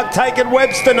forward. Mark taken,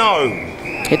 Webster no.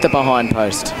 Hit the behind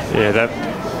post. Yeah, that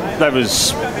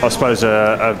was, I suppose,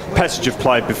 a passage of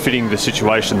play befitting the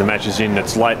situation the match is in.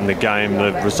 It's late in the game,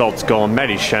 the result's gone.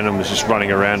 Matty Shannon was just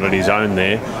running around on his own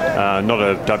there. Not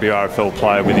a WRFL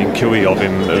player within QE of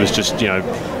him. It was just, you know,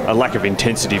 a lack of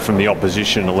intensity from the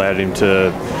opposition allowed him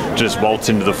to just waltz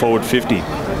into the forward 50.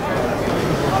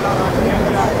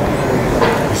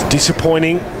 It's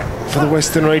disappointing for the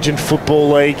Western Region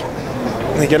Football League.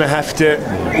 They're going to have to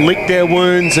lick their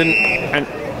wounds and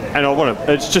I want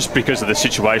to, it's just because of the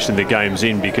situation the game's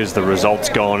in, because the result's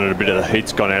gone and a bit of the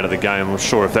heat's gone out of the game. I'm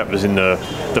sure if that was in the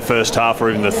first half or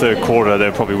even the third quarter,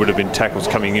 there probably would have been tackles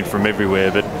coming in from everywhere.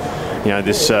 But, you know,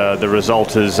 this the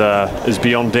result is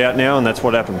beyond doubt now, and that's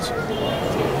what happens.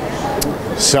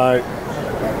 So,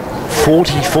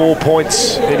 44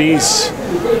 points it is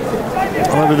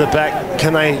over the back.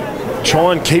 Can they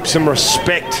try and keep some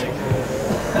respect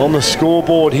on the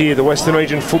scoreboard here? The Western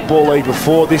Region Football League,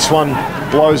 before this one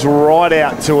blows right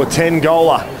out to a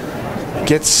 10-goaler.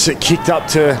 Gets kicked up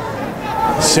to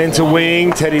centre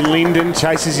wing. Teddy Linden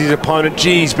chases his opponent.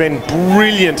 Gee, he's been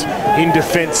brilliant in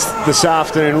defence this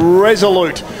afternoon.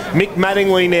 Resolute. Mick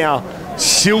Mattingly now.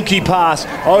 Silky pass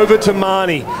over to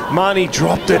Marnie. Marnie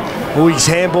dropped it. Oh, his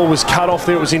handball was cut off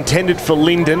there. It was intended for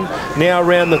Linden. Now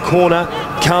around the corner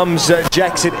comes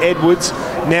Jackson Edwards.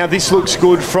 Now this looks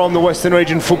good from the Western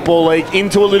Region Football League.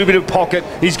 Into a little bit of pocket.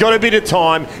 He's got a bit of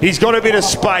time. He's got a bit of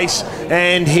space.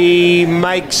 And he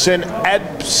makes an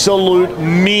absolute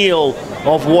meal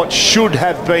of what should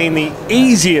have been the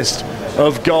easiest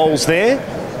of goals there.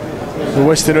 The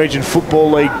Western Region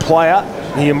Football League player.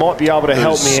 You might be able to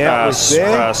help me out with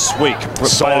there. Swywick.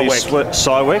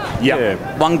 Yeah.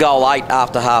 1 goal 8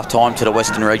 after half time to the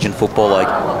Western Region Football League.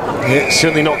 Yeah,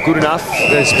 certainly not good enough.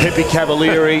 There's Pepe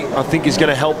Cavalieri, I think, is going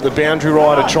to help the boundary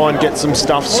rider try and get some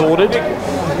stuff sorted.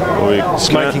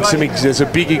 There's a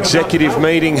big executive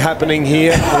meeting happening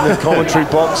here in the commentary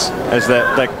box. As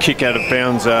that kick out of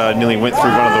bounds nearly went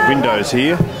through one of the windows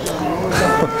here.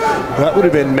 That would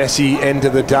have been messy end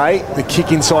of the day. The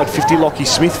kick inside 50, Lockie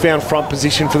Smith found front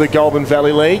position for the Goulburn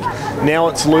Valley League. Now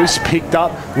it's loose, picked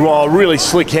up. Oh, really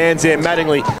slick hands there,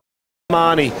 Mattingly.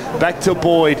 Marnie, back to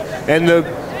Boyd. And the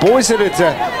boys that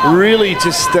are really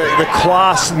just the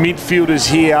class midfielders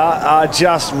here are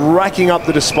just racking up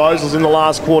the disposals in the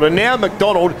last quarter. Now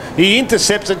McDonald, he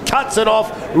intercepts it, cuts it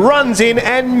off, runs in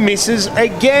and misses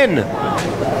again.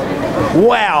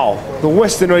 Wow, the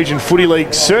Western Region Footy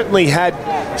League certainly had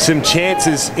some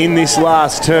chances in this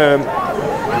last term,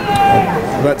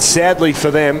 but sadly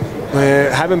for them, they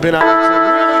haven't been able to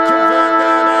really convert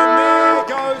them, and there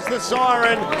goes the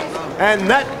siren, and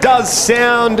that does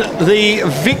sound the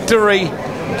victory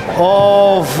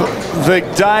of the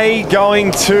day,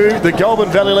 going to the Goulburn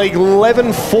Valley League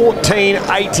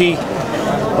 11-14-80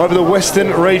 over the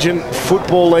Western Region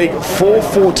Football League,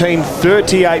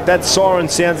 4-14-38. That siren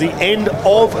sounds the end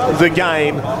of the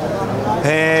game,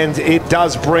 and it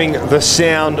does bring the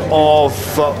sound of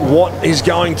what is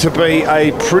going to be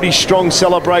a pretty strong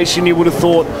celebration, you would have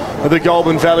thought, of the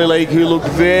Goulburn Valley League, who look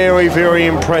very, very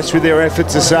impressed with their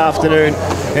efforts this afternoon,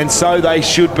 and so they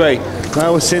should be. They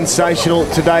were sensational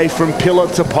today from pillar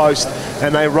to post,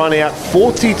 and they run out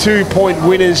 42-point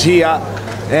winners here.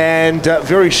 And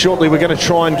very shortly we're going to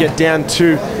try and get down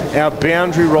to our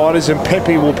boundary riders, and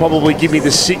Pepe will probably give me the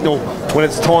signal when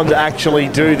it's time to actually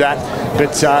do that.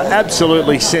 But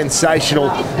absolutely sensational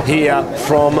here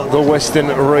from the Western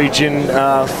Region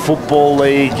Football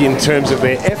League in terms of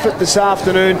their effort this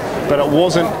afternoon, but it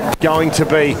wasn't going to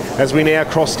be as we now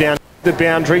cross down the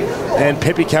boundary, and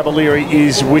Pepe Cavalieri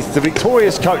is with the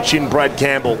victorious coach in Brad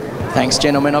Campbell. Thanks,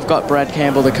 gentlemen. I've got Brad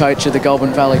Campbell, the coach of the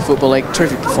Goulburn Valley Football League.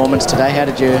 Terrific performance today. How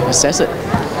did you assess it?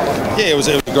 Yeah, it was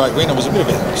a great win. It was a bit of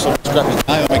a sort of scrappy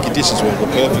game. I mean, conditions were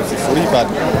perfect for footy, but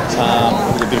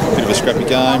a bit of a scrappy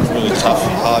game. Really tough,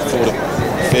 hard-fought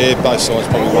affair. Both sides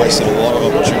probably wasted a lot of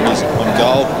opportunities on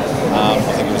goal. I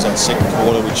think it was that second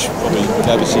quarter which probably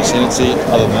gave us the ascendancy.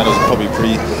 Other than that, it was probably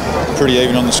pretty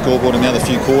even on the scoreboard in the other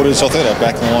few quarters. I thought our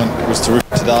back line was terrific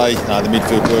today. The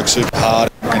midfield worked super hard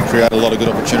and created a lot of good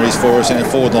opportunities for us. And our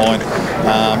forward line,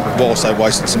 whilst they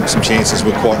wasted some chances,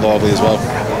 were quite lively as well.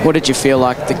 What did you feel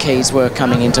like the keys were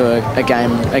coming into a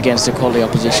game against a quality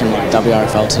opposition like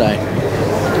WRFL today?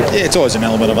 Yeah, it's always an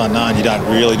element of unknown. You don't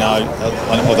really know,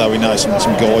 although we know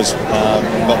some guys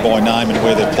by name and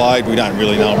where they've played, we don't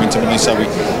really know them intimately, so we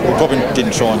probably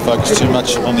didn't try and focus too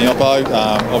much on the oppo.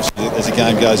 Obviously, as the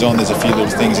game goes on, there's a few little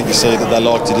things that you see that they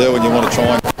like to do, and you want to try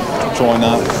and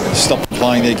stop them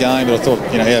playing their game. But I thought,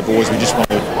 our boys, we just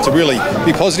wanted to really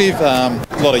be positive.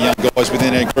 A lot of young guys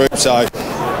within our group, so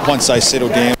once they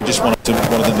settled down, we just wanted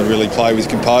them to really play with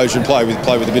composure and play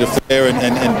with a bit of flair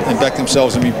and back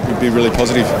themselves and be really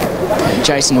positive.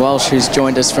 Jason Welsh, who's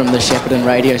joined us from the Shepparton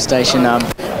radio station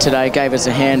today, gave us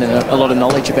a hand and a lot of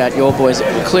knowledge about your boys.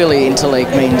 Clearly,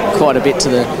 Interleague mean quite a bit to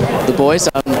the boys.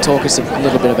 Talk us a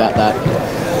little bit about that.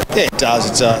 Yeah, it does.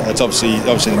 It's obviously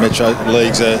the Metro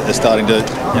leagues are starting to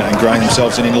ingrain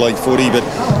themselves in interleague footy, but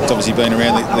it's obviously been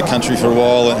around the country for a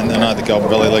while, and I know the Goulburn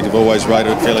Valley League have always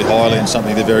rated it fairly highly, and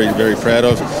something they're very, very proud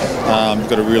of.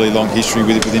 Got a really long history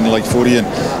with interleague footy,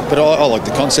 but I like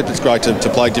the concept. It's great to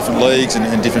play different leagues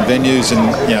and different venues, and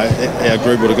our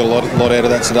group would have got a lot out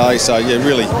of that today. So yeah,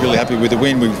 really happy with the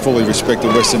win. We fully respect the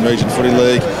Western Region Footy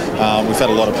League. We've had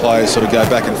a lot of players sort of go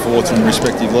back and forth from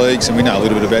respective leagues, and we know a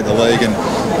little bit about the league, and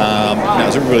it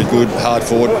was a really good,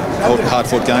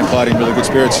 hard-fought game, played in really good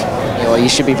spirits. Yeah, well, you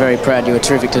should be very proud. You were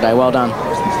terrific today. Well done.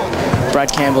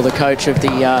 Brad Campbell, the coach of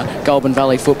the Goulburn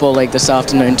Valley Football League this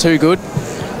afternoon. Too good.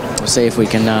 We'll see if we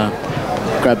can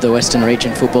grab the Western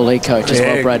Region Football League coach as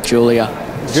well, Brad Julia.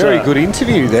 Very good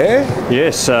interview there.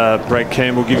 Yes, Brad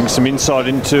Campbell giving some insight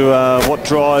into what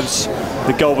drives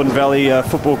the Goulburn Valley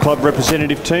Football Club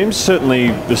representative teams. Certainly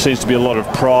there seems to be a lot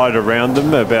of pride around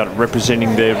them about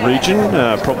representing their region,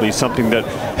 probably something that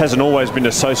hasn't always been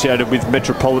associated with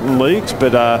metropolitan leagues,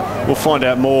 but we'll find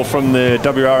out more from the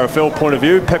WRFL point of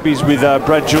view. Pepe's with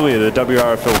Brad Julia, the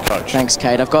WRFL coach. Thanks,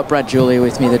 Kate. I've got Brad Julia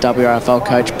with me, the WRFL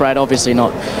coach. Brad, obviously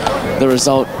not the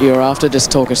result you're after.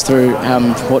 Just talk us through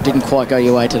what didn't quite go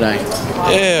your way today.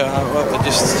 Yeah, I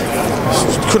just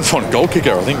couldn't find a goal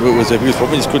kicker. I think it was a biggest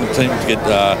problem. We just couldn't seem to get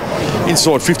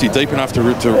inside 50 deep enough to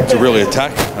really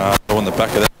attack. On the back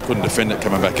of that, couldn't defend it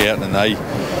coming back out, and they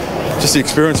just the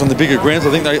experience on the bigger grounds.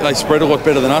 I think they spread a lot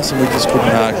better than us, and we just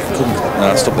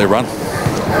couldn't stop their run.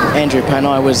 Andrew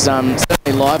Panay was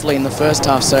certainly lively in the first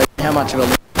half. So how much of a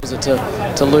loss was it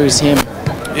to lose him?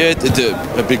 Yeah, it's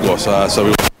a big loss. So we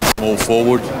were small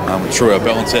forward, threw our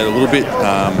balance out a little bit.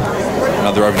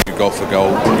 Another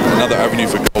avenue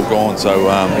for goal gone. So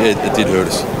it did hurt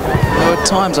us. There were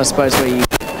times, I suppose, where you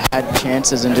had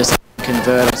chances and just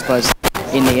convert. I suppose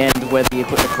in the end, whether you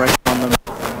put the pressure on them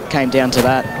came down to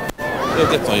that.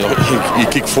 Yeah, definitely. You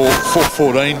kicked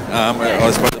 14.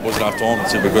 I suppose it wasn't enough time, and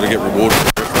said we've got to get rewarded.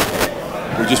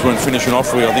 We just weren't finishing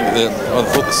off. I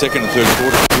thought the second and third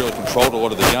quarter really controlled a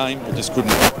lot of the game. We just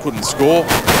couldn't score.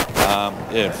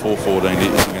 4-14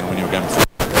 isn't going to win you a game.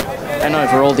 And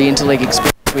overall, the interleague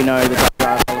experience, we know that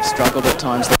WRFL have struggled at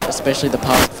times, especially the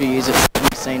past few years.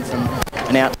 It's seen from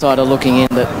an outsider looking in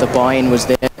that the buy-in was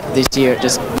there. This year, it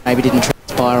just maybe didn't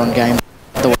transpire on game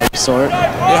the way we saw it.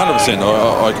 Yeah, 100%.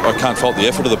 I can't fault the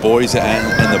effort of the boys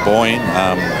and the buy-in.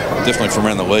 Definitely from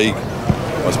around the league.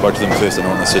 I spoke to them first and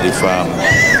I said if I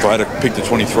had to pick the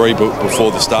 23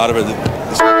 before the start of it, I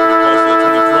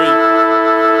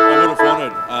would have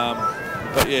wanted.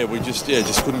 But yeah, Yeah, we just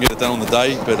couldn't get it done on the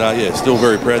day, but yeah, still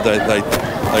very proud they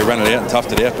ran it out and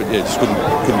toughed it out, but yeah, just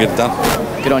couldn't get it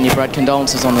done. Good on you, Brad.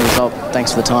 Condolences on the result.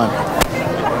 Thanks for the time.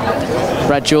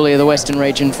 Brad Julia, the Western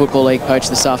Region Football League coach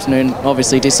this afternoon.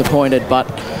 Obviously disappointed, but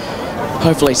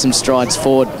hopefully some strides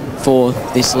forward for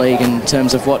this league in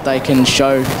terms of what they can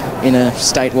show in a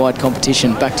statewide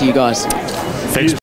competition. Back to you guys. Thanks.